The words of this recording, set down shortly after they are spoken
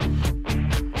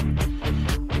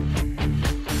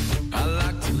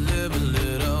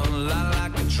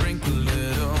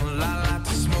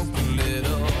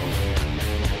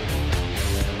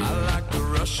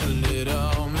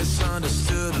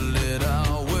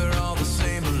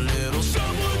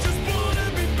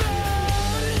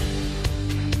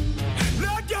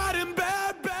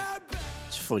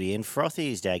footy and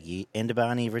Frothies, Daggy and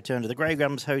Barney return to the Grey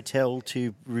Gums Hotel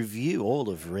to review all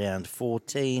of round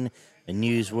 14. A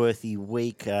newsworthy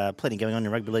week. Plenty going on in the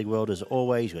rugby league world as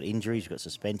always. You've got injuries, you've got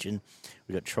suspension.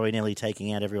 We've got Troy nearly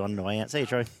taking out everyone on the way out. See you,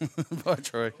 Troy. Bye,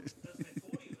 Troy.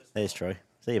 There's Troy.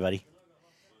 See you, buddy.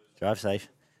 Drive safe.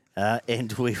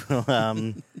 And we will,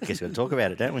 I guess we're going to talk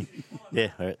about it, don't we? Yeah,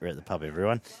 we're at the pub,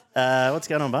 everyone. What's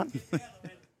going on, bud?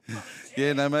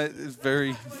 Yeah, no, mate, it's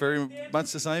very, very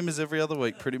much the same as every other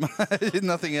week, pretty much.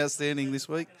 Nothing outstanding this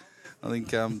week. I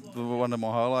think one of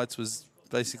my highlights was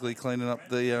basically cleaning up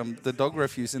the dog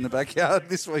refuse in the backyard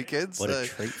this weekend. What a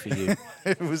treat for you.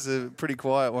 It was a pretty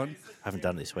quiet one. I haven't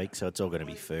done it this week, so it's all going to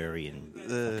be furry and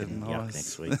fucking yuck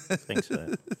next week. Thanks for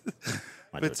that.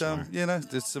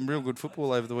 But there's some real good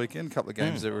football over the weekend. A couple of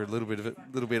games that were a little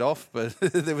bit off, but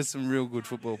there was some real good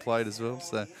football played as well.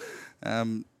 So,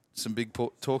 some big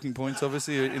talking points,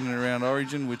 obviously, in and around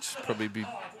Origin, which probably be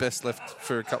best left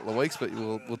for a couple of weeks, but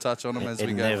we'll touch on them as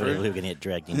we go through. We're going to get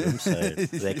dragged into them, so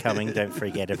they're coming. Don't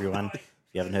freak out, everyone. If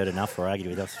you haven't heard enough or argued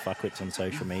with us fuckwits on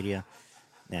social media,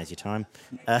 now's your time.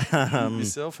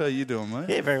 Yourself, how you doing, mate?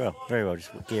 Yeah, very well, very well.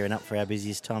 Just gearing up for our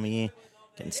busiest time of year.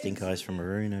 Getting stink eyes from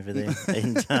Maroon over there.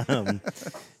 And,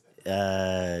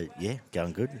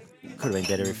 going good. Could have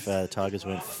been better if the Tigers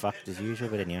weren't fucked as usual,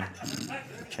 but anyhow,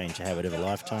 change the habit of a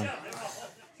lifetime.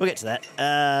 We'll get to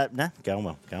that. Going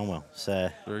well. So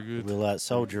very good. We'll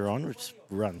soldier on. We'll just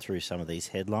run through some of these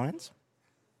headlines.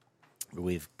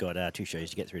 We've got 2 shows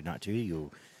to get through tonight too.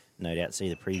 You'll no doubt see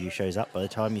the preview shows up by the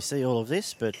time you see all of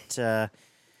this, but...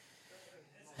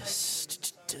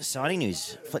 Signing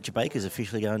news. Fletcher Baker's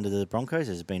officially going to the Broncos.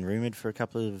 Has been rumoured for a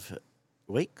couple of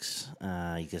weeks. We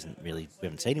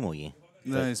haven't seen him all year.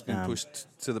 No, he's been pushed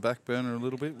to the back burner a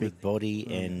little bit. Big body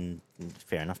and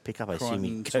fair enough pickup. I assume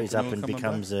he goes up and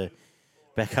becomes a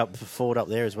backup forward up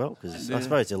there as well. Because I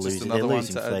suppose they're losing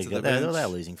flag. They're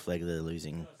losing flag. They're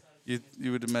losing.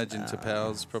 You would imagine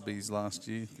Tapau's probably his last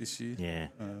year this year. Yeah.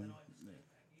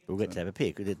 We'll get to have a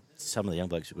pick. Some of the young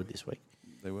blokes were good this week.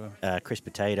 They were. Chris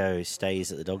Potato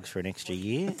stays at the Dogs for an extra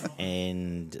year,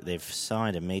 and they've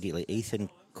signed immediately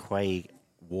Ethan Quay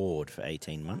Ward for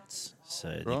 18 months.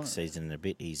 So next season and a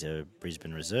bit, he's a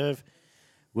Brisbane reserve.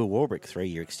 Will Warbrick,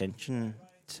 3-year extension.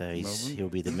 So he'll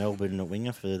be the Melbourne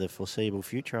winger for the foreseeable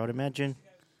future, I would imagine.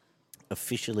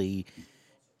 Officially,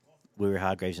 Weir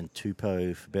Hargraves and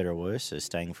Tupou, for better or worse, are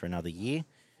staying for another year.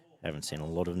 Haven't seen a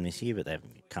lot of them this year, but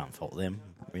can't fault them,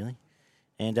 really.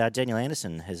 And Daniel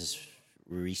Anderson has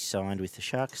re-signed with the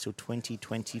Sharks till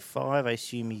 2025. I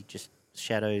assume he just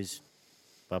shadows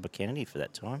Bubba Kennedy for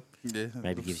that time. Yeah,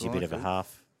 maybe gives you a bit of a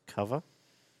half cover.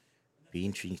 Be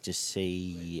interesting to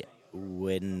see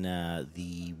when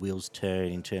the wheels turn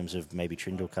in terms of maybe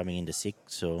Trindle coming into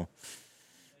 6 or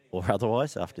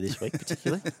otherwise after this week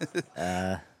particularly.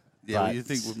 You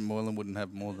think Moylan wouldn't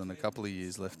have more than a couple of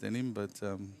years left in him, but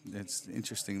it's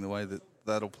interesting the way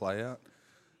that'll play out.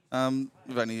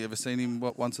 We've only ever seen him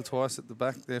once or twice at the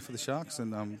back there for the Sharks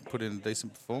and put in a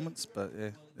decent performance. But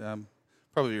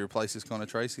probably replaces Connor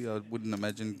Tracy. I wouldn't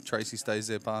imagine Tracy stays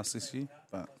there past this year.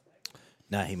 But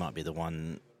no, he might be the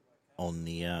one on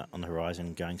the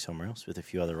horizon going somewhere else with a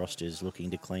few other rosters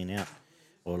looking to clean out,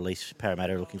 or at least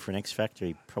Parramatta looking for an X factor.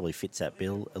 He probably fits that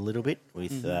bill a little bit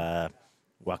with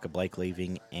Waka Blake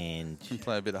leaving and can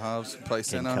play a bit of halves, play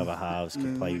centre, can cover halves,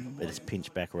 can play as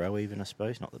pinch back row even, I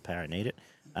suppose. Not that Parra need it.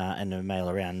 And a mail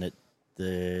around that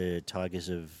the Tigers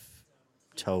have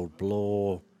told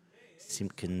Blore,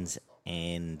 Simpkins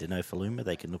and Denofaluma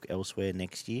they can look elsewhere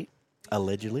next year.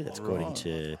 Allegedly, that's according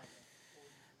to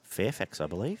Fairfax, I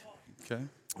believe. Okay.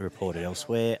 Reported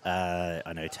elsewhere.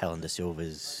 I know Talon De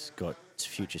Silva's got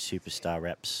future superstar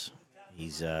raps.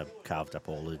 He's carved up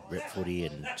all the rep footy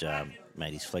and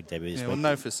made his flag debut this week.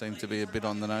 Nofus seemed to be a bit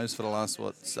on the nose for the last,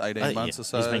 18 months or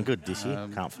so. He's been good this year.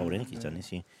 Can't fault anything he's done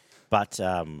this year. But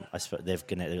I suppose they've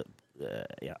got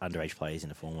underage players in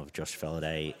the form of Josh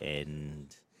Falladay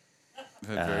and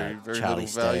very Charlie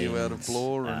little value Staines, out of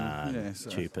Blore.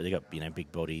 Tupa. They've got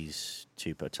big bodies.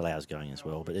 Tupa, Talau's going as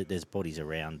well. But there's bodies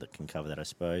around that can cover that, I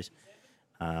suppose.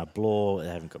 Blore, they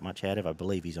haven't got much out of. I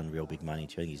believe he's on real big money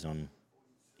too.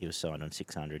 He was signed on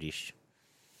 600-ish,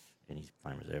 and he's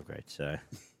playing reserve grade, so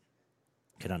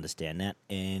can understand that.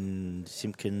 And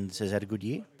Simpkins has had a good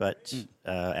year, but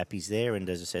Appy's there, and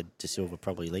as I said, De Silva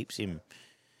probably leaps him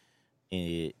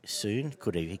soon.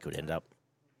 He could end up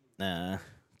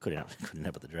could end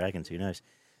up at the Dragons, who knows?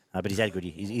 But he's had a good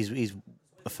year. He's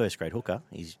a first-grade hooker.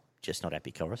 He's just not Appy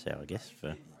Coruscant, I guess,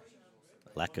 for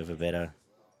lack of a better...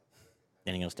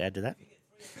 Anything else to add to that?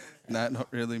 No, not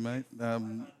really, mate.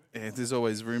 There's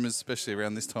always rumours, especially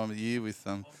around this time of the year, with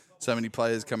so many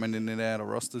players coming in and out of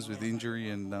rosters with injury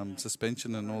and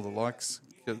suspension and all the likes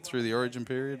through the Origin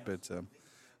period. But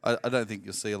I don't think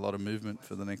you'll see a lot of movement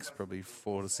for the next probably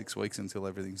 4 to 6 weeks until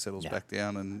everything settles back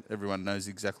down and everyone knows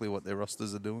exactly what their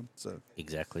rosters are doing. So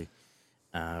exactly.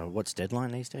 What's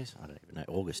deadline these days? I don't even know.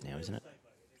 August now, isn't it?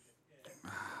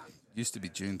 Used to be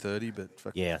June 30, but...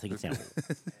 Yeah, I think it's now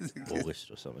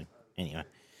August or something. Anyway.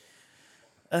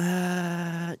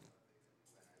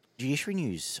 Judiciary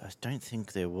news. I don't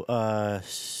think there were...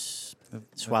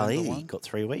 Swali got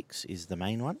 3 weeks is the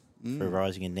main one for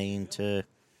rising a knee into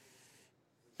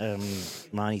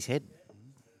Marnie's head.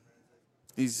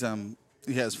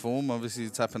 He has form. Obviously,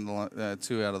 it's happened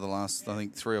 2 out of the last, I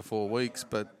think, 3 or 4 weeks.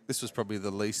 But this was probably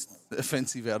the least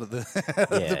offensive out of the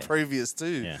the previous 2.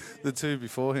 Yeah. The 2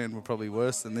 beforehand were probably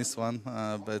worse than this one.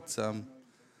 I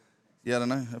don't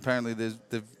know. Apparently,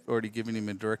 they've already given him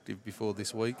a directive before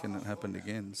this week, and it happened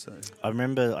again. So I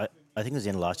remember, I think it was the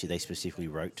end of last year, they specifically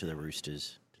wrote to the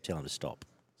Roosters to tell him to stop.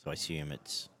 So I assume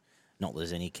it's not that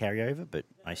there's any carryover, but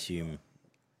I assume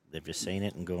they've just seen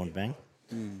it and gone bang.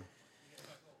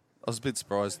 I was a bit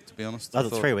surprised, to be honest. I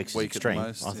thought 3 weeks was extreme. I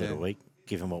most, thought a week,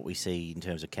 given what we see in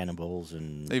terms of cannonballs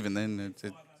and... Even then,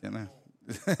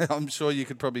 I'm sure you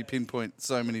could probably pinpoint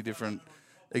so many different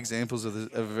examples of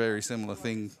a very similar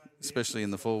thing, especially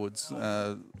in the forwards,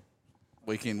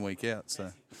 week in, week out.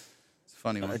 So it's a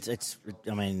funny one. I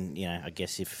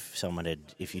guess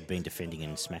if you'd been defending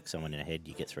and smacked someone in the head,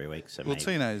 you get 3 weeks. So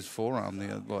Tino's forearm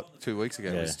 2 weeks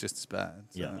ago was just as bad.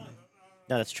 So. Yeah.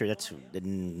 No, that's true. That's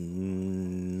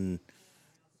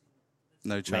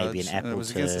no charge. Maybe an apple. And it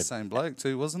was against the same bloke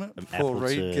too, wasn't it? Before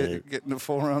Reid getting a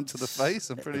forearm to the face,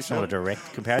 I'm pretty sure. Not a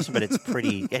direct comparison, but it's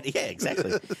pretty. Yeah,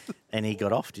 exactly. And he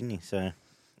got off, didn't he? So,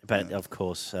 but of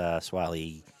course,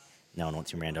 Swali, no one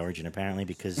wants him around Origin apparently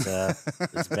because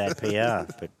it's bad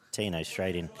PR. But Tino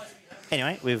straight in.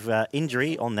 Anyway, with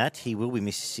injury on that, he will be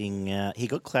missing. He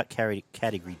got category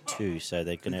 2, so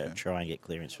they're going to try and get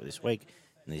clearance for this week.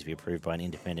 It needs to be approved by an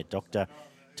independent doctor.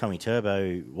 Tommy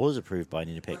Turbo was approved by an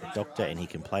independent doctor, and he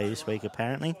can play this week,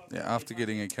 apparently. Yeah, after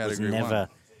getting a category 1.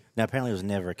 No, apparently it was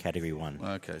never a category 1.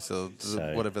 Okay, so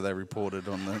whatever they reported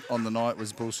on the night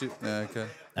was bullshit. Yeah, okay.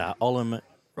 Olam,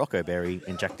 Rocco Berry,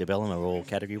 and Jack DeBellum are all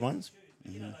category 1s.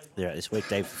 Mm-hmm. They're out this week.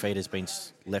 Dave Fafita's been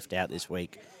left out this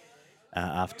week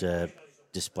after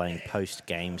displaying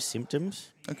post-game symptoms.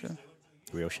 Okay.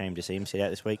 Real shame to see him sit out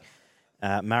this week.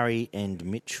 Murray and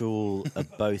Mitchell are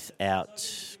both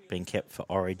out, being kept for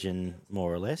Origin,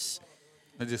 more or less.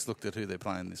 I just looked at who they're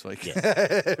playing this week.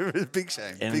 Yeah. Big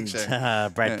shame. And big shame.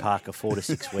 Brad Parker, 4 to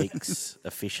 6 weeks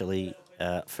officially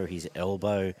for his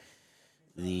elbow.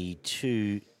 The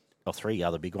 2 or 3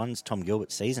 other big ones, Tom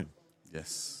Gilbert's season.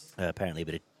 Yes. Apparently a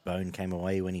bit of bone came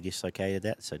away when he dislocated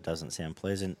that, so it doesn't sound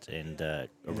pleasant, and a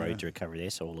road to recovery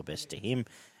there, so all the best to him.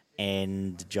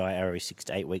 And Jai Arrow, 6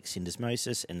 to 8 weeks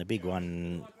syndesmosis. And the big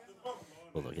one,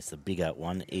 well, I guess the bigger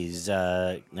one, is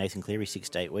Nathan Cleary, 6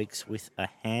 to 8 weeks with a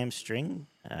hamstring,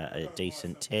 a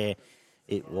decent tear.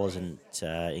 It wasn't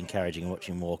encouraging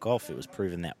watching him walk off. It was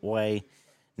proven that way.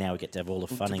 Now we get to have all the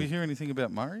fun. Did we hear anything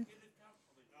about Murray?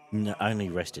 No, only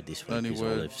rested this week, only is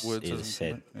all they've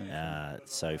said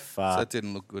so far. So that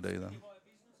didn't look good either.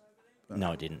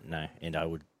 No, it didn't, no. And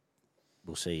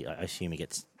we'll see. I assume he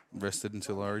gets... rested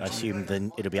until Origin. I assume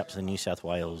then it'll be up to the New South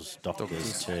Wales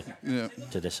doctors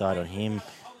to decide on him.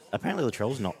 Apparently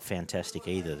Latrell's not fantastic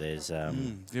either. There's well,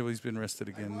 he's been rested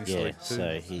again this week too.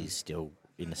 So he's still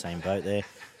in the same boat there.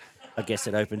 I guess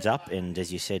it opens up, and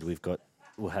as you said,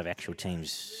 we'll have actual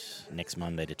teams next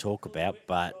Monday to talk about,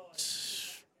 but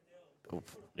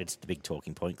it's the big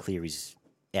talking point. Cleary's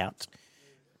out.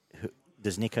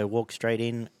 Does Nico walk straight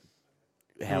in?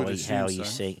 How are you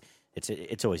seeing?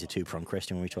 It's always a two-pronged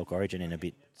question when we talk Origin, and a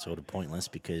bit sort of pointless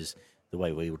because the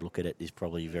way we would look at it is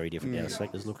probably very different how the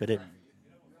selectors look at it.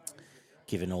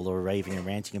 Given all the raving and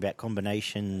ranting about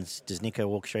combinations, does Nico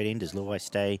walk straight in? Does Luai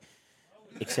stay?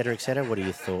 Et cetera, et cetera. What are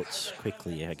your thoughts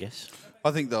quickly, I guess?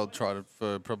 I think they'll try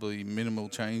for probably minimal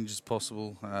change as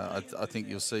possible. I think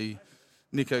you'll see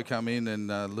Nico come in and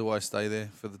Luai stay there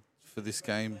for this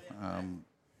game.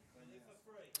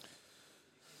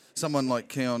 Someone like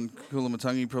Keon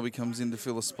Kulamatungi probably comes in to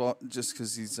fill a spot just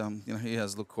because he's he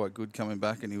has looked quite good coming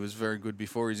back, and he was very good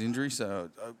before his injury. So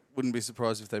I wouldn't be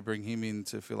surprised if they bring him in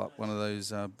to fill up one of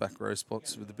those back row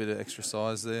spots with a bit of extra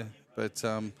size there. But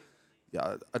I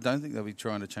don't think they'll be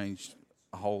trying to change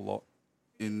a whole lot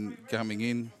in coming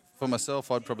in. For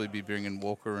myself, I'd probably be bringing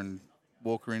Walker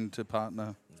in to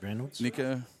partner Reynolds?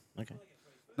 Nico. Okay.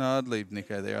 No, I'd leave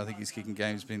Nico there. I think his kicking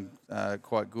game's been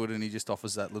quite good, and he just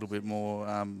offers that little bit more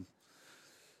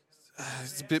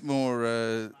It's a bit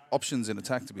more options in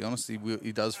attack, to be honest.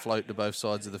 He does float to both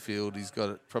sides of the field. He's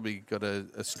probably got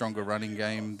a stronger running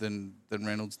game than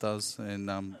Reynolds does. And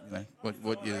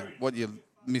what you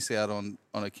miss out on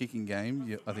a kicking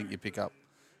game, I think you pick up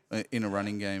in a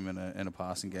running game and a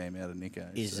passing game out of Nico.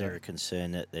 Is there a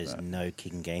concern that there's no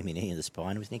kicking game in any of the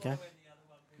spine with Nico?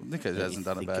 Well, Nico hasn't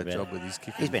done a bad job with his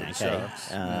kicking. He's been okay.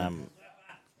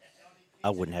 I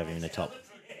wouldn't have him in the top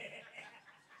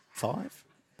 5.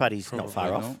 But he's Probably not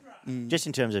far off. Just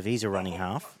in terms of he's a running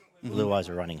half, Luai's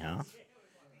a running half,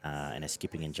 and a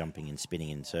skipping and jumping and spinning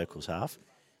in circles half.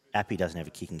 Appy doesn't have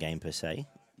a kicking game per se,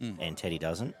 and Teddy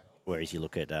doesn't. Whereas you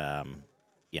look at,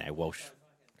 Walsh,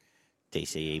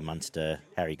 DCE, Munster,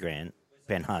 Harry Grant,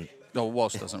 Ben Hunt. No,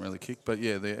 Walsh doesn't really kick, but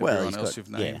everyone else you've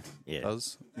named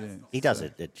does. Yeah, he does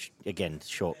it. Again,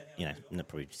 short,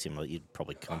 probably similar,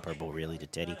 probably comparable really to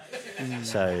Teddy.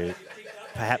 So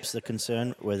perhaps the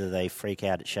concern, whether they freak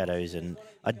out at shadows, and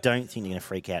I don't think they're going to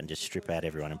freak out and just strip out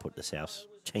everyone and put the South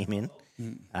team in.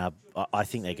 I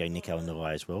think they go Nico and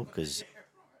Luai as well,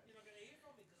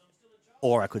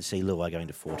 or I could see Luai going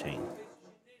to 14.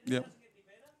 Yep.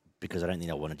 Because I don't think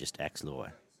they'll want to just axe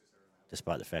Luai,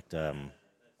 despite the fact,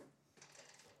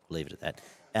 leave it at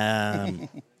that.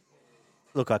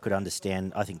 Look, I could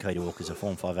understand. I think Cody Walker's a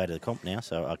Form 5 out of the comp now,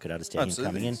 so I could understand him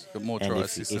coming in. Got more and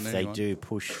tries if they do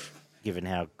push, given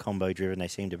how combo-driven they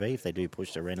seem to be, if they do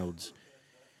push the Reynolds,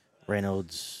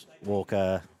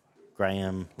 Walker,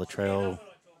 Graham, Latrell,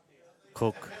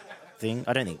 Cook thing,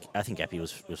 I think Appy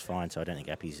was fine, so I don't think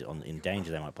Appy's in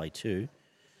danger. They might play 2.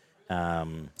 I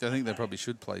think they probably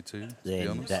should play 2, to be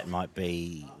honest. That might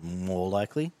be more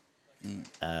likely.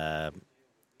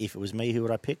 If it was me, who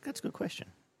would I pick? That's a good question.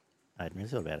 I hadn't really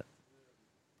thought about it.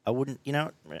 I wouldn't,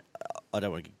 I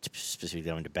don't want to specifically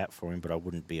go into bat for him, but I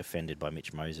wouldn't be offended by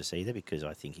Mitch Moses either, because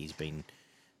I think he's been,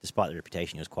 despite the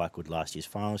reputation, he was quite good last year's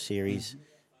final series.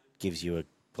 Gives you a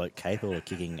bloke capable of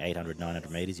kicking 800,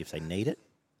 900 metres if they need it.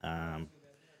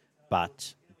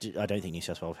 But I don't think New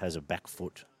South Wales has a back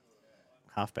foot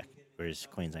halfback, whereas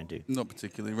Queensland do. Not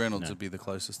particularly. Reynolds would be the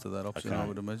closest to that option, I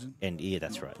would imagine. And yeah,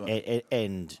 that's right.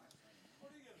 And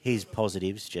his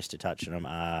positives, just to touch on them,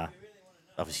 are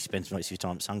obviously spends most of his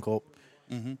time at Suncorp.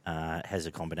 Has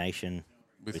a combination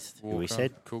with Walker, who we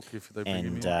said, Cook, if they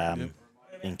bring him in.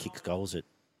 And kicks goals at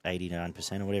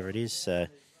 89% or whatever it is. So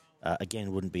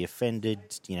again, wouldn't be offended.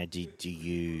 Do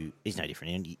you? He's no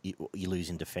different. You lose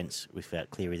in defence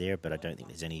without Cleary there, but I don't think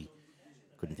there's any.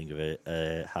 Couldn't think of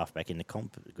a halfback in the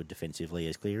comp good defensively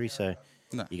as Cleary. So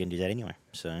you're going to do that anyway.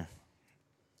 So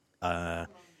I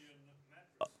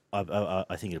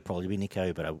think it'll probably be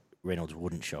Nico, but Reynolds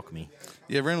wouldn't shock me.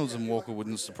 Yeah, Reynolds and Walker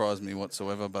wouldn't surprise me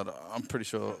whatsoever, but I'm pretty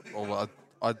sure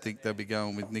I think they'll be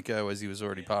going with Nico, as he was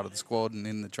already part of the squad and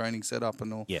in the training setup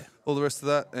and all the rest of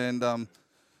that. And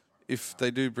if they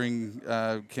do bring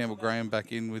Campbell Graham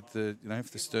back in with the,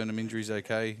 if the sternum injury's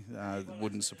okay, it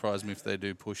wouldn't surprise me if they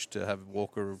do push to have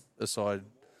Walker aside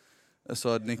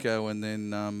Nico, and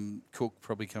then Cook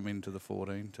probably come into the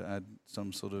 14 to add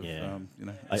some sort of,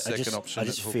 second option. I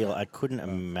just feel I couldn't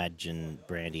imagine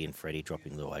Brandy and Freddie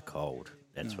dropping Luai cold.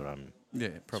 That's what I'm. Yeah,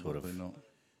 probably not.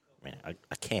 I mean,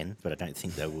 I can, but I don't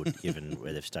think they would, given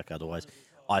where they've stuck otherwise.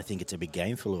 I think it's a big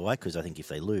game for Luai, because I think if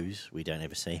they lose, we don't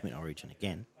ever see him in Origin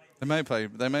again.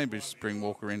 They may just bring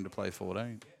Walker in to play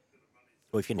 14.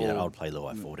 Well, if you can do that, I would play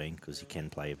Luai 14, because he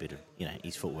can play a bit of,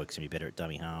 his footwork's going to be better at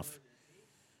dummy half.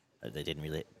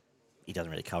 He doesn't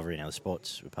really cover in other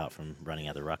spots apart from running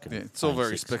out the ruck. And it's all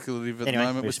very speculative at the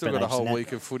moment. We've still got a whole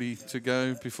week of footy to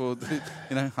go before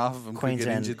half of them could get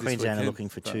injured this Queensland weekend. Are looking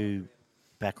for 2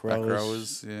 back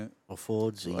rowers, or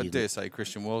forwards. I dare say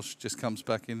Christian Walsh just comes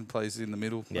back in, plays in the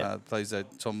middle, plays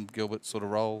that Tom Gilbert sort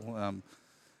of role,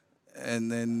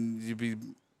 and then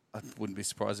I wouldn't be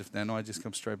surprised if Nanai just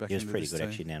comes straight back. He was pretty good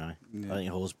actually, Nanai. I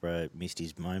think Horsburgh missed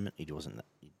his moment. He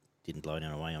didn't blow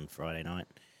down away on Friday night.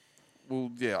 Well,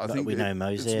 I think we know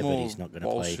Mo's there, but he's not going to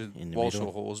play in the Walsh middle.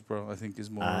 Or Horsburgh, I think, is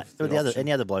more.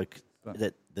 The other bloke,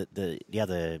 the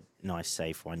other nice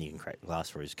safe one you can crack glass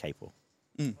for is Capel.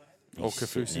 Or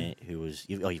Kafusi,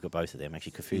 you've got both of them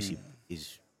actually. Kafusi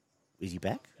is he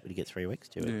back? Did he get 3 weeks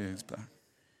to it? Yeah, he's back.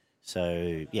 So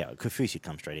Kafusi would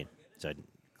come straight in. So it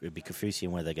would be Kafusi,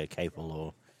 and whether they go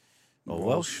Capel or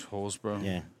Welsh, Horsburgh.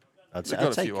 Yeah, I'd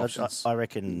say I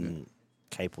reckon.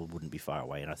 Capel wouldn't be far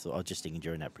away, and I was just thinking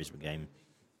during that Brisbane game,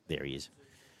 there he is.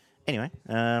 Anyway,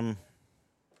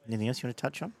 anything else you want to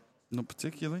touch on? Not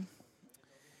particularly.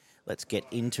 Let's get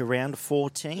into round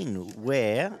 14,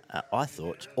 where I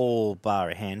thought all bar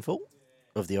a handful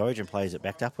of the Origin players that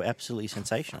backed up were absolutely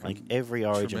sensational. Like every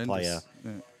Origin player,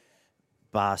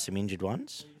 bar some injured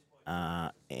ones,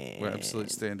 Were absolute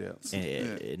standouts.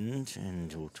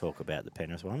 And we'll talk about the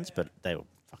Penrith ones, but they were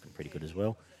fucking pretty good as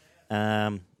well.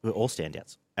 We're all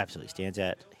standouts. Absolutely stands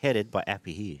out. Headed by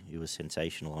Appy here, who was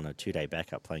sensational on a 2-day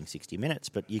backup playing 60 minutes,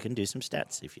 but you can do some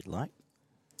stats if you'd like.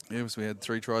 Yes, we had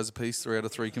 3 tries apiece, 3 out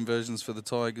of 3 conversions for the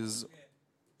Tigers.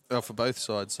 For both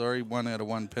sides, 1 out of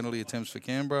 1 penalty attempts for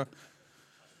Canberra.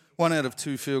 1 out of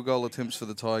 2 field goal attempts for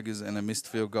the Tigers and a missed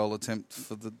field goal attempt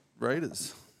for the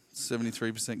Raiders.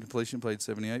 73% completion, played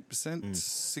 78%.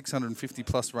 650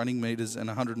 plus running metres and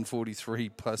 143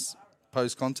 plus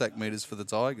post-contact metres for the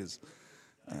Tigers.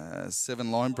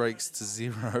 7 line breaks to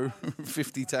 0.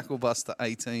 50 tackle busts to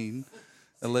 18.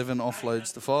 11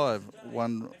 offloads to 5.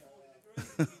 1...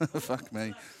 Fuck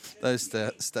me. Those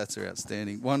stats are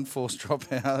outstanding. 1 forced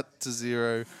dropout to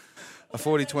 0. A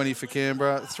 40-20 for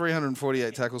Canberra.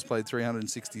 348 tackles played,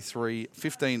 363.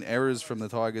 15 errors from the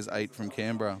Tigers, 8 from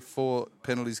Canberra. 4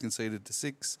 penalties conceded to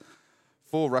 6.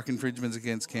 4 ruck infringements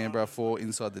against Canberra. 4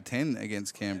 inside the 10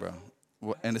 against Canberra.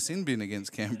 And a sin bin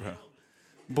against Canberra.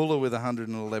 Buller with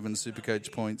 111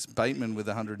 Supercoach points. Bateman with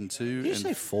 102. Did you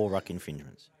say 4 ruck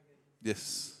infringements?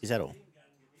 Yes. Is that all?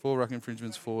 4 ruck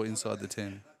infringements, 4 inside the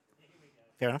 10.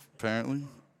 Fair enough. Apparently.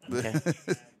 Okay.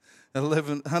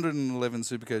 111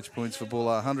 Supercoach points for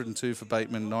Buller, 102 for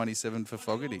Bateman, 97 for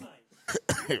Fogarty.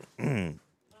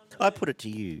 I put it to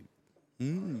you,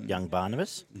 young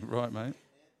Barnabas. Right, mate.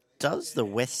 Does the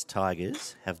West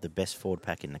Tigers have the best forward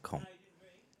pack in the comp?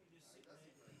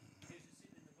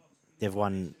 They've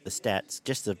won the stats,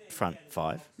 just the front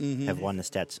 5, have won the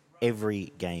stats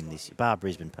every game this year. Bar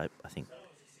Brisbane, I think,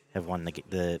 have won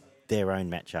their own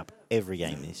matchup every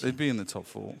game this year. They'd be in the top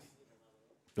 4.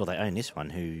 Well, they own this one,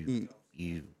 who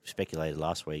you speculated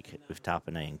last week with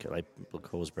Tarpanay and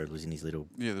Horsburgh was in his little...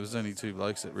 Yeah, there was only 2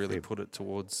 blokes that really put it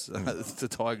towards the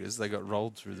Tigers. They got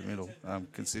rolled through the middle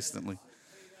consistently.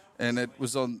 And it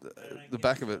was on the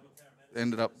back of it,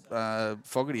 ended up...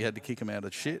 Fogarty had to kick him out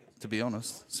of shit, to be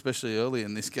honest, especially early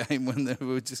in this game when they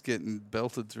were just getting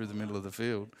belted through the middle of the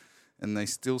field. And they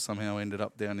still somehow ended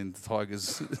up down in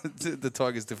the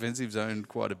Tigers' defensive zone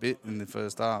quite a bit in the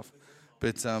first half.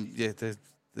 But,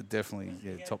 they're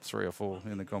definitely top 3 or 4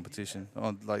 in the competition.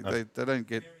 They don't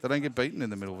get beaten in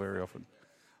the middle very often.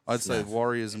 I'd say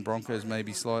Warriors and Broncos may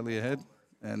be slightly ahead,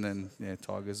 and then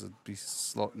Tigers would be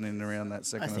slotting in around that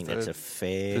second or third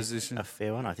position. I think that's a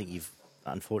fair one. I think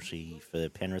unfortunately for the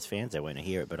Penrith fans, they won't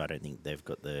hear it, but I don't think they've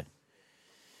got the.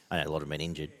 I know a lot of men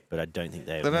injured, but I don't think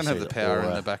they don't have the power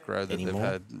in the back row that anymore.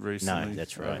 They've had recently. No,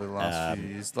 that's right. Over the last few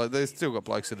years, they've still got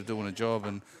blokes that are doing a job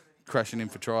and crashing in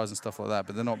for tries and stuff like that,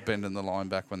 but they're not bending the line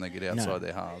back when they get outside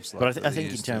their halves. But I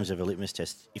think in terms of a litmus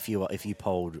test, if you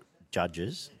polled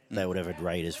judges, they would have a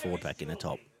Raiders forward pack in the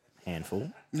top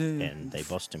handful, and they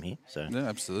bossed them here. So yeah,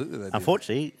 absolutely.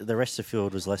 Unfortunately, the rest of the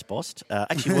field was less bossed.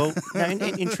 Actually, well, no,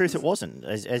 in truth, it wasn't.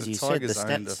 As you said, the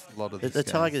stats. The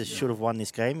Tigers should have won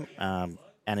this game, and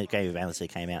the game of analysts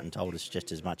came out and told us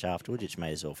just as much afterwards, which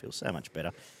made us all feel so much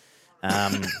better.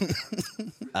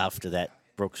 After that,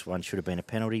 Brooks one should have been a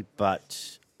penalty,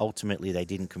 but ultimately they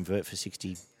didn't convert for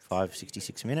 65,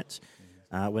 66 minutes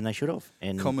when they should have.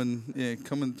 And common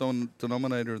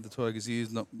denominator of the Tigers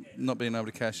years not being able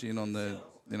to cash in on the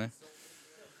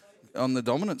on the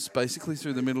dominance basically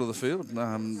through the middle of the field.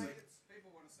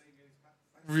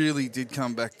 Really did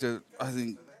come back to, I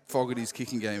think, Fogarty's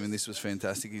kicking game, and this was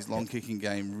fantastic. His long kicking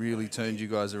game really turned you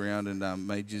guys around and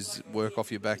made you work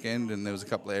off your back end, and there was a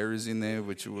couple of errors in there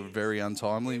which were very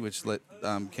untimely, which let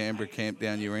Canberra camp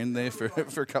down your end there for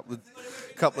a couple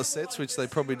of sets, which they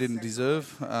probably didn't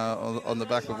deserve on the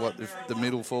back of what the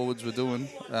middle forwards were doing.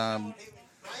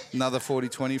 Another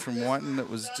 40-20 from Whiten that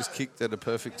was just kicked at a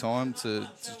perfect time to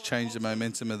change the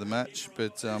momentum of the match,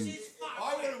 but...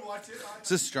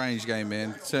 it's a strange game,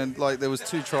 man. There was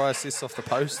 2 try assists off the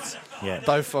posts. Yeah.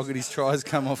 Both Fogarty's tries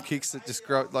come off kicks that just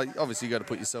grow. Obviously you got to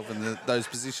put yourself in those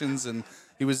positions, and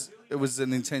it was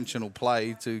an intentional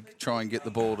play to try and get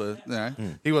the ball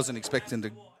to. He wasn't expecting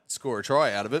to score a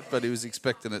try out of it, but he was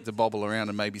expecting it to bobble around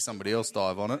and maybe somebody else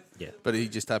dive on it. Yeah. But he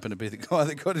just happened to be the guy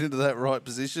that got into that right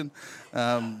position.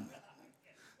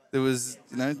 There was,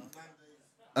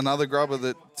 another grubber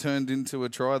that turned into a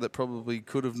try that probably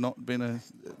could have not been a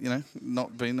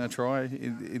try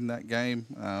in that game.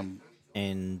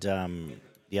 And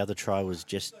the other try was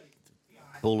just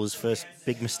Buller's first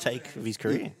big mistake of his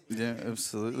career. Yeah,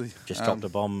 absolutely. Just dropped a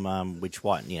bomb, which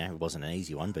White, it wasn't an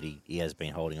easy one, but he has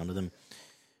been holding on to them.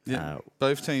 Yeah,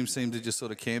 both teams seemed to just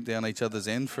sort of camp down each other's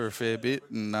end for a fair bit,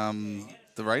 and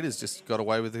the Raiders just got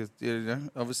away with it.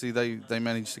 Obviously, they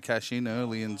managed to cash in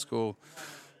early and score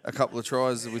a couple of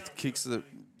tries with kicks that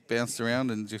bounced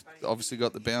around and just obviously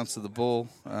got the bounce of the ball.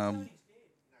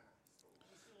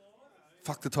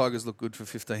 Fuck, the Tigers look good for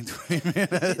 15, 20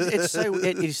 minutes.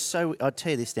 It is so. I'll tell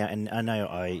you this now, and I know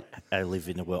I live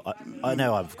in the world. I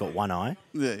know I've got one eye,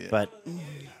 but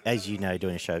as you know,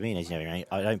 doing a show, me and as you know,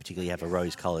 I don't particularly have a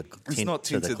rose-coloured tint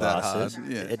to the glasses. That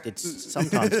hard. Yeah. It's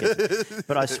sometimes,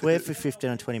 but I swear for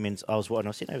 15 or 20 minutes, I was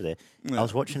sitting over there. Yeah. I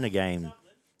was watching the game,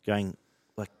 going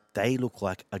like they look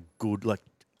like a good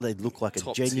They look like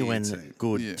a genuine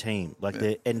good team,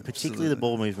 and particularly the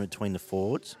ball movement between the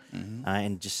forwards,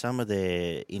 and just some of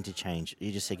their interchange.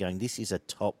 You just see going, this is a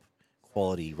top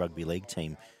quality rugby league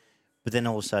team, but then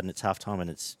all of a sudden it's half time and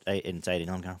it's 89.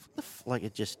 I'm going, like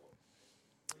it just,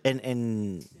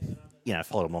 and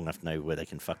followed them long enough to know where they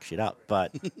can fuck shit up.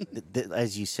 But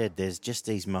as you said, there's just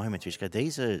these moments which go,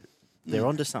 they're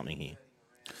onto something here.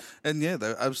 And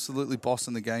they're absolutely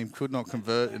bossing the game. Could not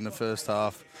convert in the first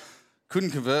half.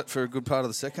 Couldn't convert for a good part of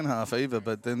the second half either,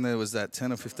 but then there was that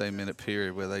 10 or 15 minute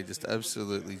period where they just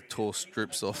absolutely tore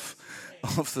strips off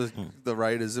the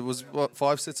Raiders. It was,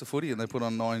 5 sets of footy, and they put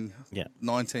on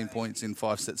 19 points in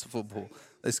 5 sets of football.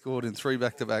 They scored in 3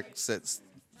 back-to-back sets,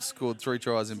 scored 3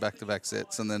 tries in back-to-back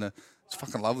sets, and then a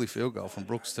fucking lovely field goal from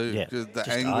Brooks too. Yeah, the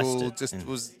angle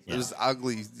was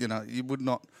ugly. You would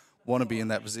not want to be in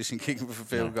that position kicking for a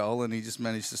field goal, and he just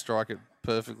managed to strike it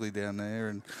perfectly down there.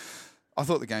 And I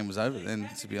thought the game was over then,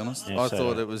 to be honest. I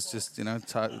thought it was just,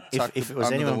 if it was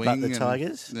anyone but the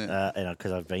Tigers,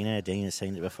 because I've been there, Dean has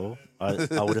seen it before, I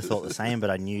would have thought the same, but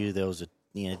I knew there was a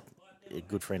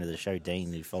good friend of the show,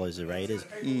 Dean, who follows the Raiders,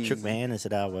 shook my hand and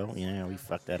said, we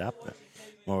fucked that up,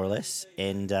 more or less.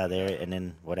 And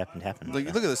then what happened. Look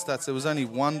at the stats. There was only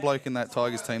one bloke in that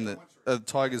Tigers team,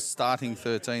 Tigers starting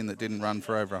 13, that didn't run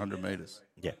for over 100 metres.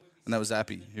 Yeah. And that was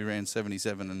Appy, who ran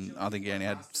 77, and I think he only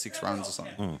had 6 runs or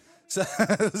something. So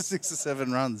 6 or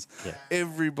 7 runs. Yeah.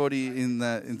 Everybody in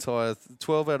that entire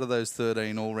 12 out of those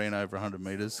 13 all ran over 100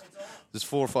 metres. There's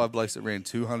 4 or 5 blokes that ran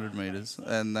 200 metres,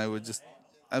 and they were just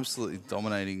absolutely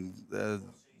dominating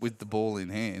with the ball in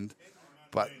hand.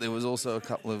 But there was also a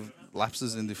couple of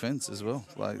lapses in defence as well.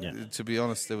 To be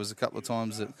honest, there was a couple of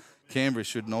times that Canberra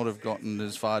should not have gotten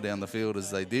as far down the field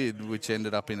as they did, which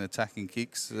ended up in attacking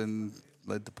kicks and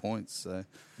led to points. So.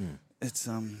 It's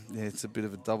it's a bit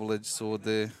of a double-edged sword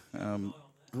there.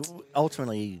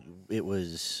 Ultimately, it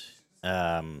was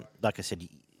like I said,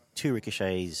 2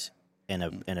 ricochets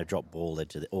and a drop ball led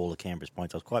to all of Canberra's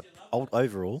points. I was quite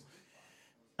overall.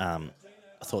 I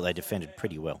thought they defended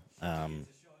pretty well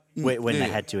when they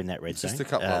had to in that red zone. Just a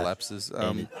couple of lapses.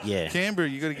 Canberra,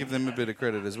 you got to give them a bit of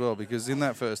credit as well, because in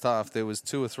that first half there was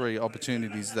 2 or 3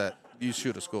 opportunities that you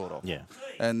should have scored off. Yeah.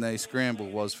 And the scramble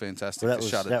was fantastic to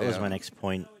shut it down. That was my next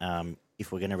point.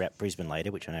 If we're going to wrap Brisbane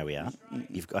later, which I know we are,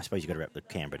 I suppose you've got to wrap the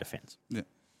Canberra defence. Yeah.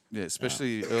 Yeah,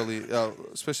 especially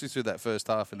especially through that first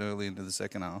half and early into the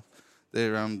second half.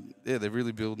 They're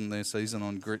really building their season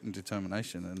on grit and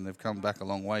determination, and they've come back a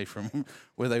long way from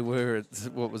where they were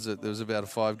at, what was it? There was about a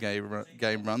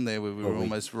 5-game run there where we were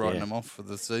almost writing them off for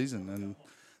the season, and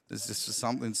there's just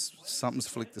something's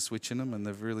flicked the switch in them, and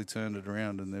they've really turned it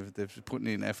around, and they've putting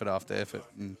in effort after effort,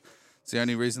 and it's the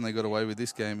only reason they got away with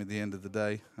this game at the end of the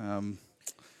day.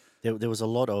 There was a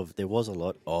lot of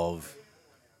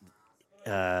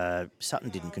Sutton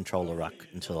didn't control the ruck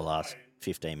until the last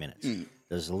 15 minutes.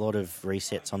 There's a lot of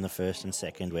resets on the first and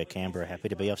second where Canberra happy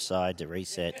to be offside to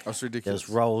reset. That's ridiculous.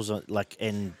 There's rolls the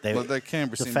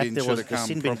Canberra sin bin should have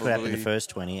come probably put up in the first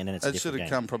 20, and then it's a different game. It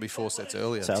should have come probably 4 sets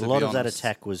earlier. So a lot of that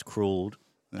attack was cruelled,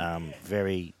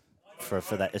 very for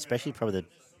that, especially probably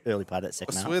the early part of that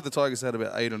second half. I swear the Tigers had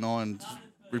about 8 or 9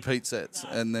 repeat sets,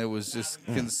 and there was just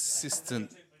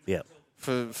consistent. Yeah.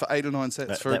 For 8 or 9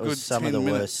 sets for a good 10 of the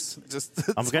minutes.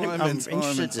 I'm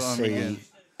interested to see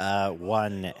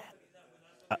one.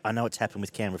 I know it's happened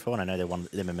with Canberra before, and I know them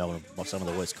in Melbourne are some of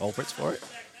the worst culprits for it.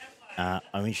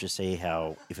 I'm interested to see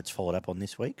if it's followed up on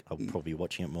this week. I'll probably be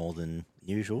watching it more than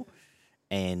usual,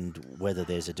 and whether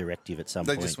there's a directive at some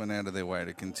point. They just went out of their way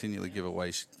to continually give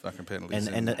away fucking penalties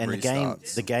and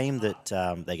the game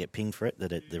that they get pinged for it,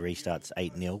 that the restart's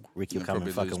 8-0. Ricky will come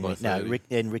and fucking win. No,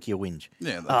 Ricky will whinge.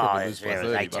 Yeah, they'll probably lose by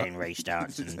 30. 18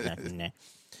 restarts.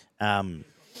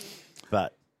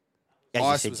 But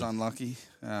Ice was unlucky.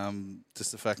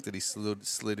 Just the fact that he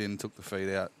slid in, took the feet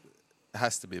out,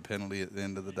 has to be a penalty at the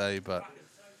end of the day. But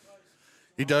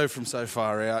he dove from so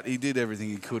far out. He did everything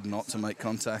he could not to make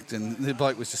contact, and the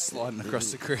bloke was just sliding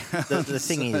across the crowd. The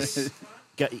thing is,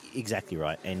 exactly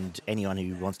right. And anyone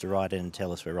who wants to write in and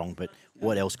tell us we're wrong, but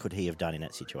what else could he have done in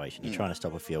that situation? You're trying to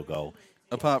stop a field goal.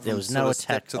 Apart from there was no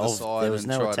attack to the side, there was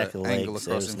no attack of the legs.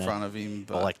 across in front of him,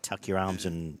 or tuck your arms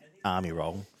and army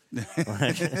roll.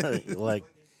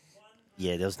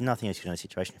 Yeah, there was nothing else you could do in the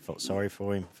situation. I felt sorry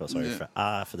for him. Felt sorry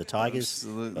for the Tigers.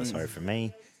 Absolutely. Felt sorry for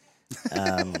me.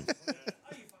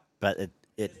 But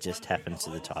it just happens to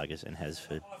the Tigers and has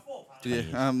for 20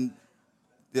 years.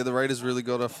 The Raiders really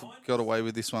got away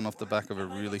with this one off the back of a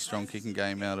really strong kicking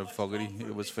game out of Fogarty.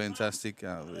 It was fantastic.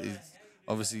 He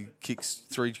obviously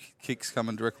three kicks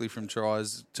coming directly from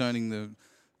tries, I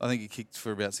think he kicked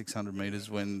for about 600 metres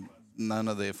when none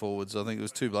of their forwards, I think it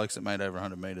was two blokes that made over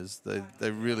 100 metres.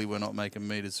 They really were not making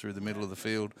metres through the middle of the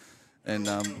field. And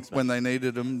when they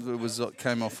needed them, it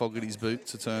came off Fogarty's boot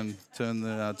to turn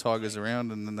the Tigers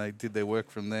around, and then they did their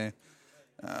work from there.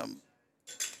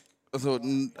 I thought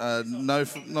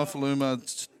Nofaluma,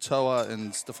 Toa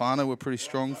and Stefano were pretty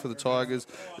strong for the Tigers.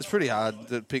 It's pretty hard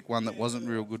to pick one that wasn't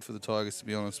real good for the Tigers, to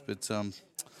be honest. But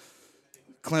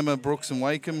Clemmer, Brooks and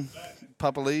Wakeham,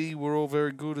 Papali were all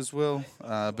very good as well.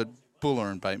 But Buller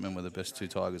and Bateman were the best two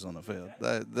Tigers on the field.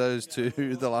 Those two,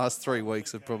 the last 3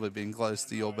 weeks, have probably been close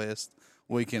to your best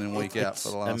week in and week out for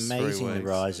the last 3 weeks. It's amazing the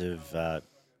rise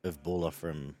of Buller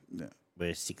from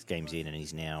we're 6 games in and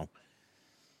he's now,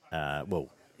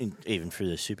 even through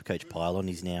the Supercoach pylon,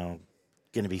 he's now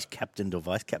going to be captained or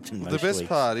vice-captain most The best weeks.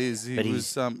 part is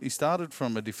he started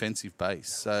from a defensive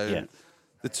base. So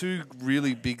the two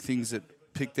really big things that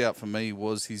picked out for me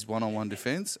was his one-on-one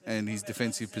defence and his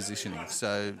defensive positioning.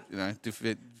 So,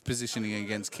 positioning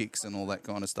against kicks and all that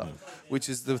kind of stuff, which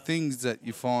is the things that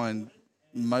you find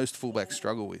most fullbacks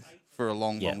struggle with for a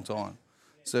long time.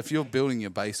 So if you're building your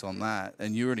base on that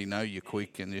and you already know you're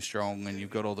quick and you're strong and you've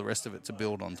got all the rest of it to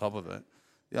build on top of it,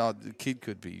 the kid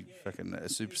could be fucking a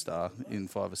superstar in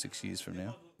 5 or 6 years from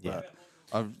now. Yeah.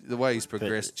 But the way he's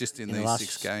progressed just in the these last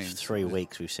 6 games. 3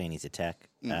 weeks, we've seen his attack.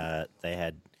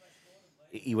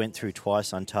 He went through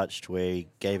twice untouched where he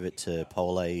gave it to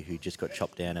Pole, who just got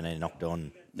chopped down and then knocked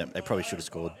on. They probably should have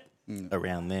scored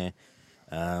around there.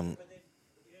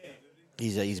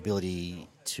 His ability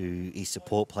his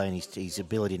support play and his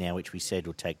ability now, which we said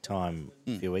will take time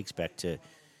a few weeks back, to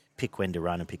pick when to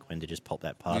run and pick when to just pop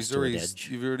that pass to an edge.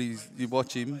 You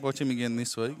watch him again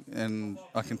this week, and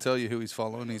I can tell you who he's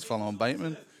following. He's following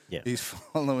Bateman. Yeah. He's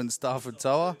following Stafford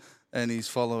Toa, and he's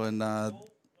following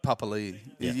Papali.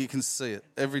 Yeah. You can see it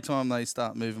every time they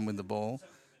start moving with the ball.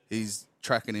 He's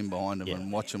tracking in behind them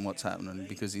and watching what's happening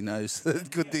because he knows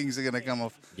that good things are going to come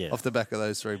off the back of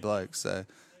those 3 blokes. So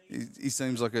he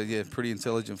seems like a pretty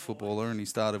intelligent footballer, and he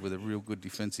started with a real good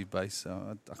defensive base.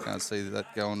 So I can't see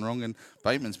that going wrong. And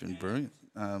Bateman's been brilliant.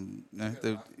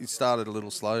 He started a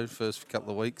little slow first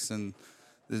couple of weeks, and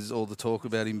there's all the talk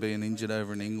about him being injured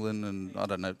over in England, and I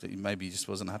don't know, maybe he just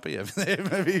wasn't happy over there.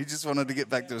 Maybe he just wanted to get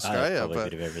back to Australia. But a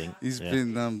bit of everything.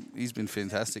 He's been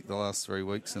fantastic the last 3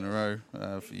 weeks in a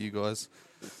row for you guys.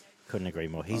 Couldn't agree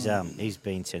more. He's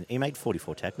been sent. He made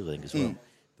 44 tackles, I think, as well.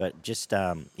 But just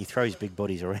he throws big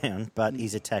bodies around, but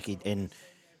he's attacking, and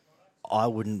I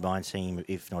wouldn't mind seeing him,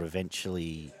 if not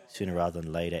eventually, sooner rather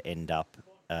than later, end up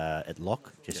at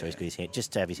lock, just so he's got his hand,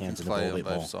 just to have his hands on the ball a bit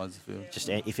more. Sides of the field. Just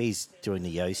if he's doing the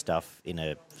yo stuff in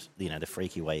a the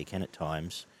freaky way he can at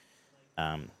times,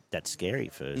 that's scary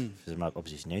for some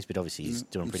opposition teams. But obviously he's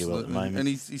doing pretty well at the moment, and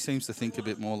he seems to think a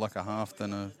bit more like a half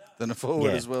than a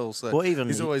forward as well. So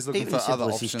he's always looking for other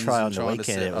options and trying to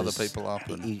set other people up.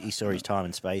 He saw his time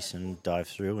and space and dived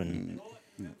through. And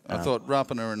I thought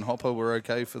Rapiner and Hopper were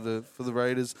okay for the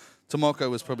Raiders.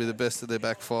 Tomoko was probably the best of their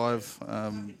back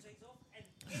 5.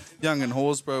 Young and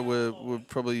Horsburgh were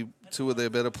probably 2 of their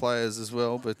better players as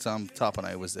well, but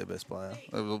Tapane was their best player.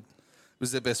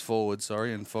 Was their best forward,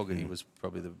 and Fogarty was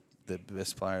probably the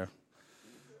best player.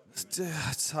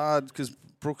 It's hard because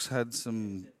Brooks had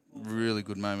some really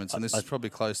good moments, and this is probably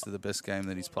close to the best game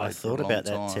that he's played for a long time. I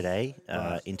thought about that today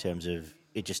in terms of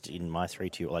it, just in my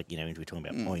 3-2, when we're talking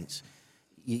about points.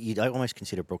 You'd almost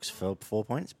consider Brooks for 4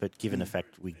 points, but given the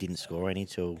fact we didn't score any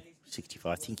till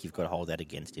 65, I think you've got to hold that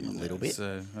against him a little bit.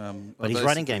 So, but his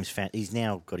running game's he's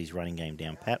now got his running game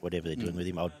down pat. Whatever they're doing with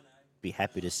him, I'd be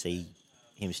happy to see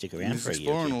him stick around for a year. He's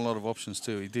exploring a lot of options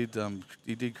too. He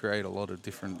did create a lot of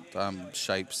different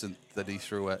shapes that he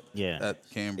threw at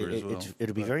Canberra as well.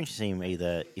 It'll be very interesting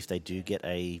either if they do get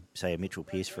a Mitchell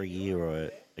Pearce for a year or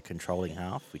a controlling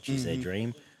half, which is their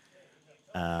dream.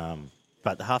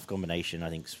 But the half combination,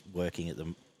 I think, is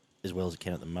working as well as it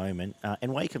can at the moment.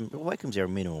 And Wakeham's our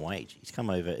minimum wage. He's come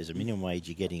over as a minimum wage.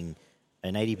 You're getting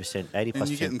an 80%, 80+% and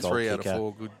you're getting goal 3 kicker, out of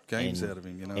 4 good games out of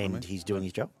him. You know, and he's doing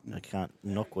his job. I can't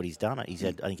knock what he's done. He's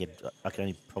had. I can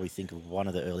only probably think of one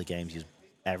of the early games he's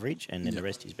average, and then the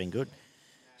rest he's been good.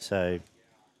 So,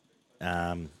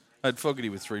 I had Fogarty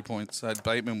with 3 points. I had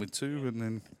Bateman with 2, and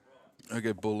then I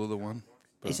gave Buller the 1.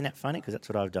 Isn't that funny? Because that's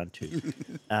what I've done too.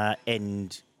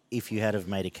 And if you had have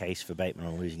made a case for Bateman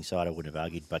on the losing side, I wouldn't have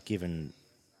argued. But given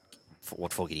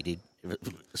what Fogarty did,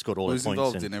 scored all the points. He was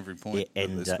involved in every point.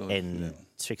 Yeah, and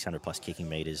 600 plus kicking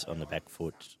metres on the back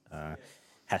foot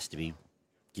has to be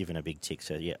given a big tick.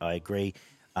 So, yeah, I agree.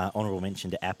 Honourable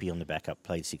mention to Appy on the backup,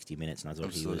 played 60 minutes, and I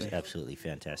thought he was absolutely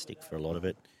fantastic for a lot of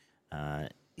it.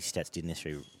 His stats didn't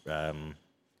necessarily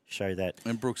show that.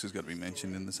 And Brooks has got to be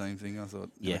mentioned in the same thing. I thought,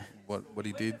 what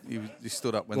he did, he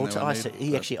stood up when they were needed.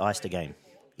 He actually iced the game.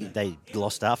 They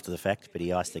lost after the fact, but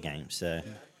he iced the game. So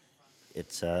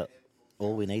it's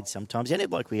all we need sometimes. The only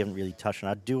bloke we haven't really touched on,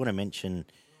 I do want to mention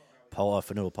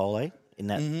Fanua Pole in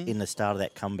that in the start of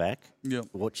that comeback. Yep.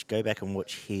 Go back and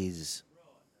watch his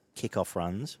kickoff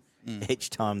runs. Each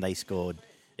time they scored,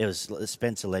 it was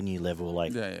Spencer Leniu level,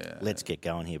 let's get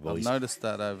going here, boys. I've noticed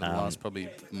that over the last probably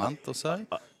month or so.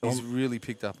 He's really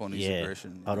picked up on his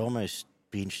aggression. I'd almost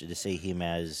be interested to see him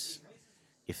as,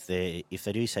 if they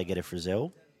do say get a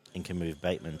Frizzell and can move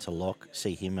Bateman to lock,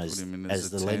 see him as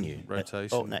the Leniu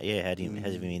rotation. Had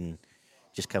him in,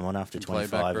 just come on after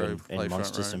 25 and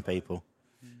monster some people.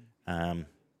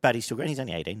 But he's still growing. He's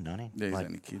only 18, 19. Yeah, he's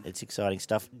only a kid. It's exciting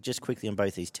stuff. Just quickly on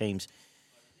both these teams,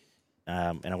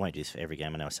 and I won't do this for every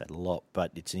game. I know I said a lot,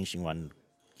 but it's an interesting one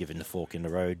given the fork in the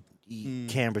road.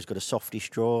 Canberra's got a softish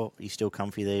draw. He's still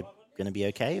comfy. They're going to be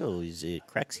okay, or is it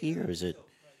cracks here, or is it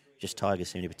just Tigers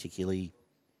seem to particularly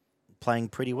playing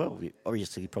pretty well?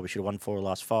 Obviously, probably should have won 4 of the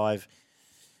last 5.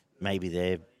 Maybe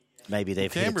they've hit a team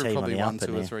Canberra probably won on the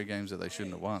 2 or 3 games that they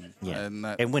shouldn't have won. Yeah,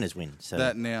 and winners win. So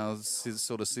that now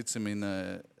sort of sits them in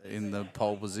the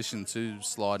pole position to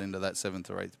slide into that 7th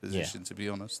or 8th position. To be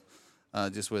honest,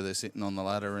 just where they're sitting on the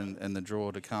ladder and the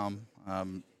draw to come.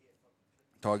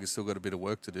 Tigers still got a bit of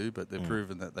work to do, but they've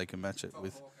proven that they can match it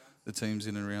with the teams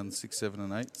in and around 6, 7,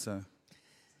 and 8. So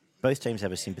both teams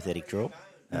have a sympathetic draw.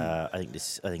 I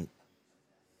think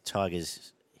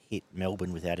Tigers hit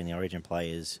Melbourne without any Origin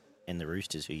players, and the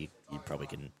Roosters, who you probably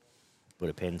can put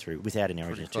a pen through without any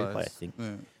Origin 2 player, I think.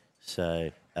 Yeah. So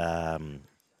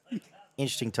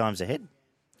interesting times ahead,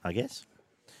 I guess.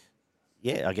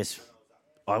 Yeah, I guess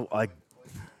I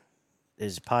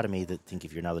there's a part of me that think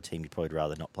if you're another team, you'd probably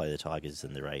rather not play the Tigers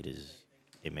than the Raiders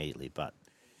immediately, but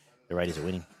the Raiders are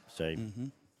winning. So,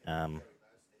 and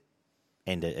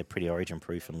a pretty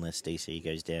Origin-proof unless DC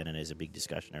goes down and there's a big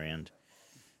discussion around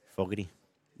Fogarty.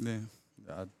 Yeah,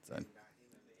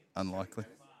 unlikely.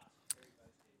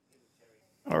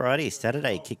 Alrighty,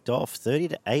 Saturday kicked off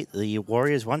 30-8. The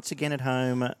Warriors once again at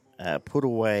home put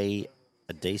away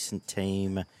a decent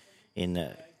team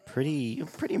in pretty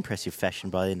impressive fashion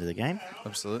by the end of the game.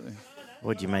 Absolutely.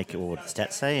 What do you make of what the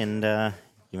stats say? And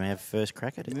you may have first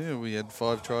crack at it. Yeah, we had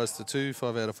 5 tries to 2,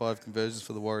 5 out of 5 conversions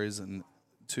for the Warriors, and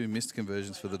 2 missed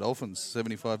conversions for the Dolphins.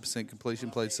 75%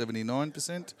 completion, played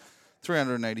 79%.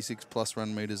 386 plus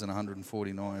run metres and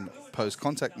 149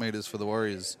 post-contact metres for the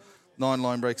Warriors. 9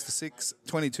 line breaks to 6,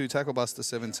 22 tackle busts to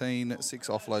 17, 6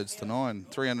 offloads to 9,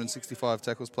 365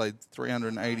 tackles played,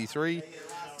 383,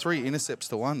 3 intercepts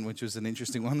to 1, which was an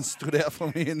interesting one that stood out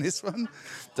for me in this one.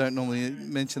 Don't normally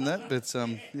mention that, but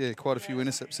quite a few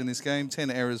intercepts in this game. 10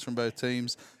 errors from both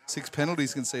teams, 6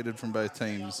 penalties conceded from both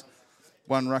teams.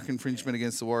 1 ruck infringement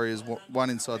against the Warriors, 1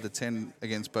 inside the 10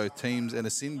 against both teams, and a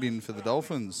sin bin for the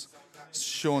Dolphins.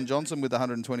 Sean Johnson with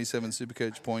 127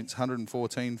 Supercoach points,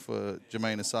 114 for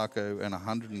Jermaine Asako, and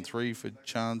 103 for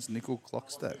Chance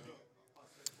Nickel-Clockstadt.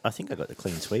 I think I got the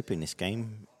clean sweep in this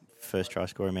game. First try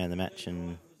scorer man of the match.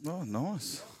 And oh,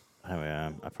 nice.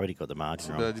 I probably got the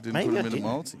margin wrong. Glad you didn't put him in a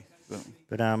multi.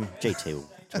 But GT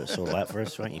will sort it out for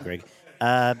us, won't you, Greg?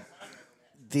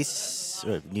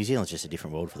 New Zealand's just a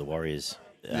different world for the Warriors.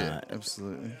 Yeah,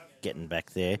 absolutely. Getting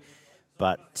back there.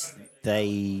 But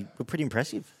they were pretty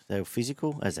impressive. They were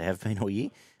physical, as they have been all year.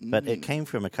 But it came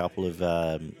from a couple of...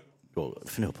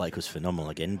 Fanua Blake was phenomenal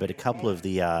again, but a couple of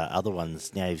the other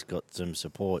ones, now he's got some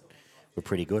support, were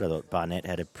pretty good. I thought Barnett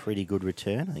had a pretty good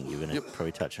return. I think you're going to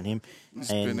probably touch on him. He's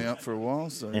been out for a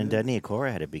while. And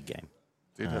Niokora had a big game.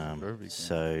 Did have a very big game.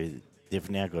 So they've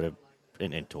now got a...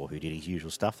 And Tohu did his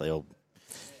usual stuff.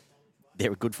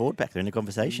 They're a good forward back. They're in the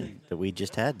conversation that we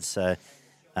just had. So...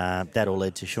 that all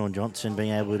led to Sean Johnson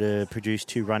being able to produce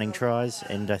 2 running tries,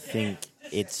 and I think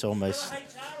it's almost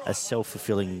a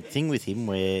self-fulfilling thing with him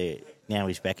where now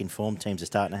he's back in form, teams are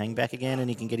starting to hang back again, and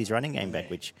he can get his running game back,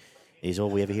 which is all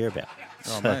we ever hear about.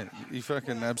 Oh, mate, he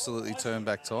fucking absolutely turned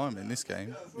back time in this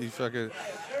game. He fucking...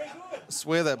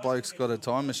 swear that bloke's got a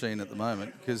time machine at the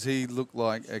moment because he looked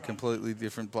like a completely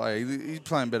different player. He's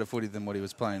playing better footy than what he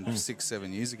was playing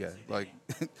 6-7 years ago. Like...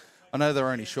 I know they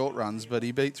were only short runs, but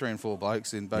he beat 3 and 4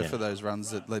 blokes in both of those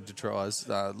runs that led to tries.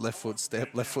 Left foot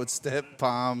step,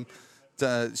 palm,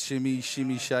 shimmy,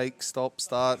 shake, stop,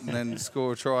 start, and then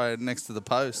score a try next to the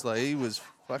post. Like, he was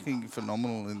fucking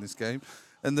phenomenal in this game.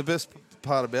 And the best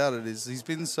part about it is he's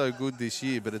been so good this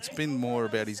year, but it's been more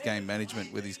about his game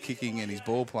management with his kicking and his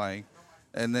ball playing.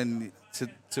 And then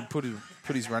to put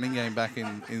his running game back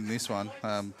in this one,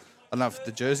 I don't know if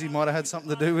the jersey might have had something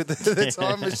to do with the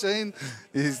time machine.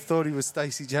 He thought he was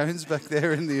Stacey Jones back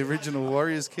there in the original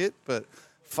Warriors kit, but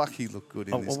fuck, he looked good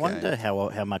in this game. I wonder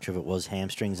how much of it was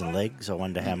hamstrings and legs. I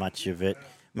wonder how much of it.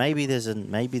 Maybe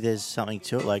there's something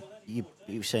to it. Like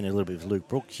you've seen a little bit of Luke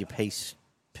Brooks. You piece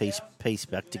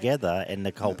back together, and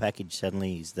the whole package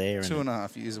suddenly is there.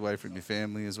 2.5 years away from your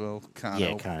family as well.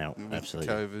 Can't help.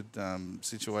 Absolutely. COVID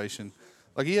situation.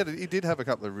 Like he did have a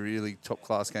couple of really top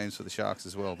class games for the Sharks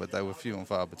as well, but they were few and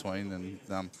far between.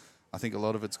 And I think a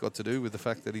lot of it's got to do with the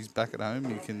fact that he's back at home.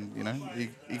 He can,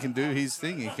 he can do his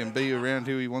thing. He can be around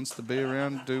who he wants to be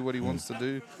around, do what he wants to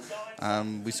do.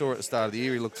 We saw at the start of the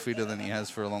year he looked fitter than he has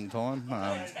for a long time.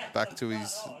 Back to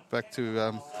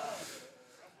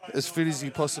as fit as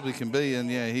he possibly can be, and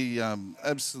he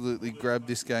absolutely grabbed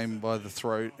this game by the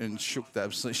throat and shook the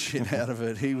absolute shit out of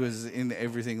it. He was in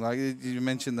everything. Like you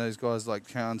mentioned, those guys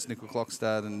like Carnes, Nickel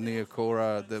Clockstad, and Nia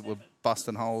Cora that were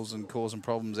busting holes and causing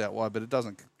problems out wide, but it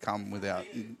doesn't come without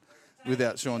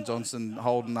Sean Johnson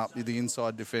holding up the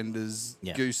inside defenders,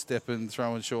 goose stepping,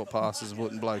 throwing short passes, and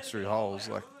putting blokes through holes.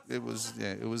 Like it was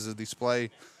a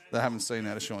display they haven't seen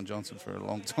out of Sean Johnson for a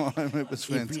long time. It was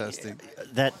fantastic.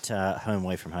 That home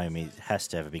away from home has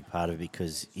to have a big part of it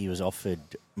because he was offered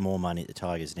more money at the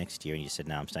Tigers next year, and he said,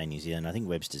 "No, I'm staying in New Zealand." I think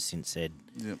Webster's since said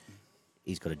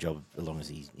he's got a job as long as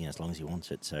he wants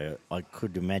it. So I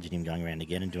could imagine him going around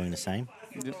again and doing the same.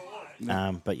 Yep.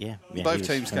 But both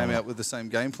teams came out with the same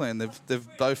game plan.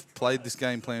 They've both played this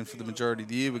game plan for the majority of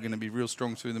the year. We're going to be real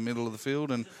strong through the middle of the field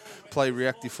and play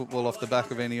reactive football off the back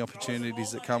of any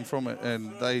opportunities that come from it.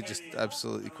 And they just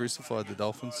absolutely crucified the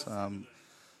Dolphins.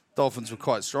 Dolphins were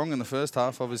quite strong in the first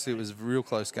half. Obviously, it was a real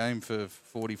close game for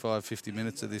 45, 50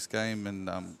 minutes of this game,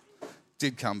 and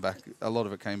did come back. A lot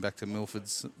of it came back to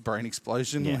Milford's brain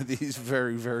explosion with his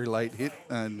very, very late hit,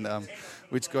 and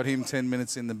which got him 10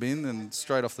 minutes in the bin. And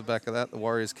straight off the back of that, the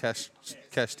Warriors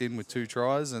cashed in with 2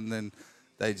 tries, and then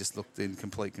they just looked in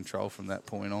complete control from that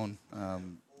point on.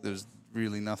 There was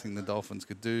really nothing the Dolphins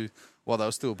could do. While they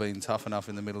were still being tough enough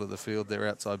in the middle of the field, their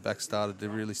outside back started to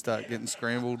really start getting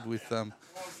scrambled with the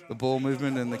ball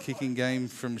movement and the kicking game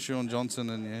from Sean Johnson,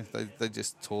 and they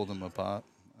just tore them apart.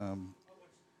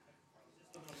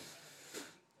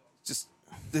 Just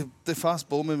the fast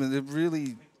ball movement, it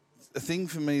really, a thing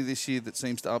for me this year that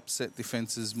seems to upset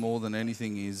defences more than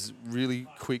anything is really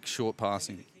quick, short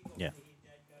passing. Yeah.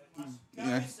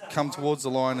 Come towards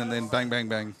the line and then bang, bang,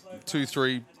 bang. 2,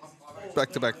 3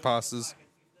 back-to-back passes.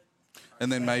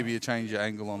 And then maybe you change your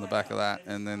angle on the back of that,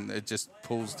 and then it just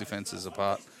pulls defences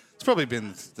apart. It's probably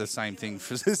been the same thing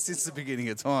since the beginning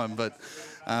of time, but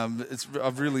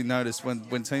I've really noticed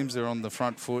when teams are on the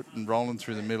front foot and rolling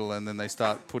through the middle, and then they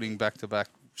start putting back-to-back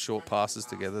short passes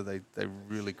together, they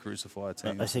really crucify a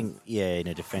team. I think, in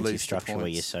a defensive structure where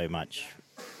you're so much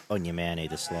on your man,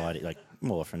 either sliding, like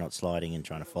more often not sliding and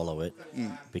trying to follow it,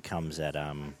 becomes that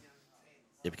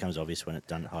it becomes obvious when it's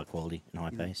done at high quality and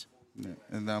high pace. Yeah.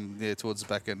 And towards the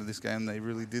back end of this game, they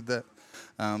really did that.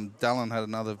 Dallin had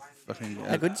another fucking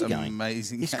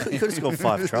amazing game. He could have scored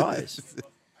 5 tries.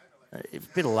 A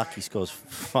bit of luck he scores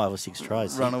 5 or 6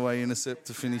 tries. Runaway intercept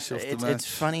to finish off the match. It's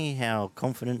funny how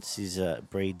confidence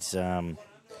breeds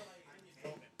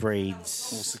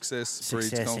success breeds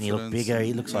confidence. And he looked bigger.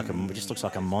 He looks looks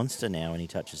like a monster now when he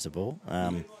touches the ball.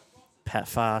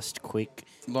 Fast, quick.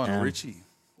 Lionel Richie.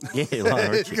 Yeah,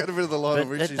 Lionel Richie. Got a bit of the Lionel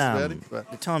Richie about him.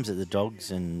 The times at the Dogs,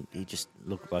 and he just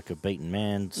looked like a beaten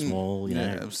man, small,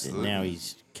 absolutely. Now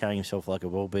he's carrying himself like a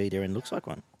ball beater and looks like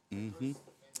one. Mm-hmm.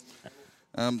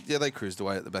 They cruised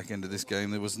away at the back end of this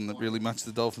game. There wasn't really much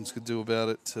the Dolphins could do about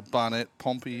it. Barnett,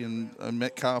 Pompey and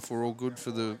Metcalf were all good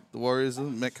for the Warriors.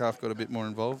 Metcalf got a bit more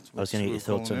involved. I was going to get your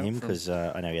thoughts on him because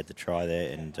I know he had the try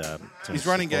there. And his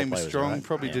running game was strong.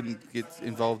 Probably didn't get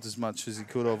involved as much as he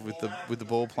could have with the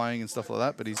ball playing and stuff like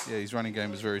that. But his running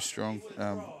game was very strong.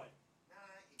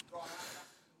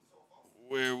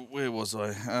 Where was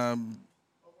I?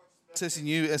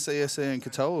 Tessie SASA and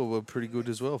Katoa were pretty good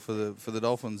as well for the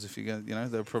Dolphins. If you go,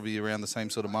 they're probably around the same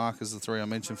sort of mark as the 3 I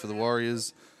mentioned for the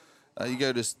Warriors. You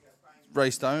go to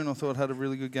Ray Stone, I thought had a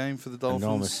really good game for the Dolphins.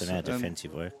 Enormous amount of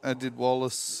defensive work. Did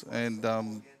Wallace and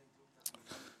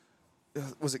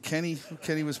was it Kenny?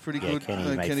 Kenny was pretty good.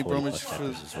 Kenny Bromwich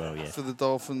for the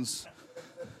Dolphins.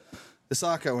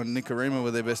 Isako and Nikorima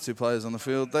were their best two players on the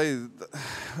field. They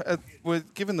were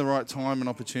given the right time and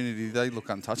opportunity. They look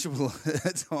untouchable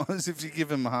at times. If you give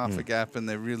them half a gap and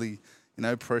they're really,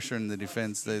 pressuring the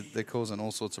defence, they're causing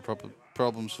all sorts of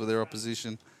problems for their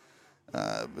opposition.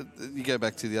 But you go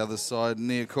back to the other side.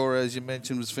 Niokora, as you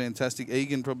mentioned, was fantastic.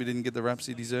 Egan probably didn't get the raps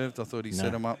he deserved. I thought he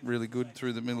set him up really good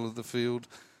through the middle of the field.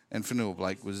 And Fanua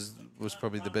Blake was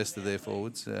probably the best of their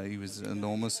forwards. He was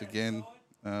enormous again.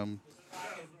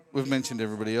 We've mentioned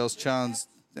everybody else. Chance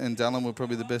and Dallin were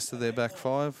probably the best of their back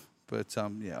five. But,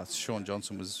 Sean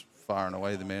Johnson was far and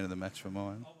away the man of the match for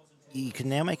mine. You can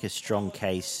now make a strong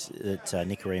case that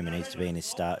Nikorima needs to be in his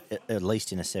start, at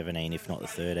least in a 17, if not the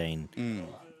 13,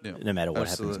 no matter what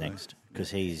happens next. Because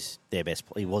he's their best.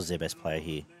 He was their best player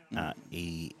here.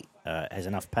 He has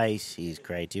enough pace, his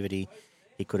creativity.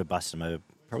 He could have busted him over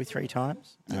probably 3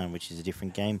 times, which is a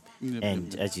different game.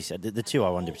 As you said, the two I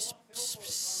wanted to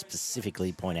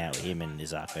specifically point out were him and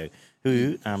Isako,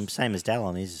 who, same as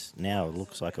Dallin, is now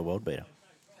looks like a world beater.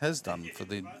 Has done for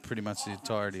pretty much the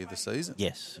entirety of the season.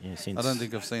 Yes. Yeah, I don't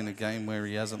think I've seen a game where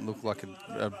he hasn't looked like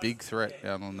a big threat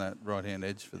out on that right-hand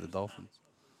edge for the Dolphins.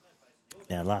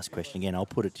 Now, last question again. I'll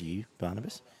put it to you,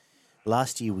 Barnabas.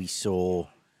 Last year we saw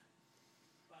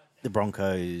the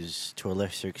Broncos, to a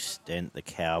lesser extent, the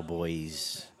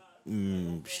Cowboys,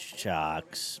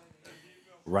 Sharks,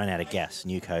 run out of gas.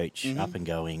 New coach, up and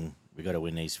going. We've got to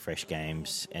win these fresh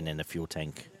games. And then the fuel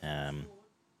tank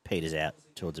peters out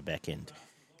towards the back end.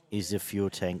 Is the fuel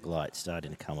tank light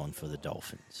starting to come on for the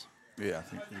Dolphins? Yeah, I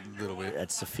think a little bit.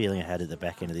 That's the feeling I had at the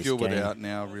back end of this Gilbert game. out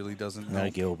now really doesn't help. No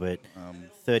Gilbert.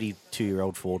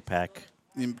 32-year-old forward pack.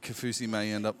 Kafusi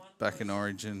may end up back in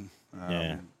Origin.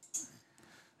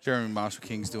 Jeremy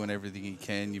Marshall-King's doing everything he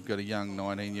can. You've got a young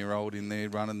 19-year-old in there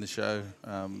running the show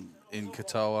in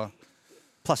Katoa.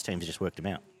 Plus teams just worked him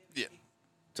out. Yeah.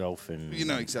 Dolphin. You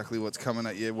know exactly what's coming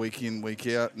at you week in, week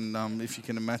out. And if you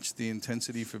can match the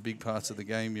intensity for big parts of the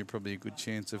game, you're probably a good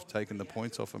chance of taking the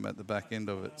points off them at the back end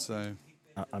of it. So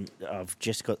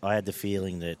I had the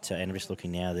feeling that, and I'm just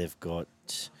looking now, they've got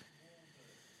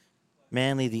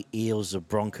Manly, the Eels, the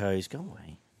Broncos. Go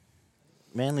away.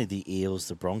 Manly, the Eels,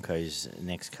 the Broncos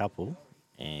next couple.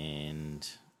 And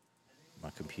my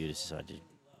computer decided to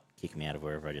kick me out of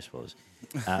wherever I just was,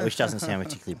 which doesn't sound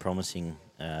particularly promising.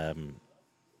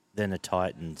 Then the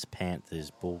Titans,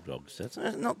 Panthers, Bulldogs. That's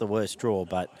not the worst draw,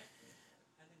 but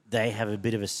they have a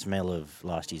bit of a smell of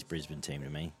last year's Brisbane team to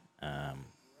me.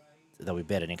 They'll be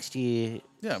better next year.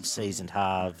 Yeah, seasoned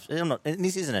halves. And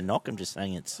this isn't a knock. I'm just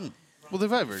saying it's. Well, they've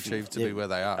overachieved to be where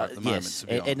they are at the moment. Yes, to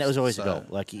be honest. And that was always a goal.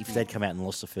 Like if they'd come out and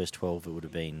lost the first 12, it would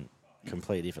have been a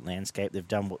completely different landscape. They've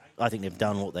done what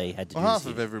they had to do. Half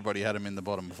of everybody had them in the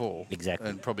bottom 4. Exactly,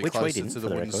 and probably which closer to the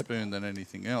wooden spoon than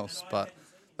anything else. But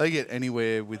they get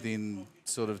anywhere within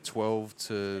sort of 12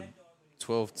 to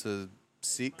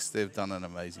 6. They've done an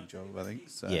amazing job, I think.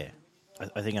 So. Yeah,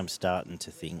 I think I'm starting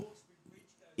to think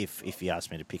if you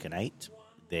ask me to pick an 8,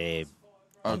 they're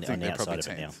on the outside of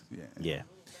it now. Yeah.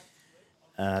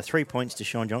 3 points to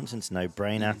Sean Johnson's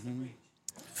no-brainer.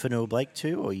 Fanua Blake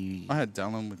 2, or you? I had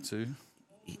Dallin with 2.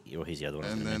 Or he's the other one.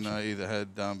 And then I either had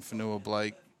Fanua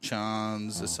Blake,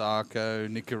 Chance, Isako,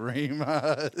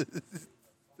 Nikorima.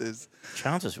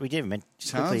 Chance was. We didn't mention.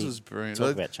 Chance was brilliant.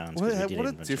 Talk about Chance. What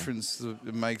a difference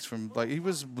it makes from he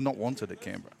was not wanted at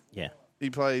Canberra. Yeah. He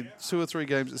played 2 or 3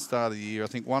 games at the start of the year. I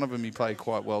think one of them he played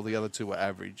quite well. The other 2 were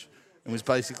average, and was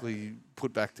basically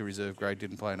put back to reserve grade.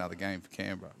 Didn't play another game for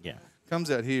Canberra. Yeah.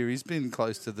 Comes out here, he's been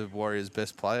close to the Warriors'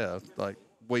 best player, like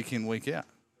week in, week out,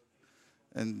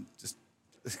 and just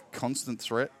a constant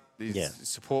threat. His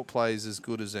support play is as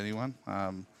good as anyone.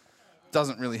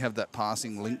 Doesn't really have that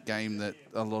passing link game that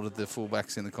a lot of the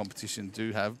fullbacks in the competition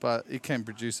do have, but he can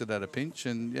produce it at a pinch.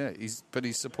 And his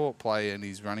support play and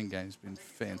his running game's been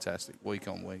fantastic week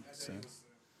on week. So.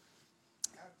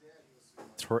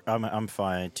 I'm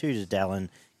fine. 2 to Dallin.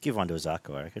 Give 1 to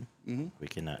Isako, I reckon. We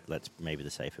can. That's maybe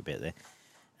the safer bet there.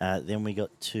 Then we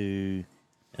got to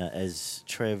as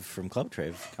Trev from Club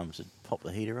Trev comes to pop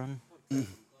the heater on.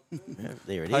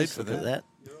 There it is. Look at that.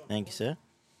 Thank you, sir.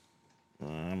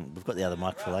 We've got the other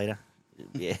mic for later.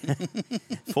 Yeah.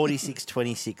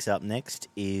 46-26 up next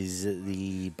is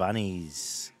the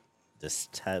Bunnies.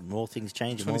 Just have more things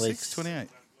change. 26-28.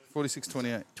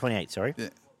 46-28. 28, sorry. Yeah.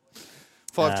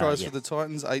 5 tries for the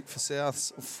Titans, 8 for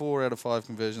Souths, 4 out of 5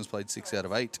 conversions, played 6 out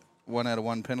of 8. 1 out of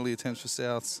 1 penalty attempts for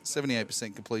Souths,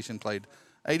 78% completion, played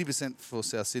 80% for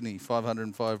South Sydney,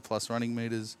 505 plus running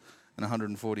metres and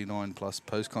 149 plus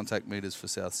post-contact metres for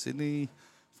South Sydney.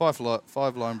 5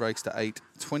 line breaks to 8,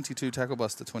 22 tackle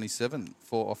busts to 27,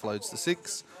 4 offloads to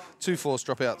 6, 2 forced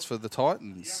dropouts for the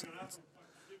Titans.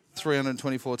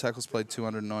 324 tackles played,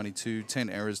 292, 10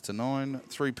 errors to 9,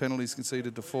 3 penalties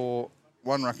conceded to 4,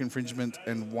 1 ruck infringement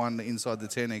and 1 inside the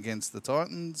 10 against the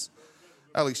Titans.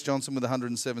 Alex Johnson with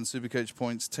 107 Supercoach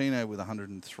points, Tino with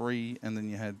 103, and then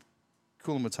you had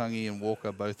Kulamutangi and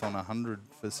Walker both on 100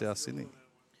 for South Sydney.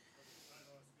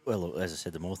 Well, as I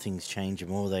said, the more things change, the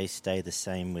more they stay the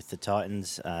same with the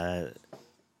Titans.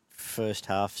 First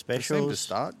half specials. They seem to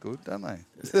start good, don't they?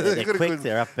 They're quick,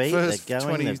 they're upbeat, they're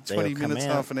going. 20 minutes,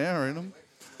 half an hour in them.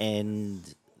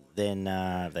 And then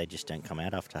they just don't come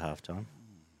out after half time.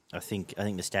 I think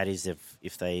the stat is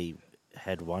if they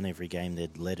had won every game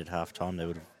they'd led at half time, they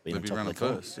would have been on top running of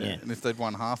the first. Yeah. And if they'd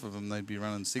won half of them, they'd be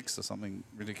running 6 or something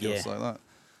ridiculous like that.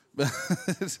 But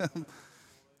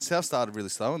South started really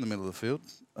slow in the middle of the field.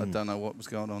 I don't know what was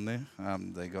going on there.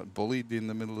 They got bullied in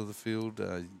the middle of the field.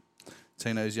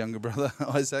 Tino's younger brother,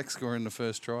 Isaac, scoring the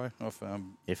first try.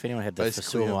 If anyone had the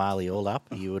Fasuamali all up,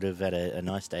 you would have had a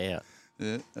nice day out.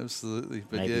 Yeah, absolutely.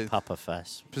 But maybe Papa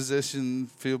Fuss.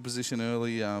 Field position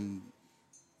early.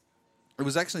 It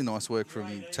was actually nice work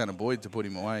from Tanner Boyd to put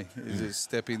him away. It was a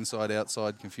step inside,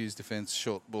 outside, confused defence,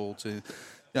 short ball to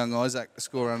young Isaac to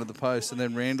score under the post, and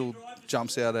then Randall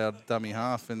jumps out our dummy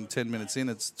half, and 10 minutes in,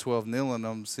 it's 12-0, and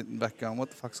I'm sitting back going, what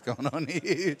the fuck's going on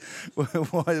here?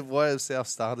 Why have South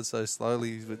started so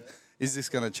slowly? Is this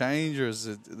going to change, or is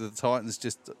the Titans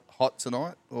just hot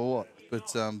tonight, or what?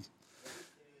 But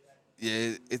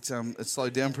it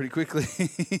slowed down pretty quickly.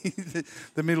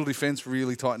 The middle defence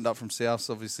really tightened up from Souths.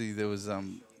 Obviously, there was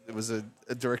a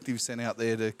directive sent out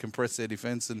there to compress their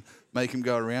defence and make them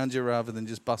go around you rather than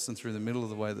just busting through the middle of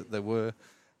the way that they were.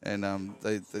 And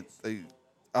they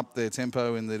upped their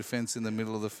tempo in their defence in the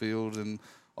middle of the field. And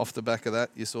off the back of that,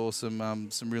 you saw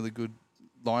some really good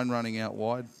line running out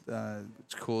wide,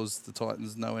 which caused the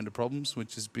Titans no end of problems,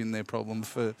 which has been their problem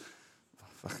for...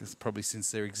 it's probably since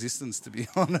their existence, to be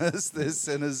honest. Their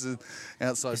centres and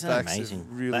outside backs have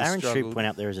really Aaron struggled. Shoup went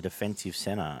up there as a defensive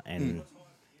centre and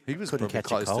he was couldn't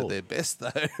probably catch close to their best,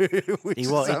 though. He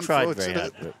tried very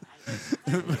hard.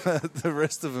 But the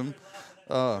rest of them,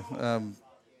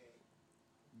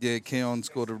 Keon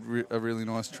scored a really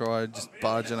nice try, just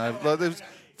barging over. Like, there was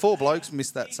 4 blokes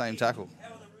missed that same tackle.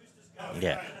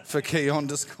 Yeah. For Keon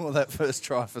to score that first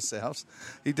try for Souths.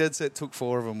 He dead set took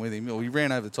 4 of them with him. Or he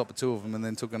ran over the top of 2 of them and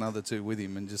then took another 2 with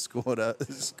him and just scored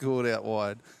out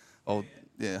wide.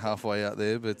 Halfway out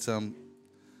there. But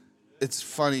it's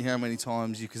funny how many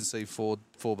times you can see four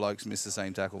blokes miss the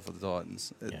same tackle for the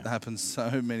Titans. It happens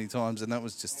so many times, and that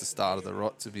was just the start of the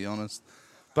rot, to be honest.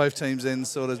 Both teams then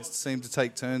sort of seemed to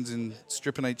take turns in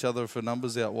stripping each other for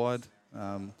numbers out wide.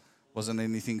 Wasn't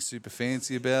anything super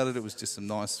fancy about it. It was just some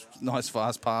nice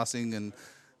fast passing and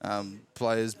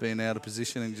players being out of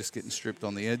position and just getting stripped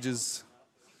on the edges.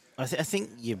 I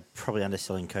think you're probably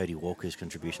underselling Cody Walker's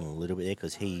contribution a little bit there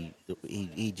because he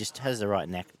just has the right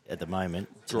knack at the moment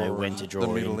to know when to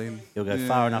draw in. He'll go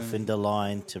far enough into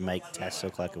line to make Tass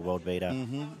look like a world beater.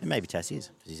 And maybe Tass is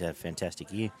because he's had a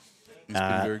fantastic year. He's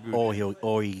been very good.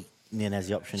 Or he then has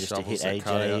the option just to hit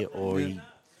AJ or he...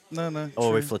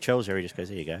 Or if Latrell's there, he just goes,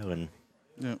 there you go, and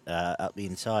up the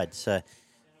inside. So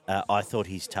I thought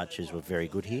his touches were very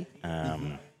good here.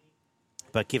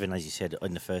 But given, as you said,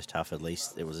 in the first half at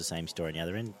least, it was the same story on the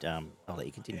other end. I'll let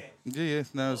you continue. Yeah.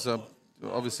 No, it was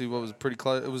obviously what was pretty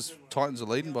close. It was Titans are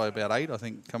leading by about 8, I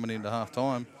think, coming into half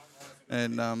time.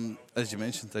 And as you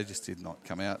mentioned, they just did not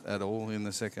come out at all in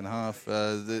the second half.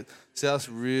 The South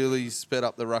really sped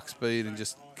up the ruck speed and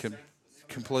just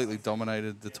completely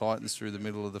dominated the Titans through the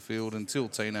middle of the field until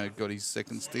Tino got his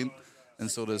second stint and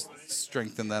sort of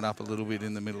strengthened that up a little bit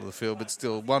in the middle of the field. But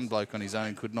still, one bloke on his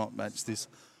own could not match this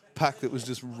pack that was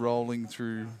just rolling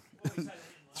through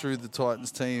through the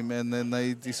Titans team. And then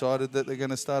they decided that they're going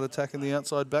to start attacking the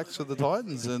outside backs for the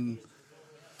Titans. And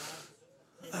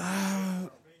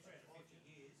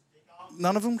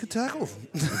none of them could tackle.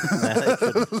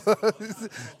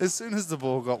 As soon as the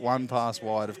ball got one pass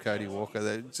wide of Cody Walker,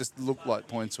 they just looked like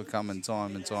points were coming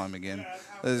time and time again.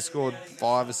 They scored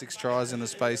 5 or 6 tries in the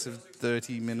space of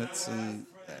 30 minutes, and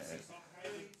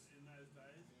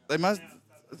they must.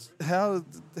 How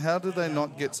did they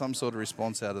not get some sort of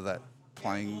response out of that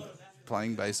playing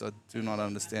base? I do not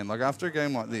understand. Like, after a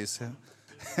game like this.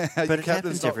 How your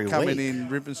captain's not coming in,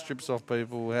 ripping strips off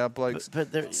people, how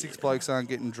 6 blokes aren't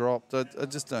getting dropped. I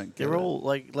just don't get it. They're all,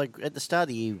 like at the start of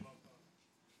the year,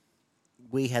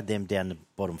 we had them down the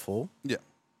bottom 4. Yeah.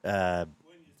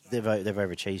 They've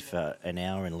overachieved for an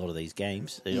hour in a lot of these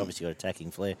games. They've obviously got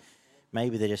attacking flair.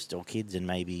 Maybe they're just all kids and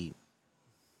maybe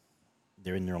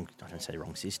they're in the wrong, I don't say the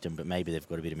wrong system, but maybe they've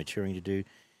got a bit of maturing to do.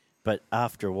 But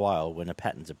after a while, when a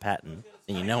pattern's a pattern,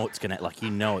 and you know it's gonna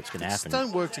happen. Just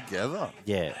don't work together.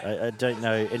 Yeah, I don't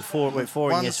know. And four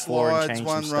one and yes, slides, four and change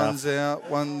one some runs stuff. out,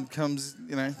 one comes,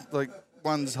 like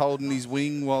one's holding his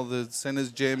wing while the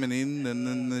centre's jamming in, and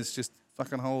then there's just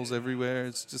fucking holes everywhere.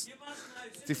 It's just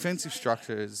defensive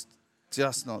structure is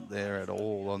just not there at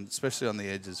all, especially on the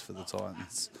edges for the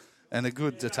Titans. And a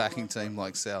good attacking team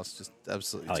like South just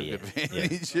absolutely took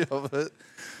advantage of it.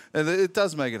 And it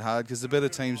does make it hard because the better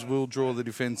teams will draw the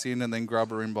defence in and then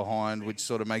grubber in behind, which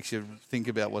sort of makes you think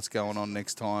about what's going on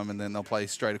next time. And then they'll play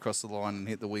straight across the line and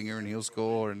hit the winger and he'll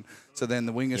score. And so then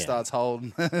the winger starts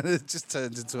holding. It just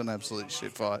turns into an absolute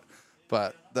shit fight.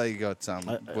 But they got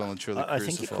well and truly I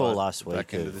think you called last week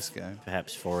back into this game.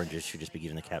 Perhaps Foreigner should just be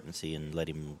given the captaincy and let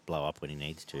him blow up when he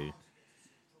needs to.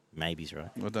 Maybe he's right.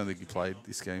 I don't think he played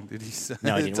this game, did he? So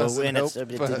no, he didn't. It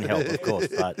didn't help, of course.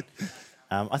 But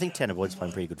I think Tanner Boyd's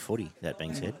playing pretty good footy, that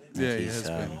being said. Yeah, he he's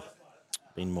has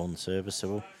been more than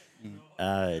serviceable.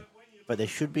 But there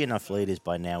should be enough leaders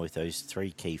by now with those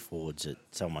three key forwards that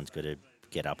someone's got to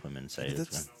get up them and say...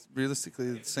 Realistically,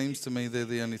 it seems to me they're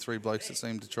the only three blokes that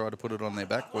seem to try to put it on their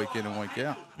back week in and week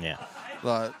out. Yeah.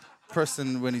 Like,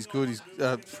 Preston, when he's good,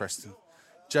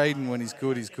 Jaden, when he's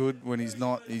good, he's good. When he's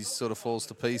not, he sort of falls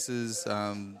to pieces.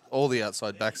 All the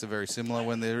outside backs are very similar.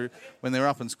 When they're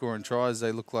up and scoring tries,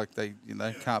 they look like they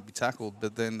can't be tackled.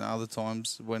 But then other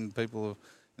times when people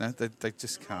they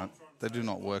just can't. They do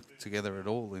not work together at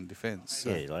all in defence.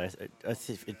 So. Yeah, like, I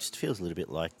think it just feels a little bit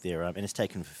like they're and it's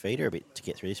taken Fafita a bit to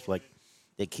get through this. Like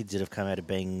they're kids that have come out of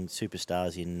being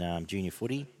superstars in junior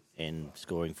footy and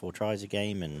scoring 4 tries a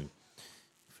game and.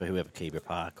 For whoever, Kebra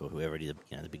Park or whoever it is,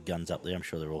 the big guns up there, I'm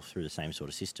sure they're all through the same sort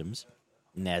of systems.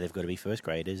 Now they've got to be first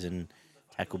graders and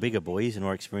tackle bigger boys and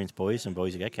more experienced boys, and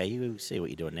boys go, okay, you see what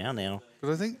you're doing now.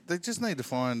 But I think they just need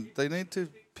to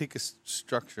pick a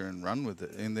structure and run with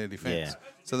it in their defence. Yeah.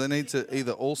 So they need to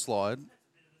either all slide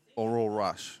or all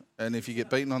rush. And if you get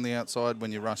beaten on the outside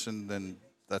when you're rushing, then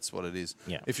that's what it is.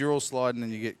 Yeah. If you're all sliding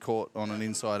and you get caught on an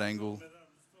inside angle,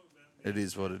 it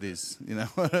is what it is. You know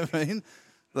what I mean?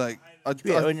 I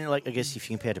guess if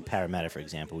you compare to Parramatta, for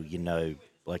example, you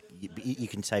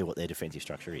can say what their defensive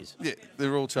structure is. Yeah,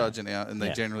 they're all charging out and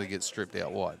they generally get stripped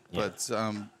out wide. Yeah. But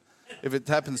if it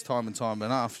happens time and time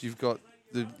enough, you've got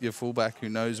your fullback who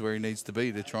knows where he needs to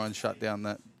be to try and shut down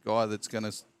that guy that's going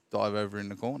to dive over in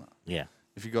the corner. Yeah.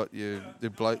 If you've got your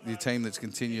team that's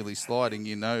continually sliding,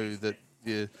 you know that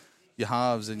your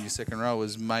halves and your second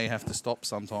rowers may have to stop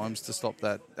sometimes to stop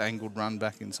that angled run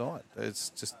back inside. It's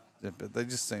just... but they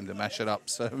just seem to mash it up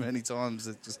so many times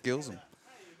it just kills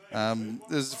them.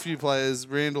 There's a few players.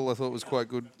 Randall I thought was quite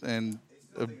good, and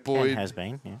Boyd and has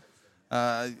been. Yeah.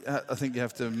 I think you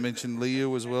have to mention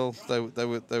Leo as well. They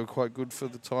were quite good for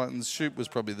the Titans. Shoot was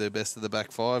probably their best of the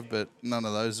back five, but none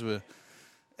of those were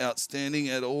outstanding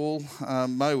at all.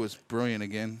 Mo was brilliant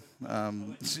again.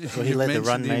 Well, he led the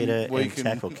run meter and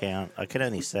tackle count. I can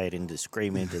only say it and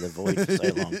scream into the void for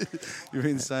so long. You've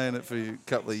been saying it for a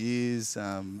couple of years,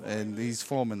 and his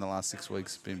form in the last 6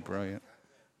 weeks has been brilliant.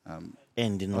 I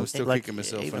was still kicking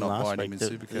myself for not buying him in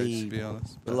Supercoach, to be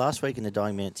honest. The last week in the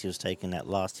dying minutes, he was taking that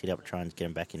last hit up trying to get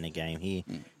him back in the game. He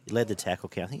led the tackle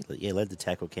count. I think he led the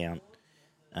tackle count.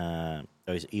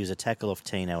 He was a tackle off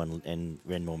Tino and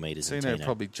ran more metres than Tino. Tino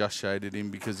probably just shaded him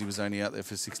because he was only out there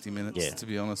for 60 minutes, to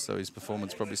be honest. So his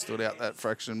performance probably stood out that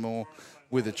fraction more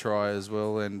with a try as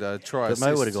well. And try But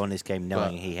Mo would have gone this game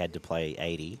knowing he had to play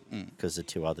 80 because the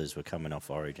two others were coming off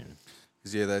Origin.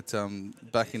 Because, that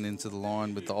backing into the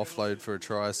line with the offload for a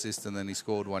try assist and then he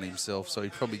scored one himself. So he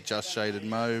probably just shaded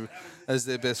Mo as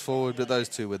their best forward, but those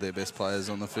two were their best players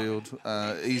on the field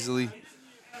easily.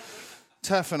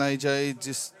 Taff and AJ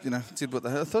just, did what they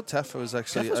had. I thought Taff was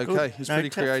actually okay. He was pretty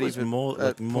creative. Was more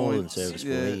than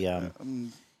serviceable. Yeah,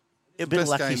 a bit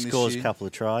lucky he scores a couple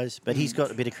of tries, but he's got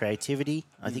a bit of creativity.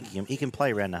 I think he can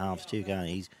play around the halves too, can't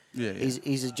he?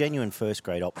 He's a genuine first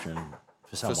grade option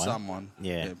for someone. For someone.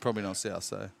 Yeah. Probably not South,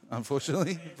 so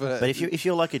unfortunately. But if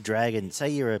you're like a Dragon, say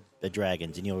you're a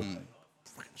Dragons and you're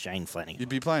Shane Flanagan. You'd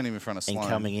be playing him in front of Sloan. And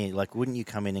coming in, wouldn't you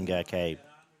come in and go, okay,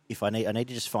 if I need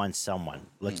to just find someone.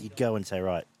 You'd go and say,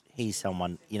 right, he's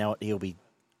someone. You know what? He'll be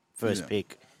first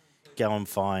pick. Go and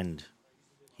find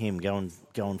him. Go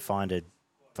and find a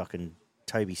fucking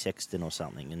Toby Sexton or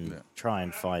something, and try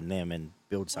and find them and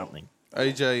build something.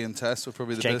 AJ and Tass were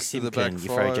probably the best of the back five. You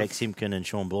throw Jake Simpkin and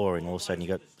Sean Bloor, and all of a sudden you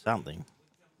got something.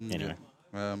 Anyway.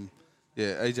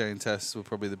 AJ and Tass were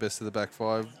probably the best of the back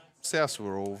five. Souths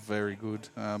were all very good.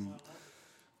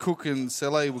 Cook and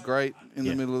Sele were great in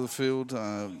the middle of the field.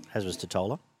 As was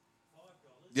Totola.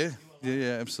 Yeah.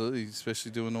 Yeah, absolutely.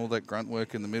 Especially doing all that grunt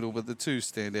work in the middle. But the two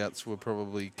standouts were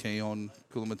probably Keon,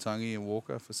 Kulamatangi and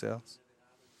Walker for Souths.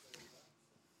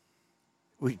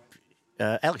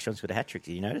 Alex Johnson got a hat-trick,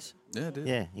 did you notice? Yeah, I did.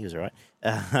 Yeah, he was all right.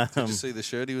 Did you see the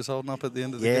shirt he was holding up at the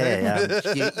end of the Yeah,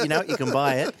 game? you know what? You can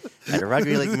buy it at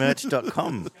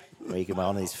rugbyleaguemerch.com, where you can buy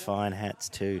one of these fine hats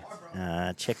too.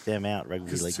 Check them out,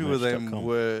 rugbyleaguemerch.com. Two of them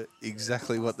were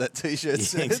exactly what that T-shirt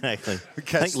said. Exactly.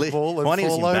 Catch the ball and Bonnie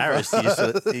was fall embarrassed.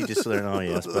 over. He just learned, oh,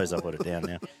 yeah, I suppose I'll put it down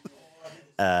now.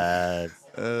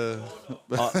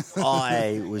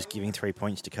 I was giving 3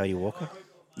 points to Cody Walker.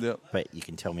 Yep. But you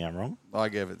can tell me I'm wrong. I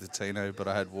gave it to Tino, but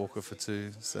I had Walker for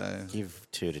 2. So give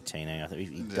 2 to Tino. I think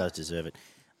he does deserve it.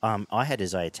 I had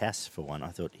Isaiah Tass for 1. I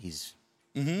thought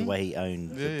the way he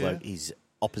owned his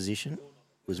opposition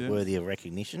was worthy of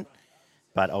recognition.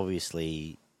 But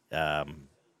obviously,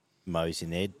 Mo's in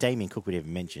there. Damien Cook would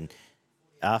even mention,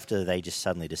 after they just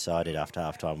suddenly decided after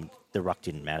halftime the ruck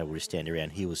didn't matter, we'll just stand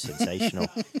around, he was sensational.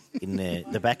 In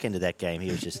the back end of that game,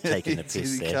 he was just taking the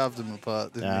piss there. He carved them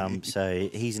apart, didn't he? So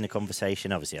he's in the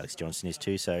conversation. Obviously, Alex Johnson is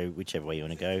too, so whichever way you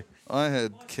want to go. I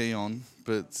had Keon,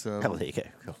 but... there you go.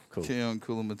 Cool. Keon,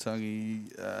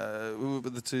 Kulamatangi. Who were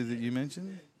the two that you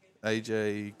mentioned?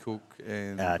 AJ, Cook,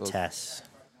 and... Tass.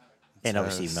 And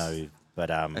obviously Mo. But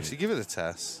actually, give it a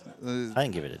Tass. I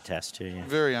can give it a Tass too. Yeah.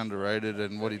 Very underrated,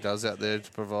 and what he does out there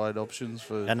to provide options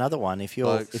for another one. If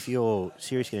you're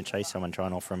seriously going to chase someone, try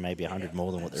and offer them maybe 100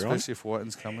 more than what they're especially if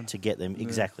Whiten's coming to get them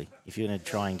exactly. If you're going to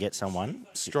try and get someone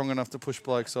strong enough to push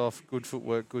blokes off, good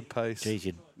footwork, good pace.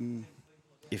 Geez,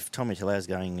 if Tommy Talau's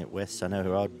going at West, I know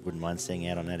who I wouldn't mind seeing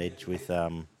out on that edge with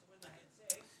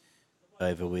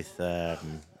over with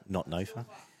not Nofa.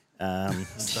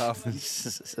 Stafford.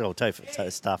 Oh,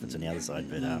 Stafford's on the other side,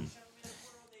 but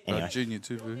anyway. Junior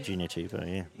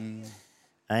Tupu, yeah.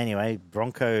 Anyway,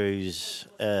 Broncos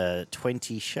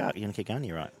 20 Sharks. You want to keep going?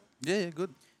 You're right. Yeah,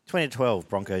 good. 20-12,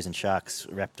 Broncos and Sharks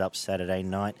wrapped up Saturday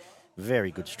night. Very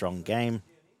good, strong game.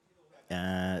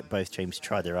 Both teams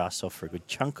tried their ass off for a good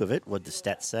chunk of it. What did the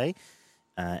stats say?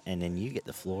 And then you get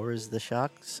the floor as the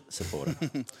Sharks supporter.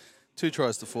 2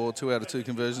 tries to 4, 2 out of 2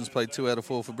 conversions, played 2 out of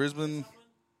 4 for Brisbane.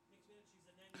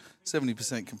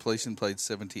 70% completion, played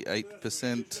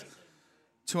 78%.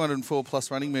 204 plus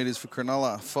running metres for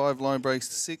Cronulla. 5 line breaks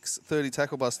to 6, 30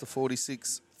 tackle busts to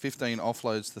 46, 15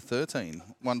 offloads to 13.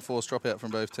 1 forced dropout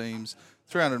from both teams.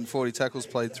 340 tackles,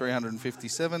 played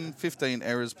 357. 15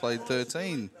 errors, played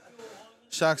 13.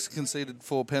 Sharks conceded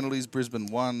 4 penalties.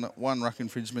 Brisbane 1 ruck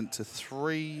infringement to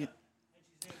 3.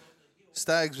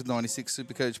 Stags with 96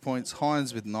 Supercoach points.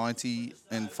 Hines with 90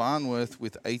 and Farnworth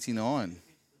with 89.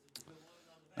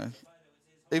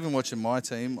 Even watching my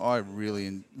team,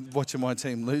 watching my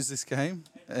team lose this game,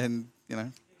 and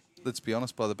let's be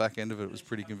honest, by the back end of it, it was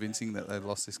pretty convincing that they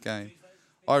lost this game.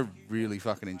 I really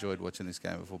fucking enjoyed watching this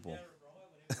game of football.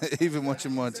 Even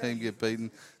watching my team get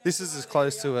beaten. This is as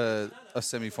close to a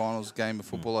semi-finals game of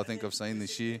football I think I've seen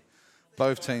this year.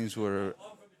 Both teams were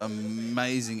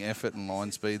amazing effort and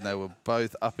line speed. They were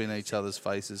both up in each other's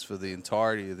faces for the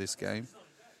entirety of this game.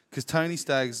 Because Tony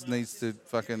Staggs needs to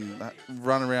fucking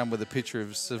run around with a picture of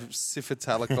Sifa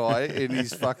Talakai in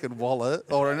his fucking wallet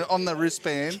or on the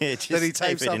wristband that he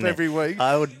tapes up every week.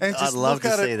 I'd love to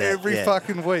see that every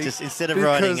fucking week. Just instead of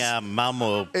writing mum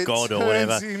or God or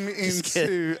whatever,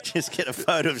 just get a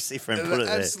photo of Sifa and put it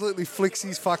there. Absolutely flicks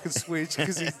his fucking switch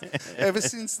because ever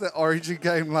since the Origin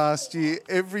game last year,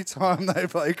 every time they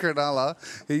play Cronulla,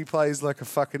 he plays like a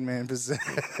fucking man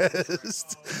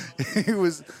possessed.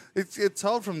 It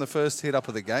told from the first hit up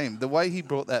of the game. The way he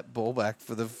brought that ball back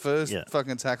for the first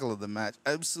fucking tackle of the match,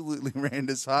 absolutely ran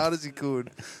as hard as he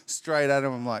could straight at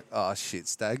him. I'm like, oh shit,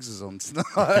 Staggs is on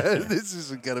tonight. This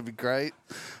isn't going to be great.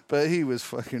 But he was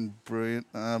fucking brilliant.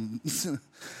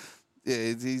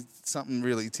 Something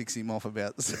really ticks him off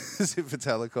about Sifa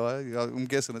Talakai. I'm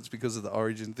guessing it's because of the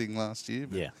Origin thing last year.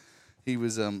 But he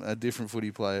was a different footy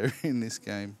player in this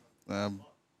game.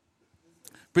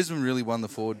 Brisbane really won the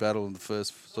forward battle in the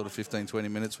first sort of 15, 20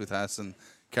 minutes with Haas and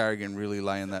Carrigan really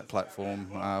laying that platform.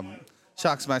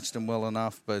 Sharks matched them well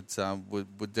enough, but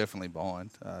were definitely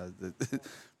behind.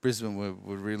 Brisbane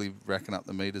were really racking up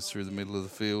the metres through the middle of the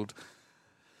field.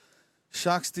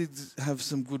 Sharks did have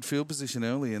some good field position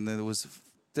early, and there was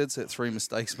dead set 3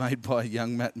 mistakes made by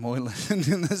young Matt Moylan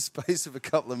in the space of a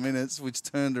couple of minutes, which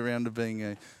turned around to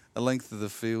being a length of the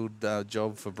field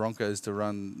job for Broncos to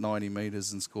run 90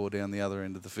 metres and score down the other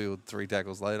end of the field 3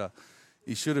 tackles later.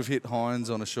 He should have hit Hines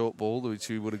on a short ball, which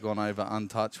he would have gone over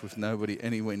untouched with nobody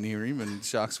anywhere near him, and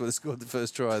Sharks would have scored the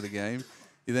first try of the game.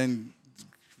 He then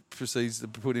proceeds to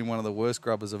put in one of the worst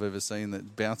grubbers I've ever seen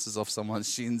that bounces off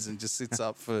someone's shins and just sits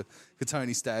up for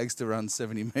Tony Staggs to run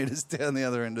 70 metres down the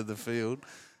other end of the field.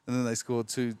 And then they scored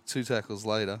two tackles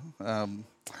later.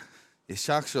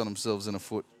 Sharks shot themselves in the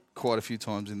foot quite a few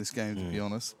times in this game, to be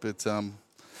honest. But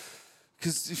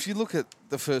because if you look at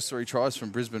the first 3 tries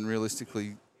from Brisbane,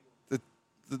 realistically,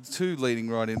 the 2 leading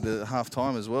right into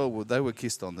half-time as well, they were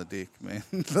kissed on the dick, man.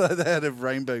 They had a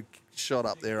rainbow shot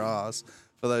up their arse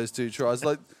for those 2 tries.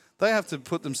 Like, they have to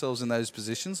put themselves in those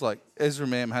positions. Like, Ezra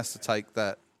Mam has to take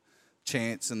that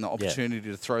chance and the opportunity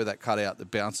to throw that cutout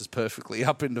that bounces perfectly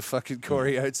up into fucking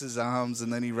Corey Oates' arms,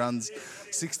 and then he runs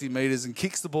 60 metres and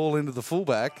kicks the ball into the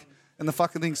fullback, and the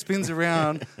fucking thing spins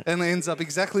around and ends up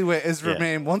exactly where Ezra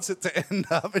Mam wants it to end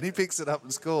up, and he picks it up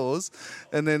and scores.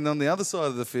 And then on the other side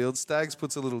of the field, Staggs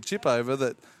puts a little chip over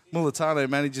that Mulatano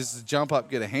manages to jump up,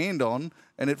 get a hand on,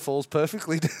 and it falls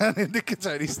perfectly down into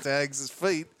Tony Staggs'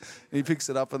 feet. And he picks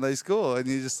it up and they score. And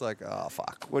you're just like, oh,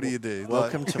 fuck, what do you do?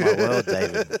 Welcome to my world,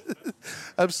 David.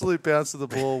 Absolute bounce of the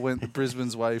ball went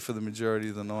Brisbane's way for the majority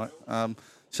of the night.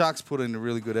 Sharks put in a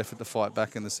really good effort to fight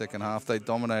back in the second half. They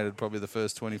dominated probably the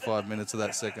first 25 minutes of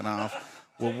that second half.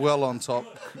 Were well on top,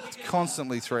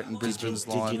 constantly threatened Brisbane's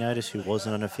line. Did you notice who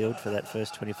wasn't on the field for that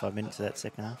first 25 minutes of that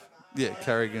second half? Yeah,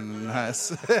 Carrigan and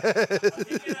Haas.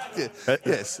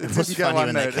 Yes, it was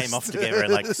funny when they came off together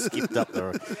and skipped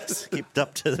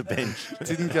up to the bench.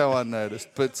 Didn't go unnoticed,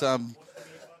 but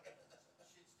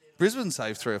Brisbane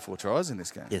saved 3 or 4 tries in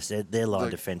this game. Yes, their line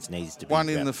defence needs to be one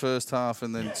in the first half,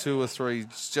 and then 2 or 3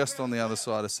 just on the other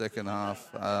side of second half.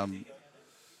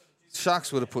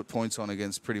 Sharks would have put points on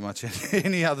against pretty much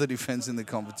any other defence in the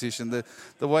competition.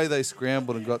 The way they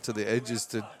scrambled and got to the edges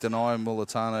to deny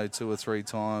Mulatano 2 or 3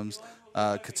 times,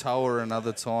 Katoa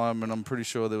another time, and I'm pretty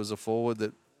sure there was a forward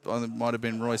that might have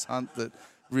been Royce Hunt that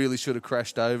really should have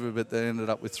crashed over, but they ended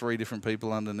up with 3 different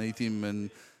people underneath him,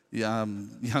 and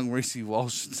young Reece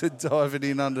Walsh diving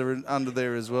in under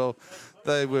there as well.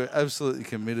 They were absolutely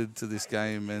committed to this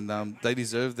game, and they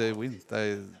deserved their win.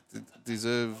 They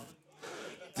deserve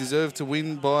to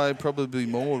win by probably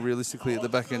more, realistically, at the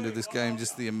back end of this game,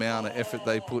 just the amount of effort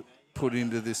they put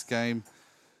into this game.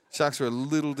 Sharks were a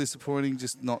little disappointing,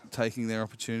 just not taking their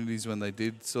opportunities when they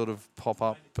did sort of pop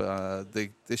up.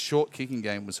 The short kicking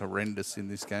game was horrendous in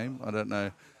this game. I don't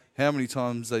know how many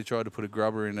times they tried to put a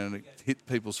grubber in and it hit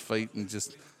people's feet and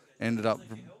just ended up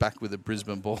back with a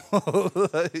Brisbane ball.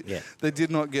 They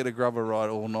did not get a grubber right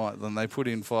all night. Then they put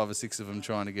in 5 or 6 of them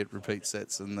trying to get repeat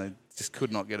sets, and they just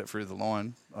could not get it through the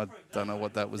line. I don't know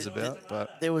what that was about.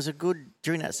 But there was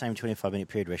during that same 25-minute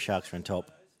period where Sharks were on top,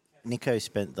 Nico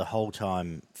spent the whole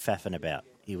time faffing about.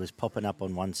 He was popping up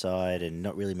on one side and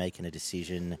not really making a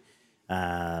decision.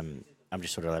 I'm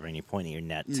just sort of elaborating your point here in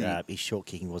that his short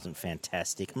kicking wasn't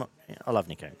fantastic. I love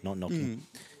Nico, not knocking.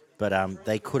 But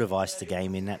they could have iced the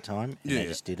game in that time, and they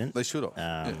just didn't. They should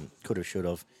have. Could have, should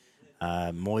have.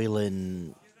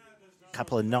 Moylan, a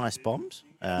couple of nice bombs.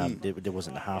 There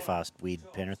wasn't the half-assed weird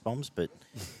Penrith bombs, but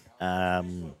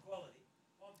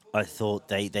I thought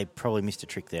they probably missed a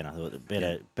trick there, and I thought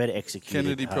better executed.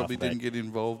 Kennedy probably didn't get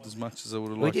involved as much as I would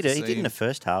have liked to see. He did in the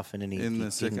first half, and then in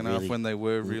the second half when they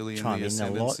were really in the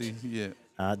ascendancy.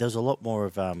 There was a lot more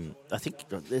of. I think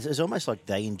it's almost like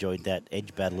they enjoyed that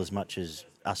edge battle as much as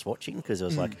us watching, because it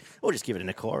was like, we'll just give it in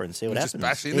a core and see what happens.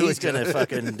 Bash into He's going to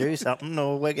fucking do something,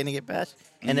 or we're going to get bashed.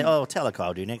 And then, Talakai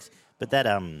will do next. But that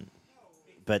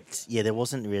there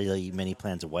wasn't really many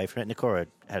plans away from it. Nakora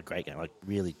had a great game,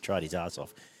 really tried his ass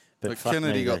off. But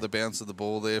Kennedy got the bounce of the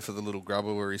ball there for the little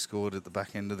grubber where he scored at the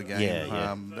back end of the game.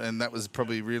 And that was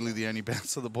probably really the only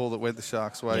bounce of the ball that went the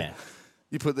Sharks' way. Yeah.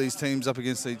 You put these teams up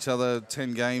against each other,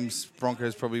 10 games,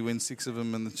 Broncos probably win 6 of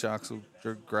them, and the Sharks will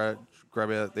grab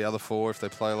out the other 4 if they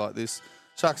play like this.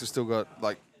 Sharks have still got,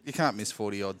 you can't miss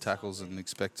 40-odd tackles and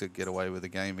expect to get away with a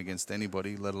game against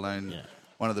anybody, let alone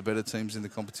one of the better teams in the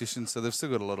competition. So they've still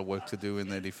got a lot of work to do in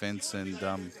their defence, and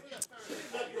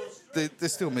they're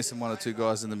still missing 1 or 2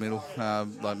 guys in the middle,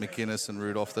 like McInnes and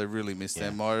Rudolph. They really missed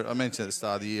them. I mentioned at the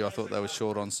start of the year, I thought they were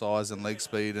short on size and leg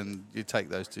speed, and you take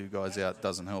those 2 guys out,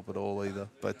 doesn't help at all either.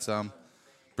 But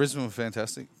Brisbane were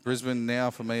fantastic. Brisbane now,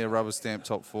 for me, a rubber stamp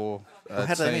top 4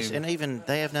 team. And even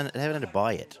they haven't had a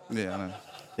bye yet. Yeah, I know.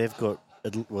 They've got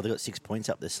 6 points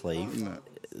up their sleeve. No.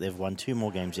 They've won 2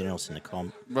 more games than else in the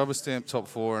comp. Rubber stamp top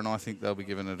 4, and I think they'll be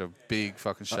giving it a big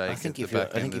fucking shake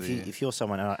if you're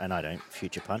someone, and I don't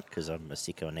future punt because I'm a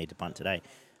sicko and need to punt today,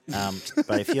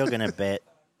 but if you're going to bet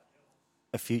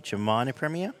a future minor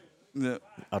premier,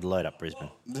 I'd load up Brisbane.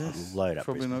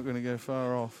 Probably not going to go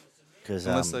far off.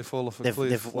 Unless they fall off a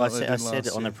cliff. I said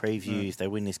on the preview, if they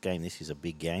win this game, this is a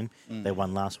big game. They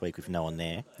won last week with no one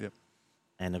there. Yep.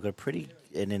 and they've got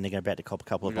and then they're about to cop a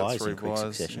couple of buys in quick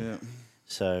succession. Yeah.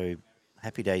 So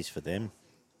happy days for them.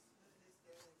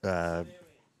 I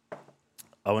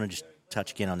want to just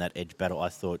touch again on that edge battle. I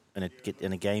thought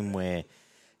in a game where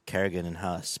Carrigan and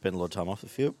Haas spent a lot of time off the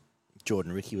field,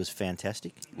 Jordan Ricky was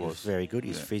fantastic. He was very good.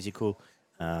 He's physical.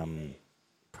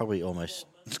 Probably almost...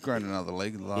 It's grown another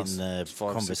leg in the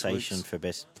conversation for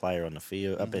best player on the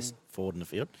field, best forward in the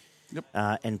field. Yep.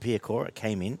 And Piacora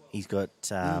came in. He's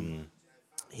got...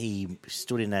 He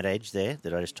stood in that edge there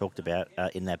that I just talked about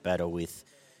in that battle with...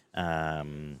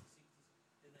 it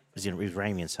was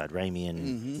Ramey inside, Ramey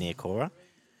and Niakora,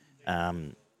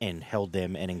 and held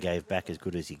them and then gave back as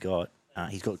good as he got.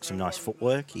 He's got some nice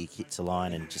footwork. He hits a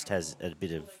line and just has a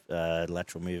bit of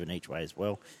lateral movement each way as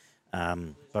well.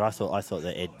 But I thought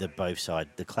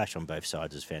the clash on both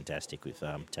sides was fantastic with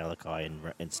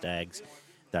Talakai and Stags.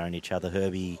 They're on each other.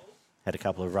 Herbie had a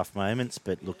couple of rough moments,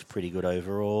 but looked pretty good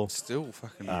overall. Still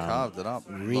fucking carved it up.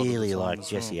 Really like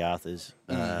Jesse Arthur's.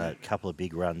 A couple of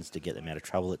big runs to get them out of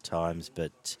trouble at times,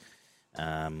 but...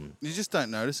 you just don't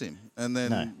notice him. And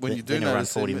then when you do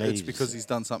notice him, it's because he's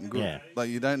done something good. Yeah. Like,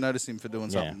 you don't notice him for doing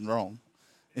something wrong.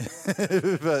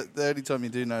 But the only time you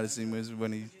do notice him is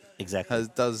when he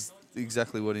does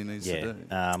exactly what he needs to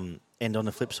do. And on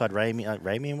the flip side,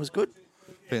 Ramian was good.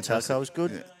 Fantastic. Was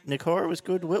good. Yeah. Nikora was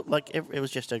good. It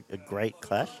was just a great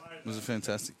clash. It was a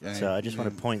fantastic game. So I just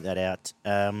want to point that out.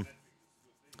 The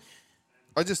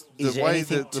way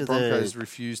that the Broncos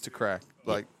refused to crack,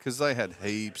 because they had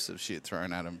heaps of shit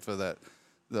thrown at them for that.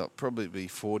 There'll probably be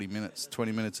 40 minutes,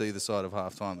 20 minutes either side of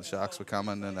halftime. The Sharks were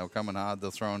coming, and they were coming hard. They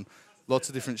were throwing lots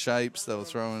of different shapes. They were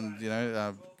throwing,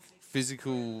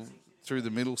 physical through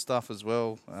the middle stuff as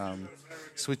well.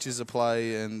 Switches of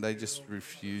play, and they just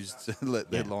refused to let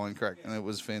their line crack, and it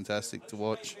was fantastic to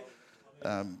watch.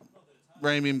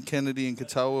 Ramian, Kennedy, and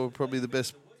Katoa were probably the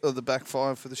best of the back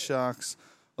five for the Sharks.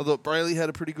 I thought Brayley had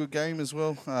a pretty good game as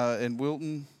well, and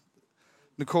Wilton.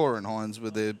 Nikora and Hines were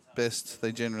their best.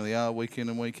 They generally are week in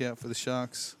and week out for the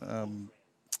Sharks.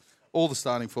 All the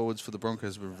starting forwards for the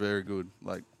Broncos were very good.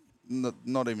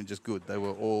 Not even just good. They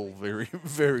were all very,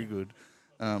 very good.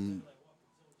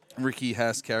 Ricky,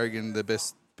 Haas, Carrigan, the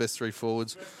best three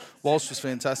forwards. Walsh was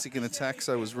fantastic in attack,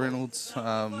 so was Reynolds.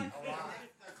 And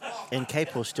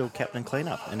Capewell's still captain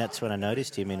clean-up, and that's when I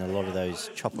noticed him in a lot of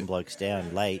those chopping blokes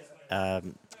down late.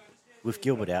 With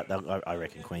Gilbert out, I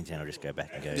reckon Queensland will just go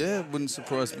back and go. Yeah, wouldn't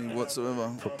surprise me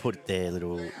whatsoever. Put their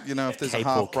little... if there's a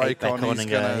half break on, he's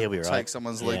going to take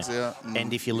someone's legs out.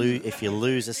 And if you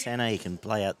lose a centre, he can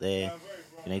play out there.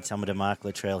 If you need someone to mark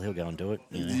Latrell, he'll go and do it.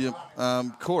 Yep.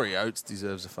 Corey Oates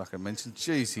deserves a fucking mention.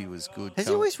 Jeez, he was good. Has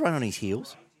he always run on his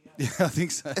heels? Yeah, I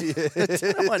think so, yeah.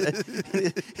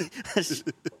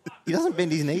 He doesn't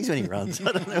bend his knees when he runs.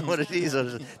 I don't know what it is.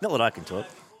 Not that I can talk.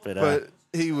 But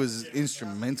he was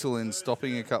instrumental in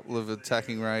stopping a couple of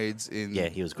attacking raids, he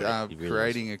was great. He really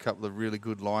creating a couple of really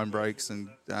good line breaks and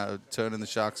turning the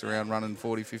Sharks around, running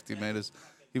 40, 50 metres.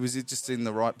 He was just in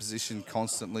the right position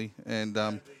constantly.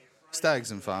 And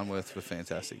Staggs and Farnworth were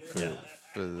fantastic for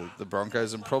the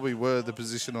Broncos, and probably were the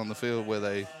position on the field where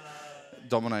they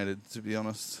dominated, to be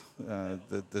honest,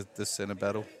 the centre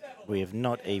battle. We have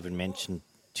not even mentioned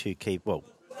a few key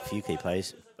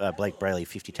players. Blake Brayley,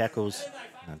 50 tackles,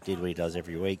 did what he does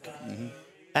every week. Mm-hmm.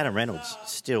 Adam Reynolds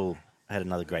still had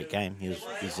another great game. He's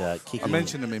kicking. I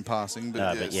mentioned him in passing,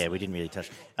 but we didn't really touch.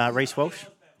 Reece Walsh,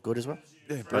 good as well.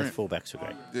 Yeah, both fullbacks were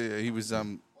great. Yeah, he was.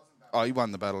 He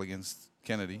won the battle against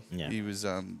Kennedy. Yeah. He was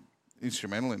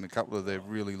instrumental in a couple of their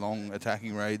really long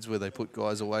attacking raids where they put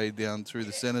guys away down through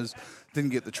the centres.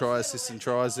 Didn't get the try assists and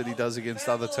tries that he does against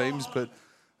other teams, but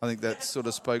I think that sort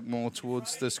of spoke more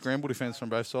towards the scramble defence from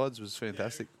both sides. Was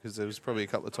fantastic, because there was probably a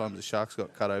couple of times the Sharks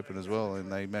got cut open as well,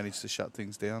 and they managed to shut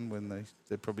things down when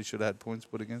they probably should have had points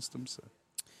put against them. So,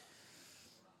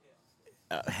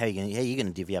 how are you going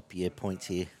to divvy up your points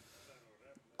here?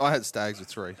 I had Staggs with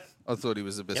 3. I thought he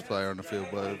was the best player on the field,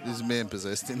 but he's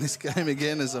man-possessed in this game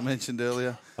again, as I mentioned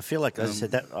earlier. I feel like, as I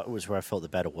said, that was where I felt the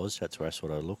battle was. That's where I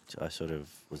sort of looked. I sort of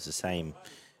was the same.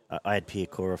 I had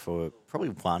Piacora for probably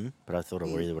 1, but I thought I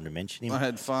really wanted to mention him. I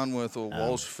had Farnworth or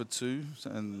Walsh for 2,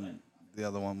 and the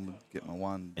other one would get my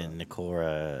 1. And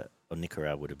Nikora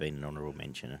would have been an honourable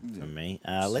mention from me.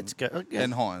 Let's go.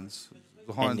 And Hines.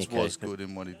 Hines was good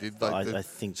in what he did. I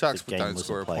think Sharks the game don't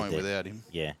score a point without him.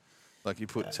 Yeah. Like, you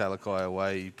put Talakai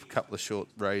away, a couple of short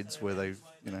raids where they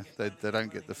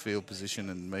don't get the field position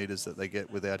and metres that they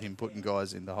get without him putting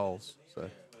guys into holes. So,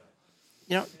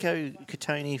 go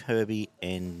Katoni, Herbie,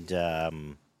 and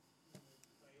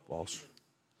Walsh.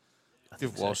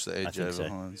 Give Walsh the edge over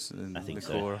Hines and I think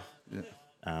Nikora. So.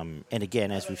 And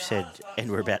again, as we've said,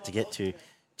 and we're about to get to,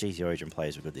 geez, the Origin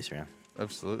players were good this round.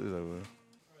 Absolutely, they were.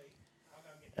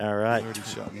 All right. Already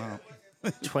shutting up.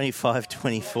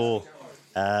 25-24.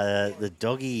 The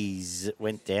Doggies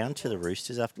went down to the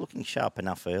Roosters after looking sharp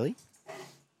enough early.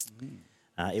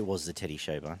 It was the Teddy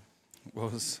show, Barn. It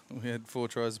was. We had 4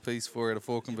 tries apiece, 4 out of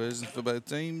 4 conversions for both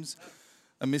teams.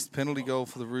 A missed penalty goal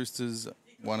for the Roosters,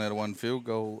 1 out of 1 field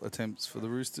goal attempts for the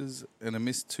Roosters, and a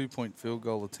missed 2-point field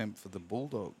goal attempt for the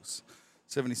Bulldogs.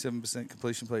 77%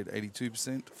 completion played,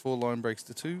 82%, 4 line breaks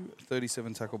to 2,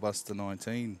 37 tackle busts to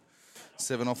 19,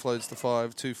 7 offloads to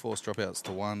 5, 2 forced dropouts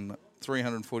to 1,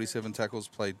 347 tackles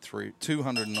played,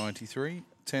 293,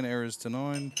 10 errors to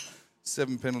 9,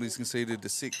 7 penalties conceded to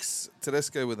 6.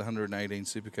 Tedesco with 118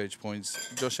 Supercoach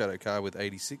points, Josh Adokar with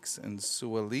 86, and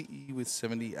Suali'i with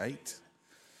 78.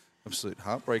 Absolute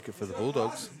heartbreaker for the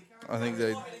Bulldogs. I think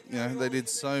they did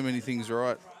so many things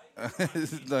right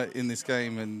in this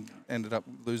game and ended up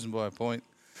losing by a point.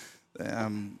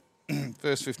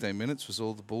 First 15 minutes was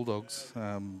all the Bulldogs.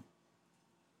 And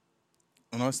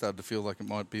I started to feel like it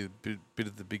might be a bit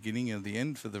of the beginning of the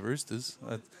end for the Roosters.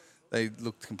 They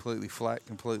looked completely flat,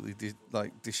 completely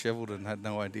dishevelled, and had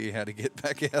no idea how to get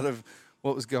back out of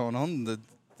what was going on. The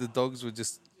Dogs were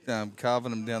just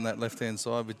carving them down that left-hand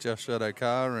side with Josh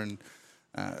Adokar and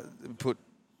put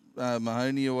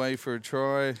Mahoney away for a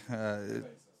try.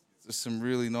 Some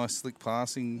really nice slick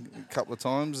passing a couple of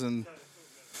times. And,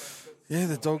 yeah,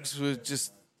 the Dogs were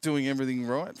just doing everything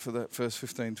right for that first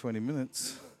 15, 20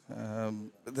 minutes.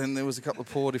 But then there was a couple of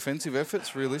poor defensive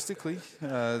efforts, realistically.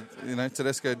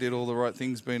 Tedesco did all the right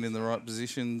things, being in the right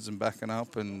positions and backing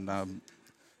up, and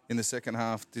in the second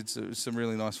half did some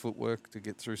really nice footwork to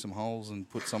get through some holes and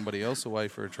put somebody else away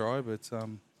for a try. But a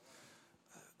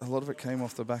lot of it came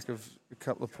off the back of a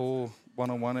couple of poor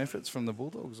one-on-one efforts from the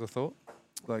Bulldogs, I thought.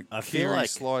 I feel like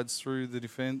slides through the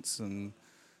defence, and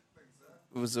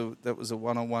that was a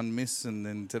one-on-one miss, and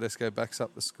then Tedesco backs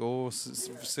up the score.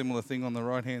 Similar thing on the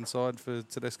right-hand side for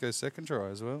Tedesco's second try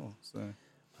as well. So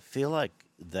I feel like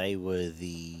they were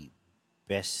the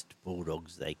best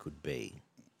Bulldogs they could be.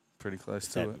 Pretty close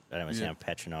to it. I don't want to sound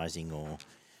patronising, but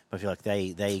I feel like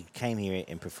they came here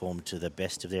and performed to the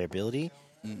best of their ability,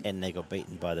 and they got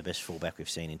beaten by the best fullback we've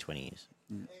seen in 20 years.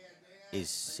 As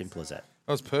simple as that.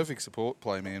 That was perfect support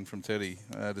play, man, from Teddy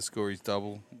to score his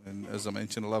double. And as I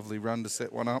mentioned, a lovely run to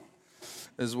set one up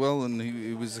as well. And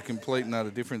he was a complete and utter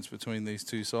difference between these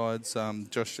two sides.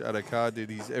 Josh Adokar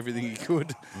did everything he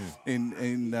could in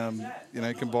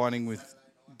combining with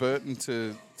Burton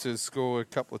to score a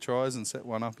couple of tries and set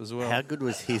one up as well. How good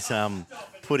was his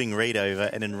putting Reed over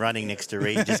and then running next to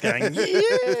Reed, just going, yeah,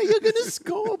 you're going to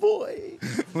score, boy.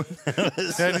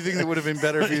 The only thing that would have been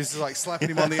better if he was like slapping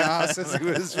him on the arse as he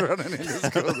was running in to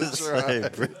score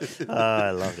the try.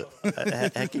 I loved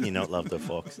it. How can you not love the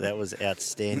Fox? That was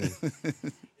outstanding.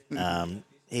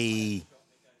 He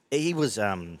was,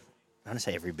 I don't want to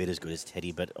say every bit as good as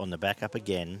Teddy, but on the back up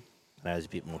again, there was a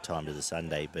bit more time to the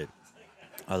Sunday, but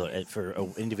I thought for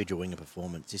an individual winger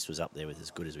performance, this was up there with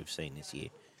as good as we've seen this year.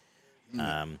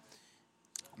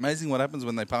 Amazing what happens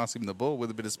when they pass him the ball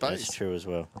with a bit of space. That's true as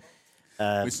well.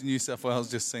 Which New South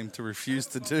Wales just seemed to refuse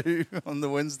to do on the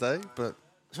Wednesday. But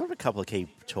sort of a couple of key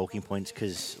talking points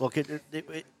because, look,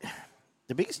 the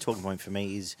biggest talking point for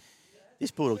me is this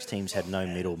Bulldogs team's had no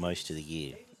middle most of the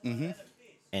year. Mm-hmm.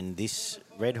 And this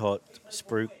red-hot,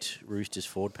 spruiked Roosters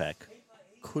forward pack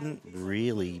couldn't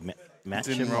really match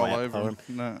didn't him. roll over him.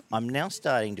 No. I'm now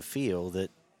starting to feel that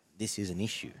this is an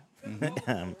issue. Mm-hmm.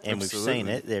 And Absolutely. we've seen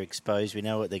it. They're exposed. We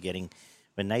know what they're getting.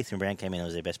 When Nathan Brown came in and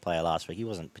was their best player last week, he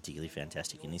wasn't particularly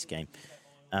fantastic in this game.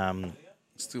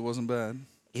 Still wasn't bad.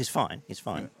 He's fine. He's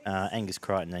fine. Yeah. Angus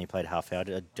Crichton, he played half out.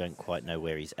 I don't quite know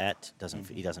where he's at.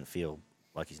 He doesn't feel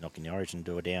like he's knocking the Origin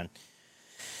door down.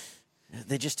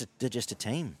 They're just a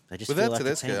team. They just without feel like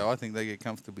Tedesco, I think they get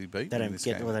comfortably beaten. in this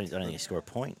game. I don't think they score a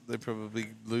point. They probably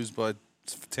lose by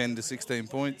 10 to 16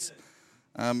 points.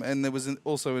 And there was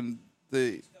also in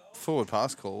the forward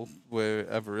pass call where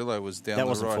Avarillo was down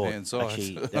the right hand side.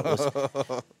 Actually, that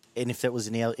was,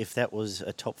 and if that was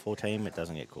a top 4 team, it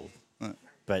doesn't get called. No.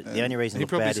 But the only reason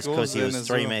it looked bad is because he was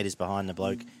 3 metres behind the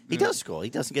bloke. He does score. He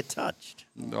doesn't get touched.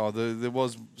 Oh, there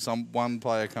was one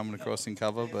player coming across in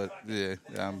cover, but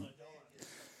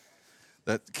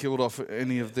that killed off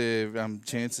any of their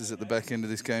chances at the back end of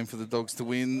this game for the Dogs to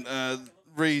win.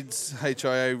 Reed's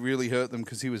HIA really hurt them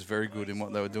because he was very good in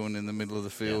what they were doing in the middle of the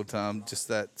field. Yeah. Just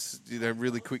that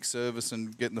really quick service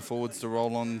and getting the forwards to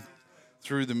roll on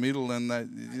through the middle, and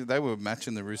they were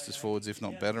matching the Roosters forwards, if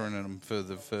not bettering them, for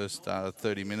the first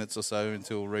 30 minutes or so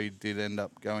until Reed did end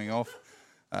up going off.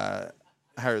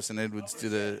 Harrison Edwards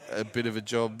did a bit of a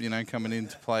job, coming in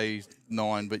to play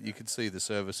 9, but you could see the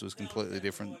service was completely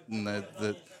different, and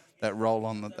that roll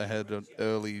on that they had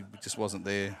early just wasn't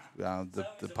there.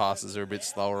 The passes are a bit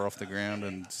slower off the ground,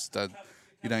 and just,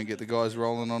 you don't get the guys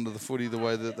rolling onto the footy the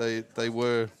way that they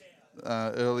were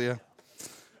earlier.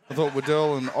 I thought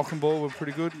Waddell and Ockenbaugh were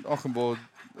pretty good. Ockenbaugh,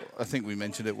 I think we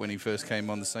mentioned it when he first came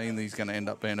on the scene. He's going to end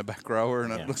up being a back rower,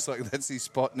 and it looks like that's his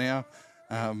spot now.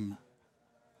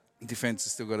 Defence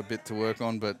has still got a bit to work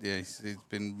on, but he's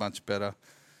been much better.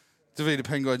 Davida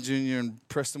Pengai Jr. and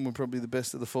Preston were probably the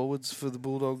best of the forwards for the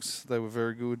Bulldogs. They were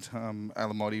very good.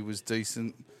 Alamotti was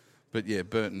decent. But,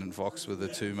 Burton and Fox were the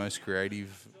two most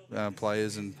creative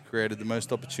players and created the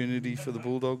most opportunity for the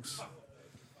Bulldogs.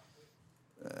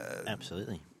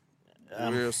 Absolutely.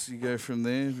 Where else do you go from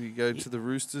there? You go to the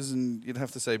Roosters, and you'd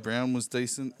have to say Brown was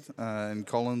decent, and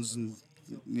Collins and,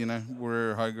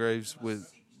 Warrior Hargraves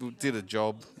did a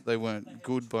job. They weren't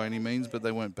good by any means, but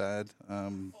they weren't bad.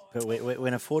 But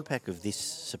when a forward pack of this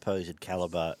supposed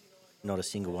calibre, not a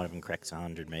single one of them cracks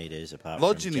 100 metres apart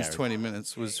Lodge from in his Jared. 20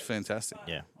 minutes was fantastic.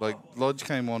 Yeah. Like, Lodge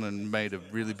came on and made a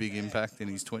really big impact in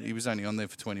his 20. He was only on there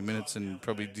for 20 minutes and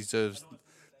probably deserves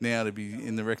now to be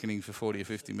in the reckoning for 40 or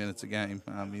 50 minutes a game.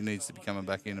 He needs to be coming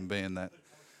back in and being that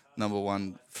number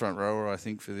one front rower, I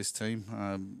think, for this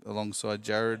team, alongside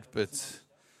Jared. But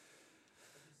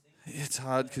it's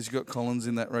hard because you've got Collins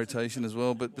in that rotation as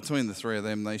well. But between the three of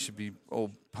them, they should be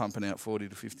all pumping out 40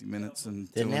 to 50 minutes. And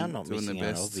they're doing, now not doing missing their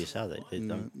out, best. obvious, are they?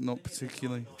 Not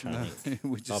particularly.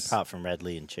 Apart from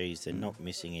Radley and Cheese, they're not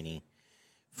missing any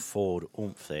forward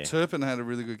oomph there. Turpin had a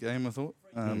really good game, I thought.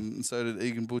 And so did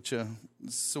Egan Butcher.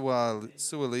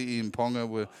 Suali'i and Ponga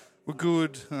were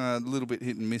good. A little bit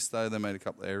hit and miss, though. They made a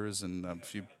couple of errors and a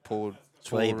few poor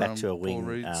back to a wing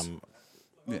reads.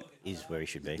 Is where he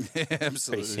should be. Yeah,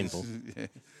 absolutely. Pretty simple.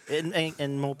 Yeah.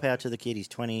 And more power to the kid. He's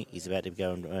 20. He's about to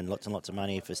go and earn lots and lots of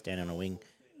money for standing on a wing.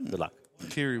 Good luck.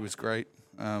 Keary was great.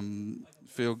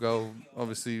 Field goal,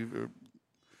 obviously,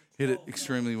 hit it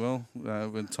extremely well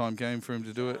when time came for him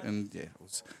to do it. And,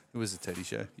 it was a Teddy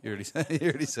show. You already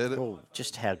said it. Well,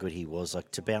 just how good he was.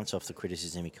 Like, to bounce off the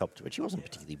criticism he copped, which he wasn't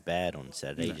particularly bad on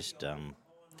Saturday. No. Just.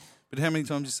 But how many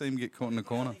times you see him get caught in the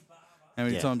corner? How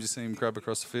many times you see him grab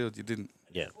across the field? You didn't.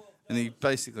 Yeah. And he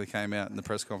basically came out in the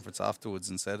press conference afterwards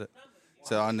and said it.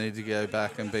 So I need to go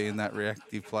back and be in that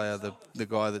reactive player, the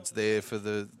guy that's there for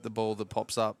the ball that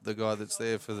pops up, the guy that's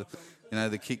there for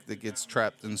the kick that gets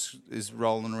trapped and is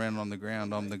rolling around on the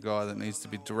ground. I'm the guy that needs to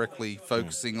be directly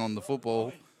focusing on the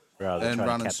football and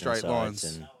running straight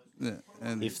lines.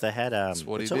 And if they had, it's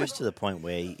always did. to the point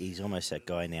where he's almost that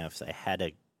guy now. If they had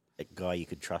a guy you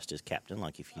could trust as captain,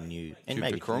 like if you knew, and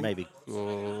maybe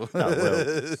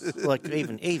like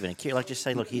even like just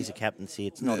say, look, here's a captaincy.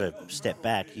 It's not a step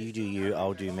back. You do you,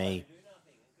 I'll do me.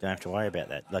 Don't have to worry about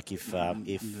that. Like if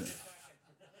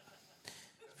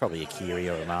probably a Keary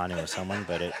or a Manu or someone,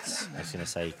 but I was going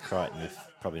to say Crichton. If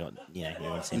probably not, you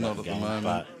won't see him not at the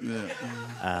moment.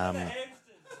 But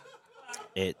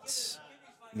it's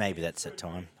maybe that's that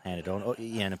time. Hand it on. Or,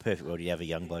 in a perfect world, you have a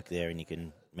young bloke there and you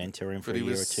can mentor him for a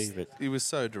year or two. But he was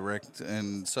so direct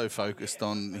and so focused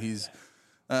on his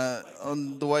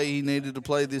on the way he needed to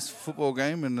play this football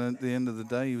game, and at the end of the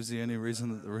day, he was the only reason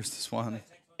that the Roosters won.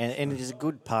 And it is a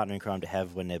good partner in crime to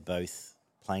have when they're both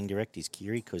playing direct. Is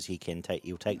Keary, because he'll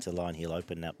take to the line, he'll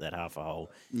open up that half a hole,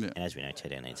 and as we know,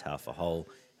 Ted needs half a hole.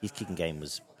 His kicking game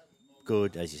was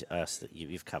good, as you asked.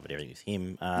 You've covered everything with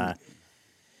him.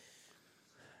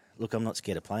 Look, I'm not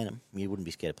scared of playing them. You wouldn't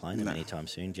be scared of playing them anytime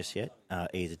soon, just yet,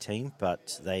 either team.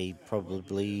 But they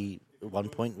probably, at one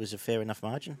point, was a fair enough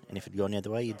margin. And if it had gone the other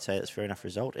way, you'd say that's a fair enough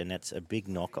result. And that's a big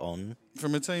knock on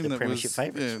from a team the that premiership was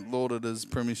favourites. Lauded as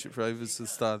premiership favourites at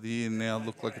the start of the year, and now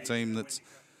look like a team that's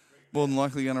more than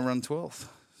likely going to run 12th.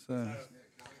 So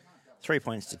 3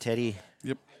 points to Teddy.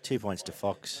 Yep. 2 points to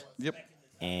Fox. Yep.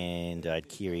 And I had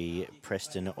Keary,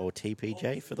 Preston, or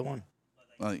TPJ for the one.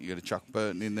 I think you got to chuck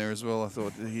Burton in there as well. I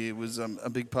thought he was a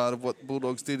big part of what the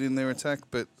Bulldogs did in their attack,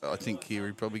 but I think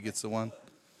Keary probably gets the one.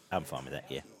 I'm fine with that,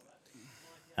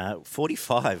 yeah.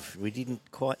 45. We didn't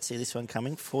quite see this one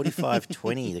coming.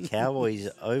 45-20. The Cowboys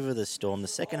over the Storm. The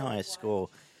second highest score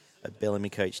a Bellamy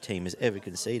coach team has ever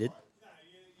conceded.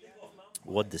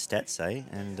 What'd the stats say?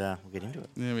 And we'll get into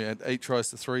it. Yeah, we had 8 tries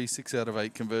to 3, 6 out of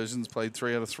 8 conversions, played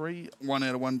 3 out of 3, 1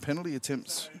 out of 1 penalty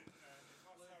attempts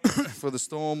for the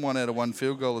Storm, 1 out of 1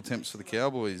 field goal attempts for the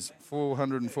Cowboys,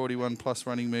 441 plus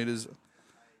running metres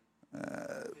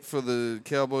for the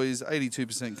Cowboys,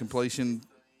 82% completion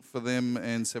for them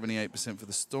and 78% for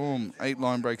the Storm, 8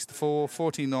 line breaks to 4,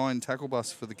 49 tackle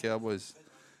busts for the Cowboys.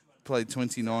 played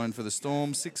 29 for the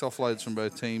Storm, 6 offloads from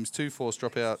both teams, 2 forced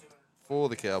dropout for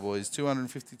the Cowboys,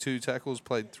 252 tackles,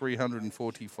 played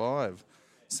 345,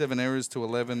 7 errors to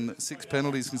 11, 6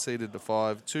 penalties conceded to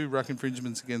 5, 2 ruck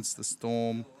infringements against the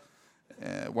Storm,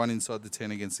 1 inside the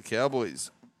 10 against the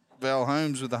Cowboys. Val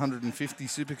Holmes with 150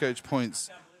 Supercoach points,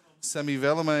 Sammy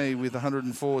Valame with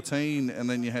 114, and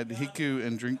then you had Hiku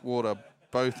and Drinkwater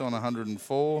both on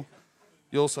 104.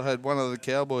 You also had one other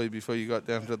Cowboy before you got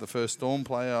down to the first Storm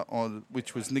player,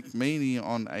 which was Nick Meaney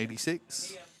on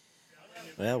 86.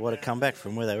 Well, what a comeback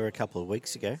from where they were a couple of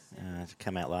weeks ago, to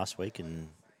come out last week and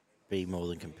be more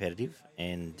than competitive,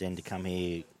 and then to come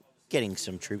here getting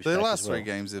some troops back as well. The last 3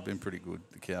 games have been pretty good,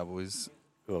 the Cowboys.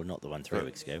 Well, not the one 3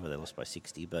 weeks ago where they lost by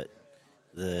 60, but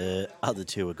the other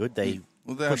 2 were good. They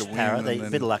pushed Para. A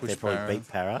bit of luck, they probably beat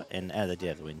Para, and they did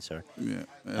have the win, sorry. Yeah.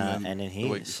 And then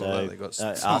here, they got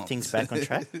are things back on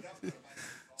track?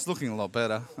 It's looking a lot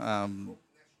better. A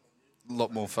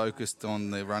lot more focused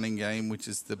on their running game, which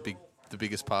is the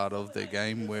biggest part of their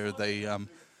game, where they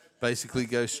basically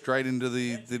go straight into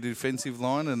the defensive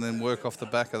line and then work off the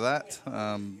back of that.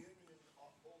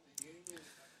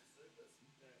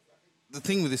 The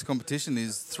thing with this competition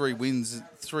is 3 wins.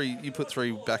 You put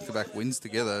 3 back-to-back wins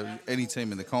together. Any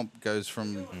team in the comp goes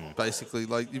from basically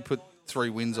like you put 3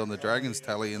 wins on the Dragons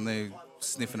tally, and they're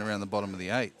sniffing around the bottom of the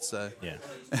 8. So yeah,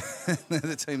 they're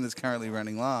the team that's currently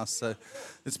running last. So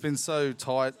it's been so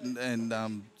tight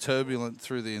and turbulent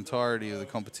through the entirety of the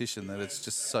competition that it's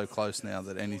just so close now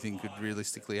that anything could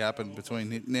realistically happen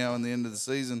between now and the end of the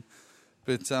season.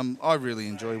 But I really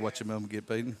enjoy watching Melbourne get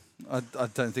beaten. I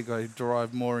don't think I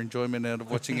derive more enjoyment out of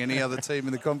watching any other team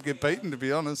in the comp get beaten, to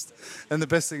be honest. And the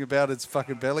best thing about it's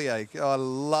fucking bellyache. I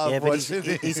love watching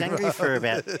it. He's angry for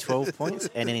about 12 points,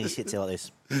 and then he sits there like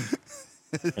this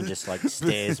and just like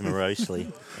stares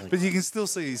morosely. But you can still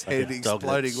see his head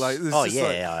exploding. Like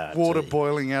there's water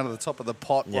boiling out of the top of the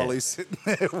pot while he's sitting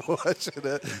there watching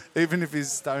it. Even if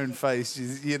he's stone faced,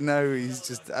 you know he's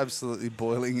just absolutely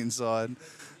boiling inside.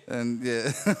 And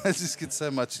yeah, I just get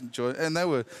so much enjoyment. And they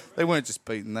weren't just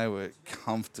beaten; they were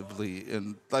comfortably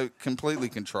and they were completely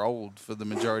controlled for the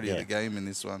majority of the game in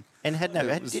this one. And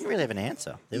didn't really have an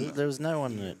answer. There was no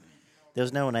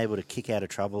one able to kick out of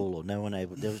trouble, or no one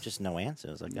able. There was just no answer.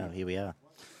 It was like, oh, here we are.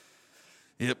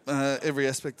 Yep, every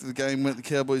aspect of the game went the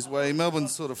Cowboys' way. Melbourne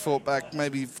sort of fought back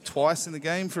maybe twice in the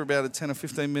game for about a 10 or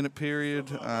 15 minute period.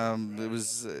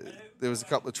 There was a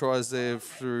couple of tries there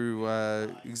through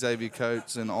Xavier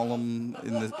Coates and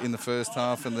Olam in the first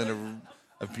half, and then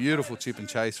a beautiful chip and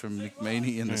chase from Nick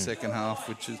Meaney in the second half,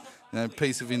 which is a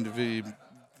piece of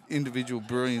individual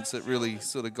brilliance that really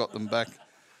sort of got them back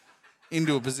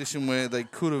into a position where they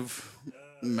could have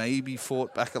maybe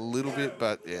fought back a little bit,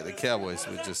 but yeah, the Cowboys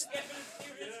were just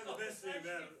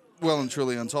well and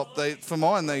truly on top. They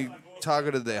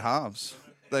targeted their halves.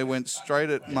 They went straight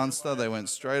at Munster, they went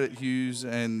straight at Hughes,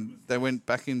 and they went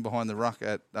back in behind the ruck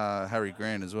at Harry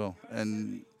Grant as well.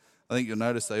 And I think you'll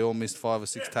notice they all missed 5 or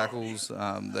 6 tackles.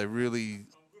 They really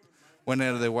went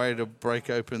out of their way to break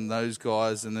open those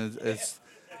guys, and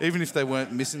even if they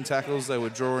weren't missing tackles, they were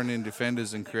drawing in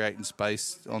defenders and creating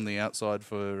space on the outside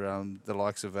for the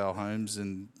likes of Val Holmes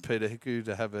and Peter Hiku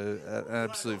to have an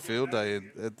absolute field day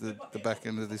at the back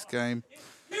end of this game.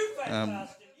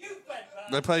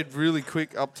 They played really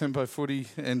quick, up-tempo footy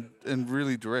and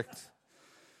really direct,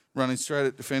 running straight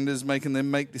at defenders, making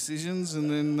them make decisions. And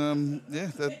then,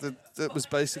 that was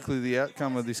basically the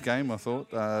outcome of this game, I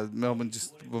thought. Melbourne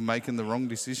just were making the wrong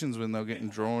decisions when they were getting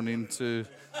drawn into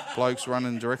blokes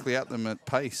running directly at them at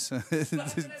pace,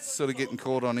 sort of getting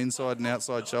caught on inside and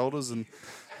outside shoulders. And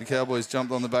the Cowboys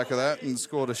jumped on the back of that and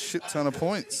scored a shit ton of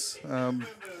points.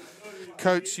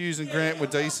 Coates, Hughes and Grant were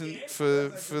decent for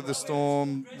the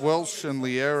Storm. Welsh and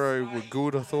Liero were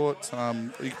good, I thought.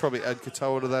 You could probably add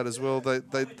Katoa to that as well.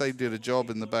 They did a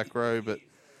job in the back row, but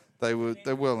they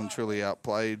well and truly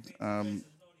outplayed.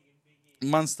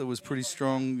 Munster was pretty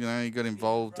strong. You know, he got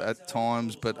involved at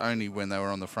times, but only when they were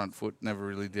on the front foot. Never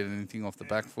really did anything off the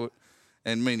back foot.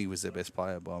 And Meaney was their best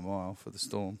player by a mile for the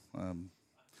Storm.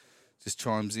 Just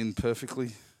chimes in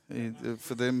perfectly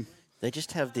for them. They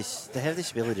just have this. They have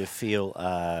this ability to feel.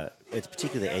 It's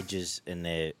particularly the edges and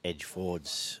their edge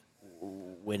forwards.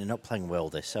 When they're not playing well,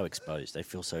 they're so exposed. They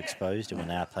feel so exposed, and when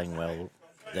they are playing well,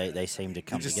 they seem to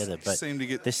come together. But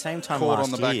the same time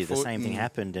last year, the same thing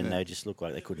happened, and they just looked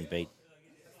like they couldn't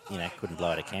couldn't blow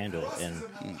out a candle. And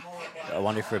I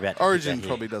wonder if we're about to Origin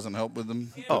probably doesn't help with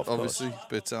them, obviously.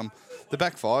 But the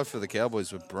back 5 for the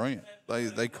Cowboys were brilliant.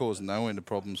 They caused no end of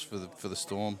problems for the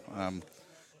Storm.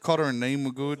 Cotter and Neem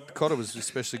were good. Cotter was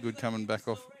especially good coming back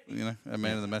off, a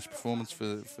man of the match performance for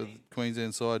the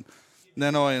Queensland side.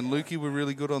 Nanai and Lukey were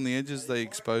really good on the edges. They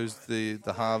exposed the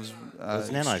halves Nanai's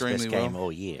extremely best well. game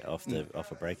all year off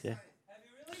a break there.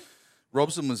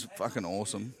 Robson was fucking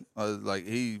awesome.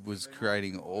 He was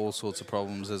creating all sorts of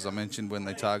problems, as I mentioned, when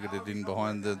they targeted in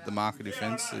behind the marker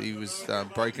defence. He was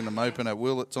breaking them open at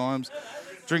will at times.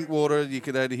 Drinkwater, you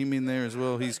could add him in there as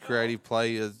well. His creative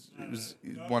play was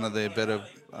one of their better.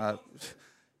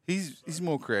 He's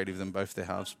more creative than both their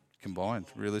halves combined,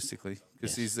 realistically,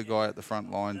 because he's the guy at the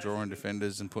front line drawing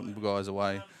defenders and putting guys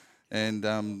away.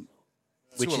 And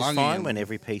which is fine when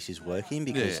every piece is working,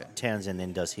 because Townsend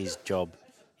then does his job.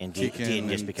 And Dean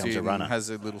just becomes a runner. Has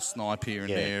a little snipe here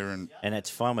and there. And it's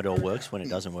fine when it all works. When it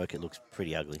doesn't work, it looks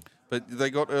pretty ugly. But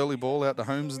they got early ball out to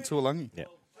Holmes and Tuolangi. Yeah.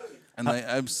 And they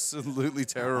absolutely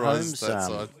terrorised that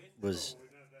side.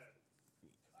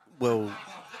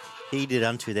 He did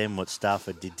unto them what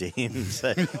Stafford did to him.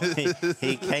 So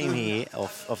he came here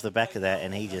off the back of that,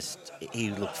 and he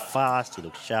looked fast, he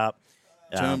looked sharp.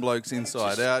 Turned blokes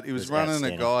inside out. He was running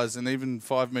at guys, and even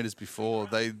 5 metres before,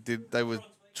 they were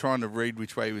trying to read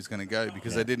which way he was going to go,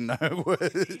 because they didn't know.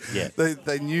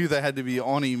 They knew they had to be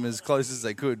on him as close as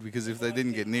they could, because if they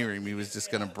didn't get near him, he was just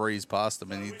going to breeze past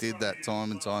them, and he did that time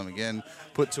and time again.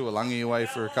 Put Tuolangi away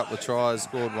for a couple of tries,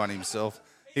 scored one himself.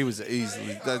 He was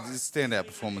easily the standout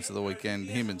performance of the weekend.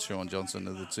 Him and Sean Johnson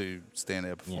are the two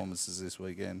standout performances this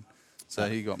weekend. So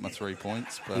he got my 3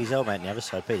 points. But his old mate on the other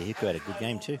side, Peter Hickey, had a good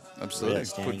game too. Absolutely.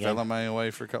 Put Valemay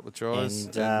away for a couple of tries.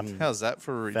 And how's that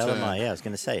for a return? Valemay, I was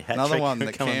going to say. Another one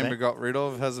that Canberra got rid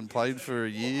of, hasn't played for a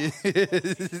year.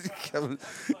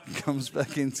 Comes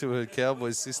back into a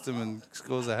Cowboys system and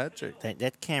scores a hat-trick.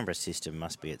 That Canberra system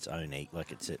must be its own,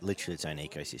 it's literally its own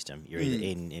ecosystem. You're either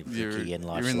in Vicky and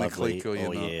life's lovely,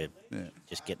 or you're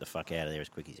just get the fuck out of there as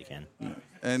quick as you can. Yeah.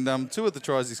 And 2 of the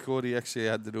tries he scored, he actually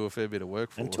had to do a fair bit of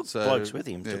work for. And took blokes with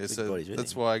him.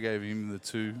 That's why I gave him the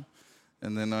 2.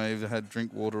 And then I either had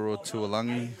Drinkwater or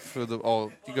Tuolangi for the.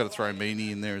 Oh, you got to throw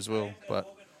Meany in there as well.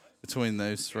 But between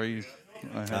those 3,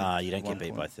 I had you don't get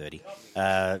beat by 30.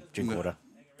 Drinkwater.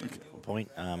 No. Okay.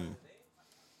 Point.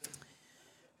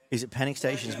 Is it Panic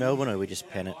Stations Melbourne, or we just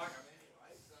pen it?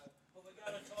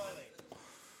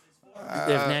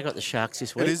 They've now got the Sharks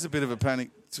this week. It is a bit of a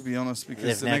panic, to be honest,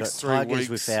 because they've the next 3 Tigers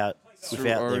weeks without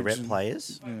their rep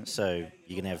players. Yeah. So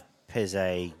you're going to have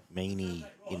Peze, Meany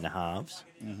in the halves,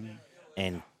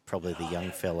 and probably the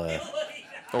young fella.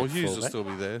 Oh, Hughes will still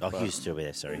be there. Oh, Hughes will still be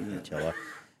there, sorry. Yeah.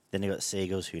 Then they've got the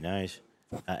Seagulls, who knows,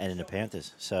 and then the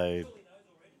Panthers. So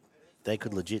they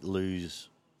could legit lose.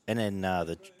 And then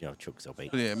the Chooks will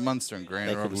beat. Yeah, Munster and Grant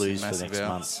they could lose for the next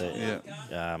month. So,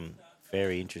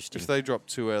 very interesting. If they drop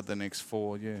 2 out of the next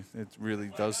 4, it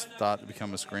really does start to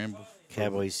become a scramble.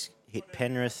 Cowboys hit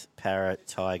Penrith, Parrot,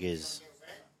 Tigers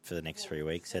for the next 3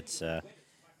 weeks. That's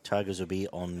Tigers will be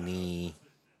on the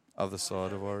other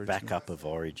side of Origin. Back up of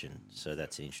Origin. So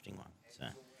that's an interesting one. So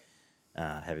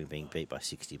having been beat by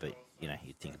 60, but you'd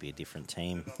think it'd be a different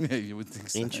team. Yeah, you would think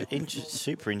so.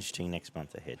 Super interesting next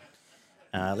month ahead.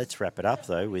 Let's wrap it up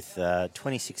though with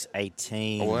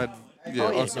 26-18.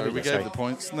 Sorry, we gave the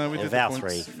points. No, we did Val the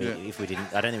points. 3. If we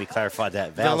didn't, I don't think we clarified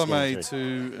that. Valemay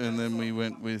 2, and then we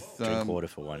went with Drinkwater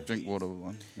for 1. Drinkwater for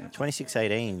 1. Yeah.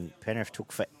 26-18. Penrith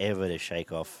took forever to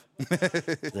shake off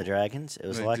the Dragons. It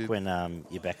was when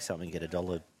you back something, get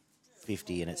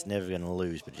 $1.50, and it's never going to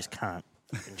lose, but just can't.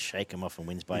 And shake them off and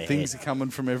wins by a Things head. are coming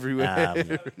from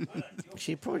everywhere.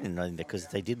 She probably didn't know that, because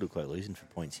they did look like losing for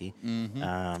points here.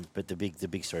 But the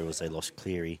big story was they lost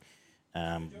Cleary.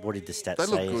 What did the stats say?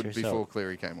 They looked good before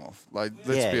Cleary came off. Let's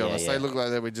be honest. They looked like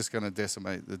they were just going to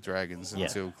decimate the Dragons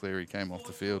until Cleary came off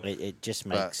the field. It just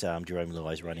makes Jerome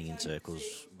Luai's running in circles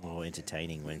more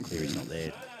entertaining when Cleary's not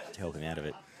there to help him out of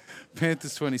it.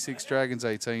 Panthers 26, Dragons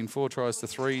 18. 4 tries to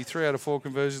 3. 3 out of 4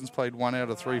 conversions, played 1 out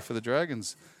of 3 for the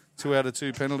Dragons. 2 out of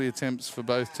 2 penalty attempts for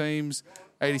both teams.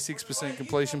 86%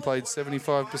 completion, played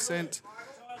 75%.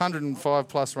 105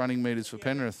 plus running metres for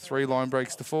Penrith. 3 line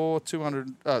breaks to 4.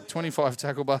 25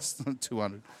 tackle busts.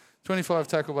 25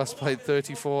 tackle busts, played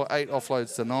 34. 8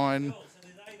 offloads to 9.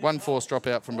 1 forced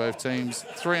dropout from both teams.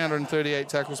 338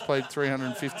 tackles, played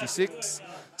 356.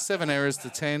 7 errors to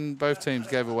 10. Both teams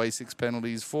gave away 6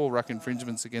 penalties. 4 ruck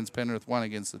infringements against Penrith, 1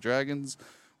 against the Dragons.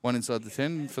 1 inside the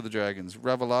 10 for the Dragons.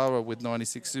 Ravalawa with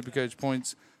 96 Supercoach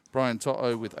points. Brian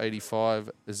To'o with 85.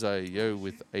 Isaiah Yeo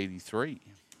with 83.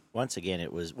 Once again,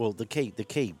 it was the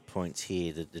key points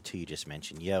here. The 2 you just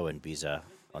mentioned, Yeo and Bizza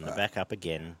on the back up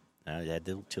again. They had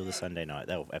till the Sunday night.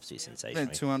 They were absolutely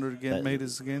sensational. 200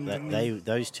 metres again.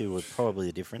 Those 2 were probably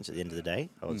the difference at the end of the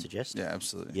day, I would suggest. Yeah,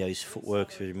 absolutely. Yeo's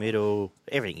footwork through the middle,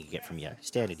 everything you get from Yeo.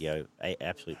 Standard Yeo,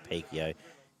 absolute peak Yeo.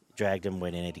 dragged them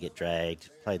when they need to get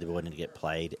dragged, played the ball when they need to get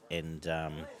played, and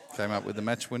came up with the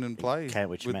match-winning play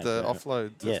with the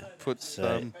offload.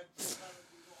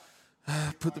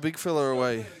 Put the big fella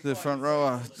away, the front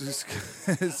rower, just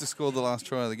to score the last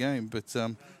try of the game. But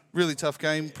really tough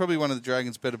game. Probably one of the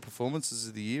Dragons' better performances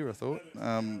of the year, I thought.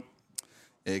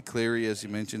 Cleary, as you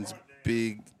mentioned, is a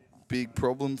big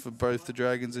problem for both the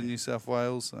Dragons and New South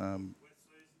Wales. And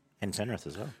Penrith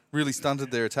as well. Really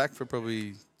stunted their attack for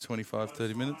probably 25,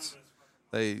 30 minutes.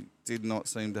 They did not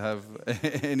seem to have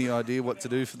any idea what to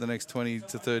do for the next 20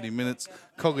 to 30 minutes.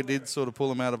 Cogger did sort of pull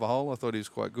them out of a hole. I thought he was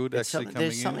quite good coming in.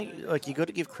 There's something, like, you've got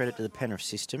to give credit to the Penrith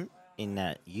system in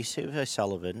that you see with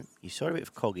O'Sullivan, you saw a bit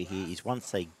of Cogger here, is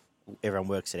once everyone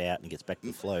works it out and gets back to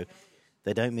the flow,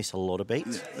 they don't miss a lot of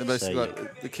beats. Yeah, basically,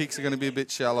 the kicks are going to be a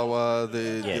bit shallower.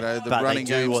 The running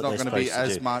game's not going to be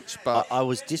as much. But I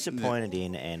was disappointed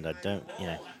in, and I don't,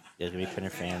 there's going to be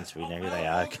Penrith fans, we know who they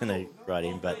are, going to write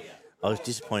in, but I was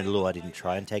disappointed I didn't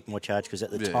try and take more charge because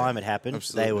at the time it happened,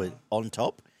 absolutely. They were on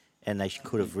top and they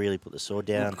could have really put the sword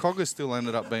down. Well, Cogger still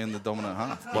ended up being the dominant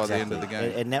half by the end of the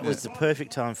game. And that was the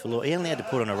perfect time for Law. He only had to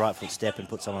put on a right foot step and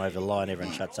put someone over the line.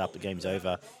 Everyone shuts up, the game's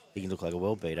over. He can look like a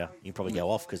world beater. You can probably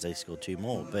go off because they scored 2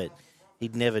 more. But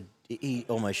he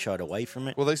almost shied away from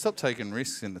it. Well, they stopped taking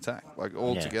risks in attack, like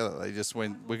altogether. They just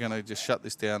went, we're going to just shut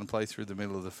this down and play through the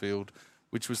middle of the field,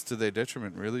 which was to their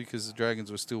detriment, really, because the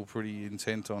Dragons were still pretty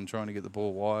intent on trying to get the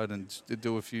ball wide and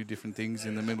do a few different things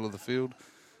in the middle of the field.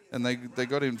 And they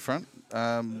got in front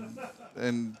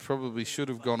and probably should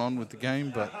have gone on with the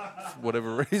game, but for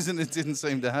whatever reason, it didn't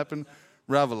seem to happen.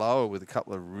 Ravalawa with a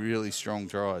couple of really strong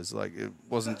tries. Like, it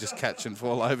wasn't just catch and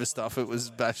fall over stuff. It was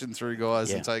bashing through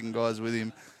guys and taking guys with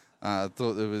him. I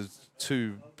thought there was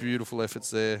 2 beautiful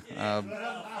efforts there.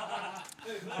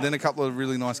 Then a couple of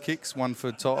really nice kicks. One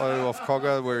for Toto off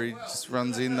Cogger where he just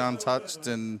runs in untouched,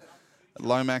 and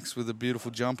Lomax with a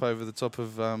beautiful jump over the top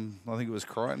of, I think it was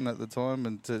Crichton at the time,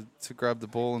 and to grab the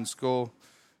ball and score.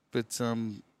 But,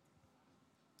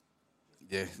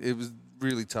 it was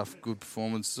really tough, good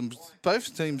performance.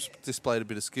 Both teams displayed a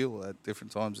bit of skill at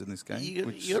different times in this game.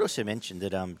 You also mentioned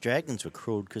that Dragons were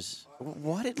cruel because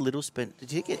why did Little spend...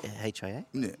 Did he get a HIA?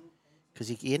 Yeah. Because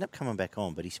he ended up coming back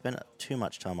on, but he spent too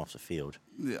much time off the field.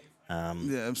 Yeah.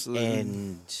 Absolutely.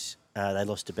 And they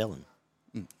lost to Bellin.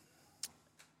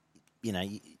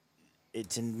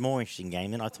 It's a more interesting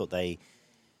game, and I thought they,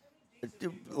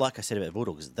 like I said about the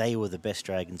Bulldogs, they were the best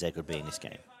Dragons they could be in this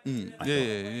game.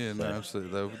 No,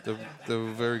 absolutely. They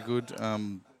were very good.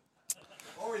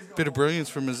 Bit of brilliance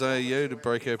from Isaiah Yeo to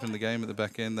break open the game at the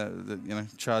back end. That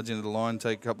charge into the line,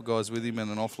 take a couple of guys with him,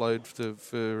 and an offload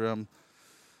for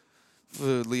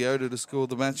Leota to score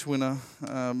the match winner.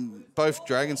 Both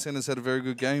Dragon centres had a very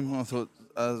good game. I thought,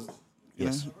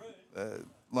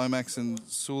 Lomax and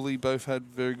Sully both had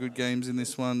very good games in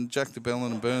this one. Jack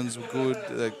DeBellin and Burns were good.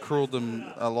 They crawled them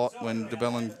a lot when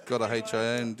DeBellin got a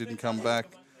HIA and didn't come back.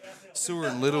 Sewer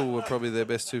and Little were probably their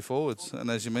best 2 forwards. And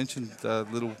as you mentioned,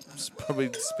 Little probably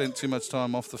spent too much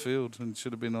time off the field and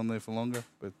should have been on there for longer.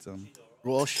 But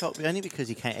well, I was shocked only because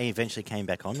he eventually came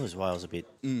back on as well. I was a bit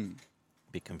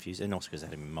confused, and also because they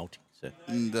had him in multi. So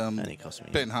only cost me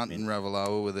Ben Hunt and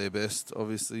Ravalawa were their best,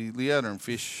 obviously. Leota and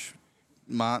Fish,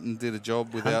 Martin did a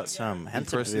job without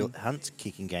impressing. Hunt's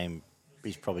kicking game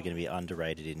is probably going to be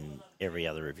underrated in every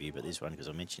other review, but this one because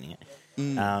I'm mentioning it.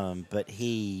 But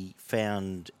he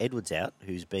found Edwards out,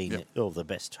 who's been the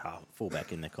best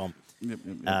fullback in the comp.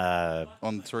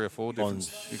 On 3 or 4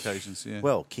 different occasions,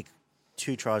 Well,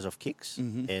 2 tries off kicks,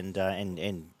 and found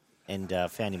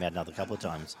him out another couple of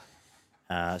times.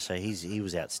 So he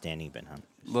was outstanding, Ben Hunt.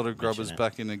 A lot of grubbers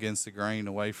back in against the grain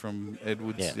away from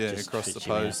Edwards, across the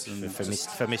post.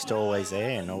 For Mr. Always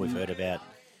There, and all we've heard about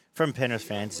from Penrith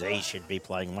fans is he should be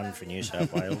playing one for New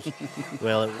South Wales.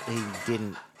 Well, he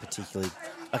didn't particularly...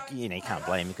 you can't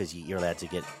blame him because you're allowed to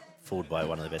get fooled by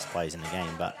one of the best players in the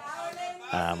game, but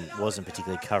wasn't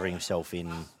particularly covering himself in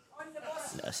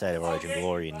a state of origin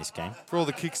glory in this game. For all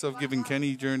the kicks I've given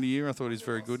Kenny during the year, I thought he's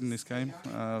very good in this game.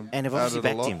 And they've obviously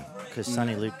backed him because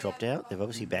Sonny Luke dropped out. They've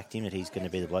obviously backed him that he's going to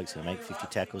be the bloke who's going to make 50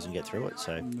 tackles and get through it.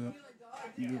 So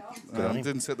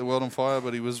didn't set the world on fire,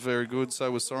 but he was very good. So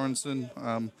was Sorensen.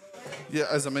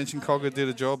 As I mentioned, Cogger did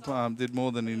a job, did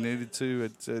more than he needed to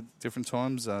at different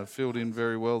times. Filled in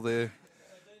very well there.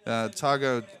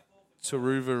 Targo,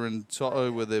 Taruva and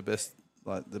Toto were their best,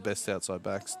 the best outside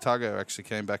backs. Targo actually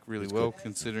came back really well,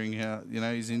 considering how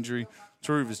his injury.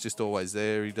 Taruva's just always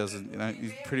there. He doesn't,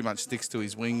 he pretty much sticks to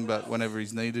his wing, but whenever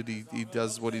he's needed, he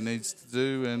does what he needs to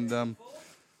do. And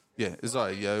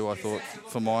Isaiah Yeo, I thought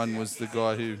for mine was the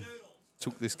guy who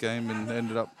took this game and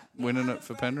ended up winning it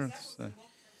for Penrith. So.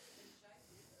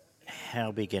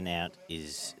 how big an out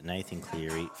is Nathan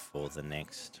Cleary for the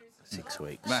next 6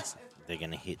 weeks? Massive. They're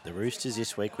going to hit the Roosters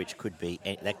this week, which could be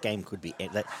that game. Could be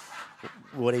that.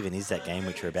 What even is that game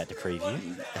which we're about to preview?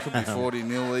 Could be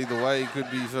 40-0 either way. It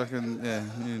could be fucking they're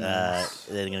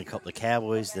going to cop the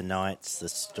Cowboys, the Knights, the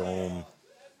Storm,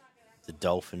 the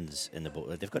Dolphins, and the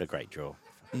Bulldogs. They've got a great draw.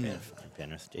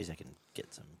 Penrith. Jeez, I can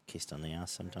get some kissed on the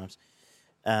ass sometimes.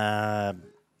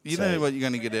 You know what you're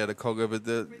going to get out of Cogger, but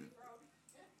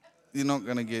you're not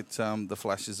going to get the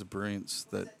flashes of brilliance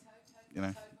that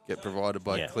get provided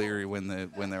by Cleary when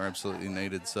they're absolutely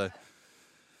needed. So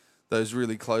those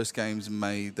really close games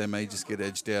may just get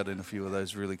edged out in a few of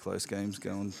those really close games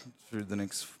going through the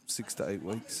next 6 to 8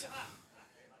 weeks.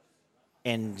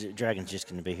 And Dragons just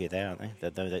going to be who they are, aren't they?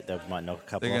 They might knock a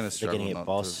couple They're off. They're going to get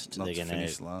bossed. They're going to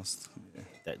finish last.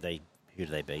 Yeah. Who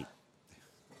do they beat?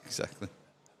 Exactly.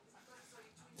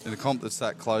 In a comp that's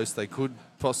that close, they could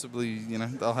possibly,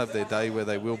 they'll have their day where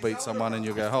they will beat someone, and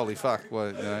you'll go, "Holy fuck!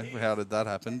 Well, how did that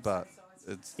happen?" But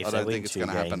I don't think it's going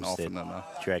to happen often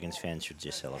enough. Dragons fans should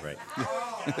just celebrate.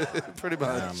 Pretty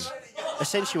much.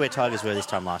 Essentially, where Tigers were this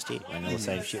time last year, when all the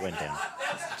same shit went down.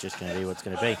 It's just going to be what's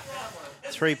going to be.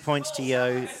 3 points to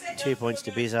Yo, 2 points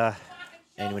to Bizza.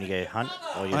 And when you go Hunt,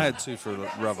 I had 2 for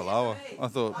Ravalawa. I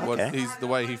thought the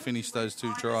way he finished those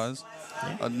 2 tries,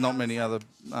 not many other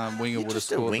winger would have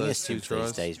scored those 2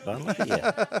 tries. These days, Bun. Look at you.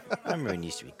 I remember he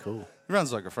used to be cool. He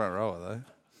runs like a front rower, though.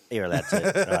 You're allowed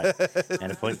to, right?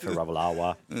 And a point for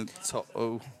Ravalawa.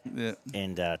 To'o, yeah.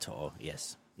 And To'o,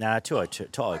 yes. No, To'o 2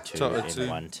 and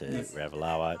 1 to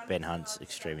Ravalawa. Ben Hunt's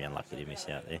extremely unlucky to miss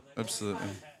out there. Absolutely.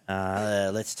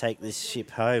 Let's take this ship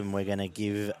home. We're going to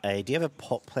give do you have a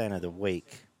pot plan of the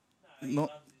week?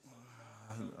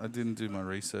 I didn't do my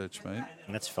research, mate.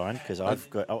 That's fine, because I'm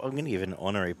going to give an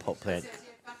honorary pot plan.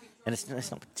 And it's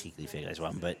not particularly fair, guys,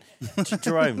 one, but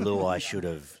Jerome Luai should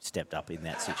have stepped up in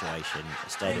that situation.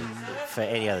 For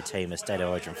any other team, a State of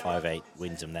Origin 5-8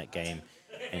 wins them that game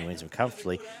and wins them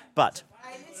comfortably. But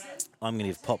I'm going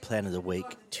to give pot plan of the week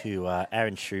to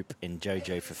Aaron Shoup and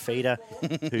Jojo Fafita,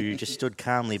 who just stood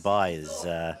calmly by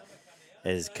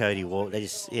as Cody Walker. They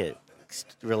just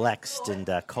relaxed and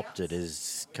copped it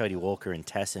as Cody Walker and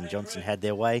Tass and Johnson had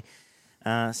their way.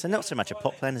 So not so much a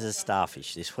pot plan as a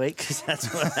starfish this week, because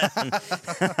that's what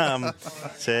happened.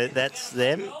 So that's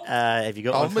them. Have you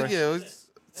got one for us?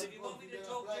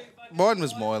 Mine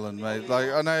was Moylan, mate.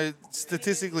 Like, I know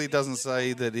statistically it doesn't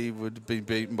say that he would be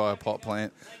beaten by a pot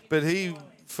plant, but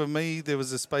for me, there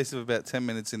was a space of about 10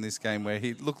 minutes in this game where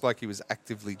he looked like he was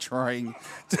actively trying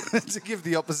to give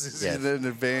the opposition an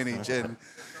advantage. And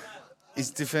his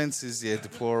defence is,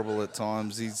 deplorable at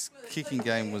times. His kicking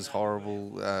game was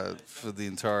horrible for the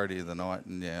entirety of the night.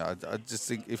 And, I just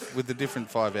think if with the different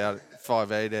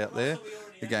 5-8 out there,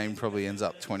 the game probably ends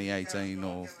up 20-18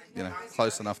 or,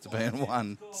 close enough to being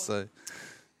 1. So,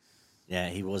 yeah,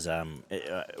 he was, when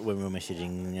we were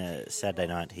messaging Saturday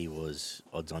night, he was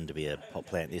odds on to be a pot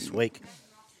plant this week.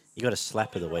 You got a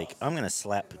slap of the week. I'm going to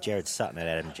slap Jared Sutton at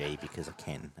Adam G because I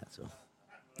can, that's all.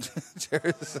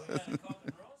 Jared Sutton.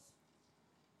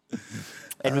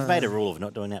 And we've made a rule of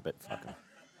not doing that, but fuck him.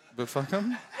 But fuck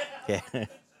him? Yeah.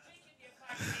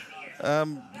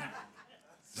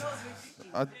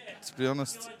 To be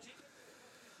honest,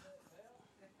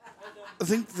 I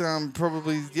think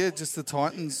probably, just the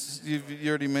Titans. You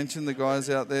already mentioned the guys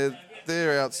out there.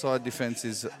 Their outside defence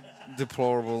is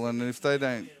deplorable, and if they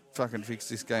don't fucking fix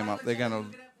this game up, they're going to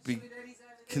be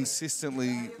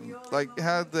consistently, like,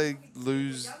 how'd they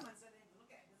lose?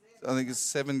 I think it's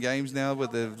 7 games now where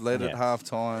they've led at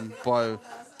half-time by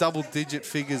double-digit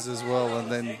figures as well,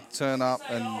 and then turn up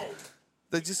and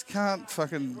they just can't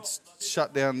fucking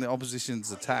shut down the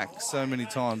opposition's attack so many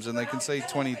times, and they can see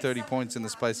 20, 30 points in the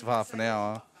space of half an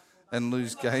hour and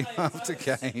lose game after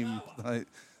game. Like,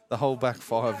 the whole back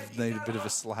 5 need a bit of a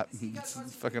slap and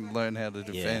fucking learn how to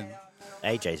defend.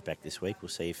 Yeah. AJ's back this week. We'll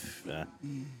see if...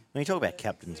 when you talk about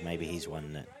captains, maybe he's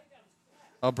one that...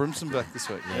 Oh, Brimson back this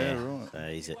week. Yeah,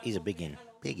 right. So he's a big in.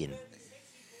 Big in.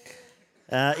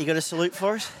 You got a salute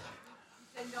for us?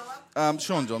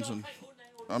 Sean Johnson.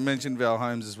 I mentioned Val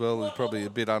Holmes as well. He's probably a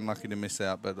bit unlucky to miss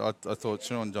out, but I thought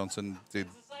Sean Johnson did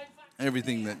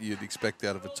everything that you'd expect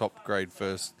out of a top-grade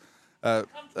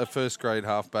a first-grade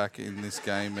halfback in this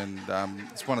game, and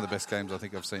it's one of the best games I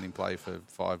think I've seen him play for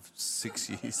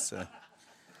 5-6 years. So.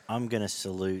 I'm going to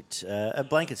salute a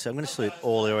blanket. So I'm going to salute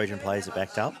all the Origin players that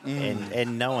backed up,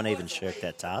 and no one even shirked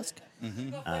that task.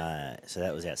 So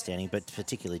that was outstanding, but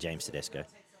particularly James Tedesco.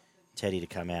 Teddy to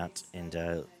come out and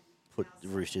put the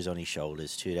Roosters on his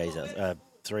shoulders 3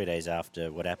 days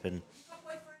after what happened.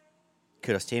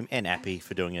 Kudos to him and Appy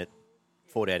for doing it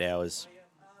 48 hours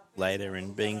later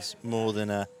and being more than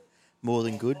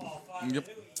good. Yep.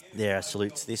 There are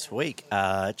salutes this week.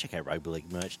 Check out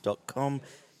rugbyleaguemerch.com.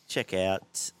 Check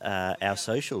out our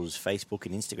socials, Facebook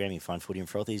and Instagram. You can find Footy and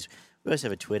Frothies. We also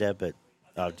have a Twitter, but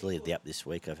I've deleted the app this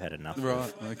week. I've had enough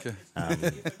Okay.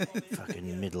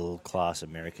 fucking middle-class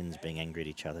Americans being angry at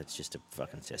each other. It's just a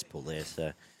fucking cesspool there.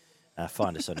 So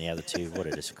find us on the other two. What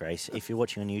a disgrace. If you're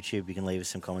watching on YouTube, you can leave us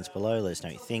some comments below. Let us know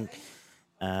what you think.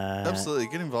 Absolutely,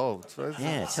 get involved.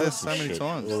 Yeah, tell us so some many shit.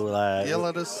 times. We'll, Yell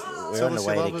at us. We're on the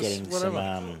way to getting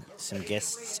whatever. some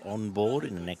guests on board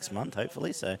in the next month,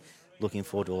 hopefully. So looking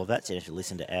forward to all of that. So you have to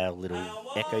listen to our little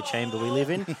echo chamber we live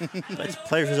in. But it's a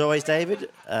pleasure as always, David.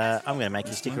 I'm going to make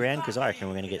you stick around because I reckon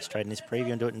we're going to get straight in this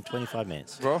preview and do it in 25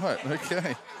 minutes. Right,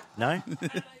 okay. No?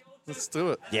 Let's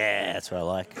do it. Yeah, that's what I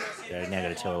like. So now got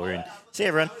to tell her we're in. See you,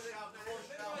 everyone.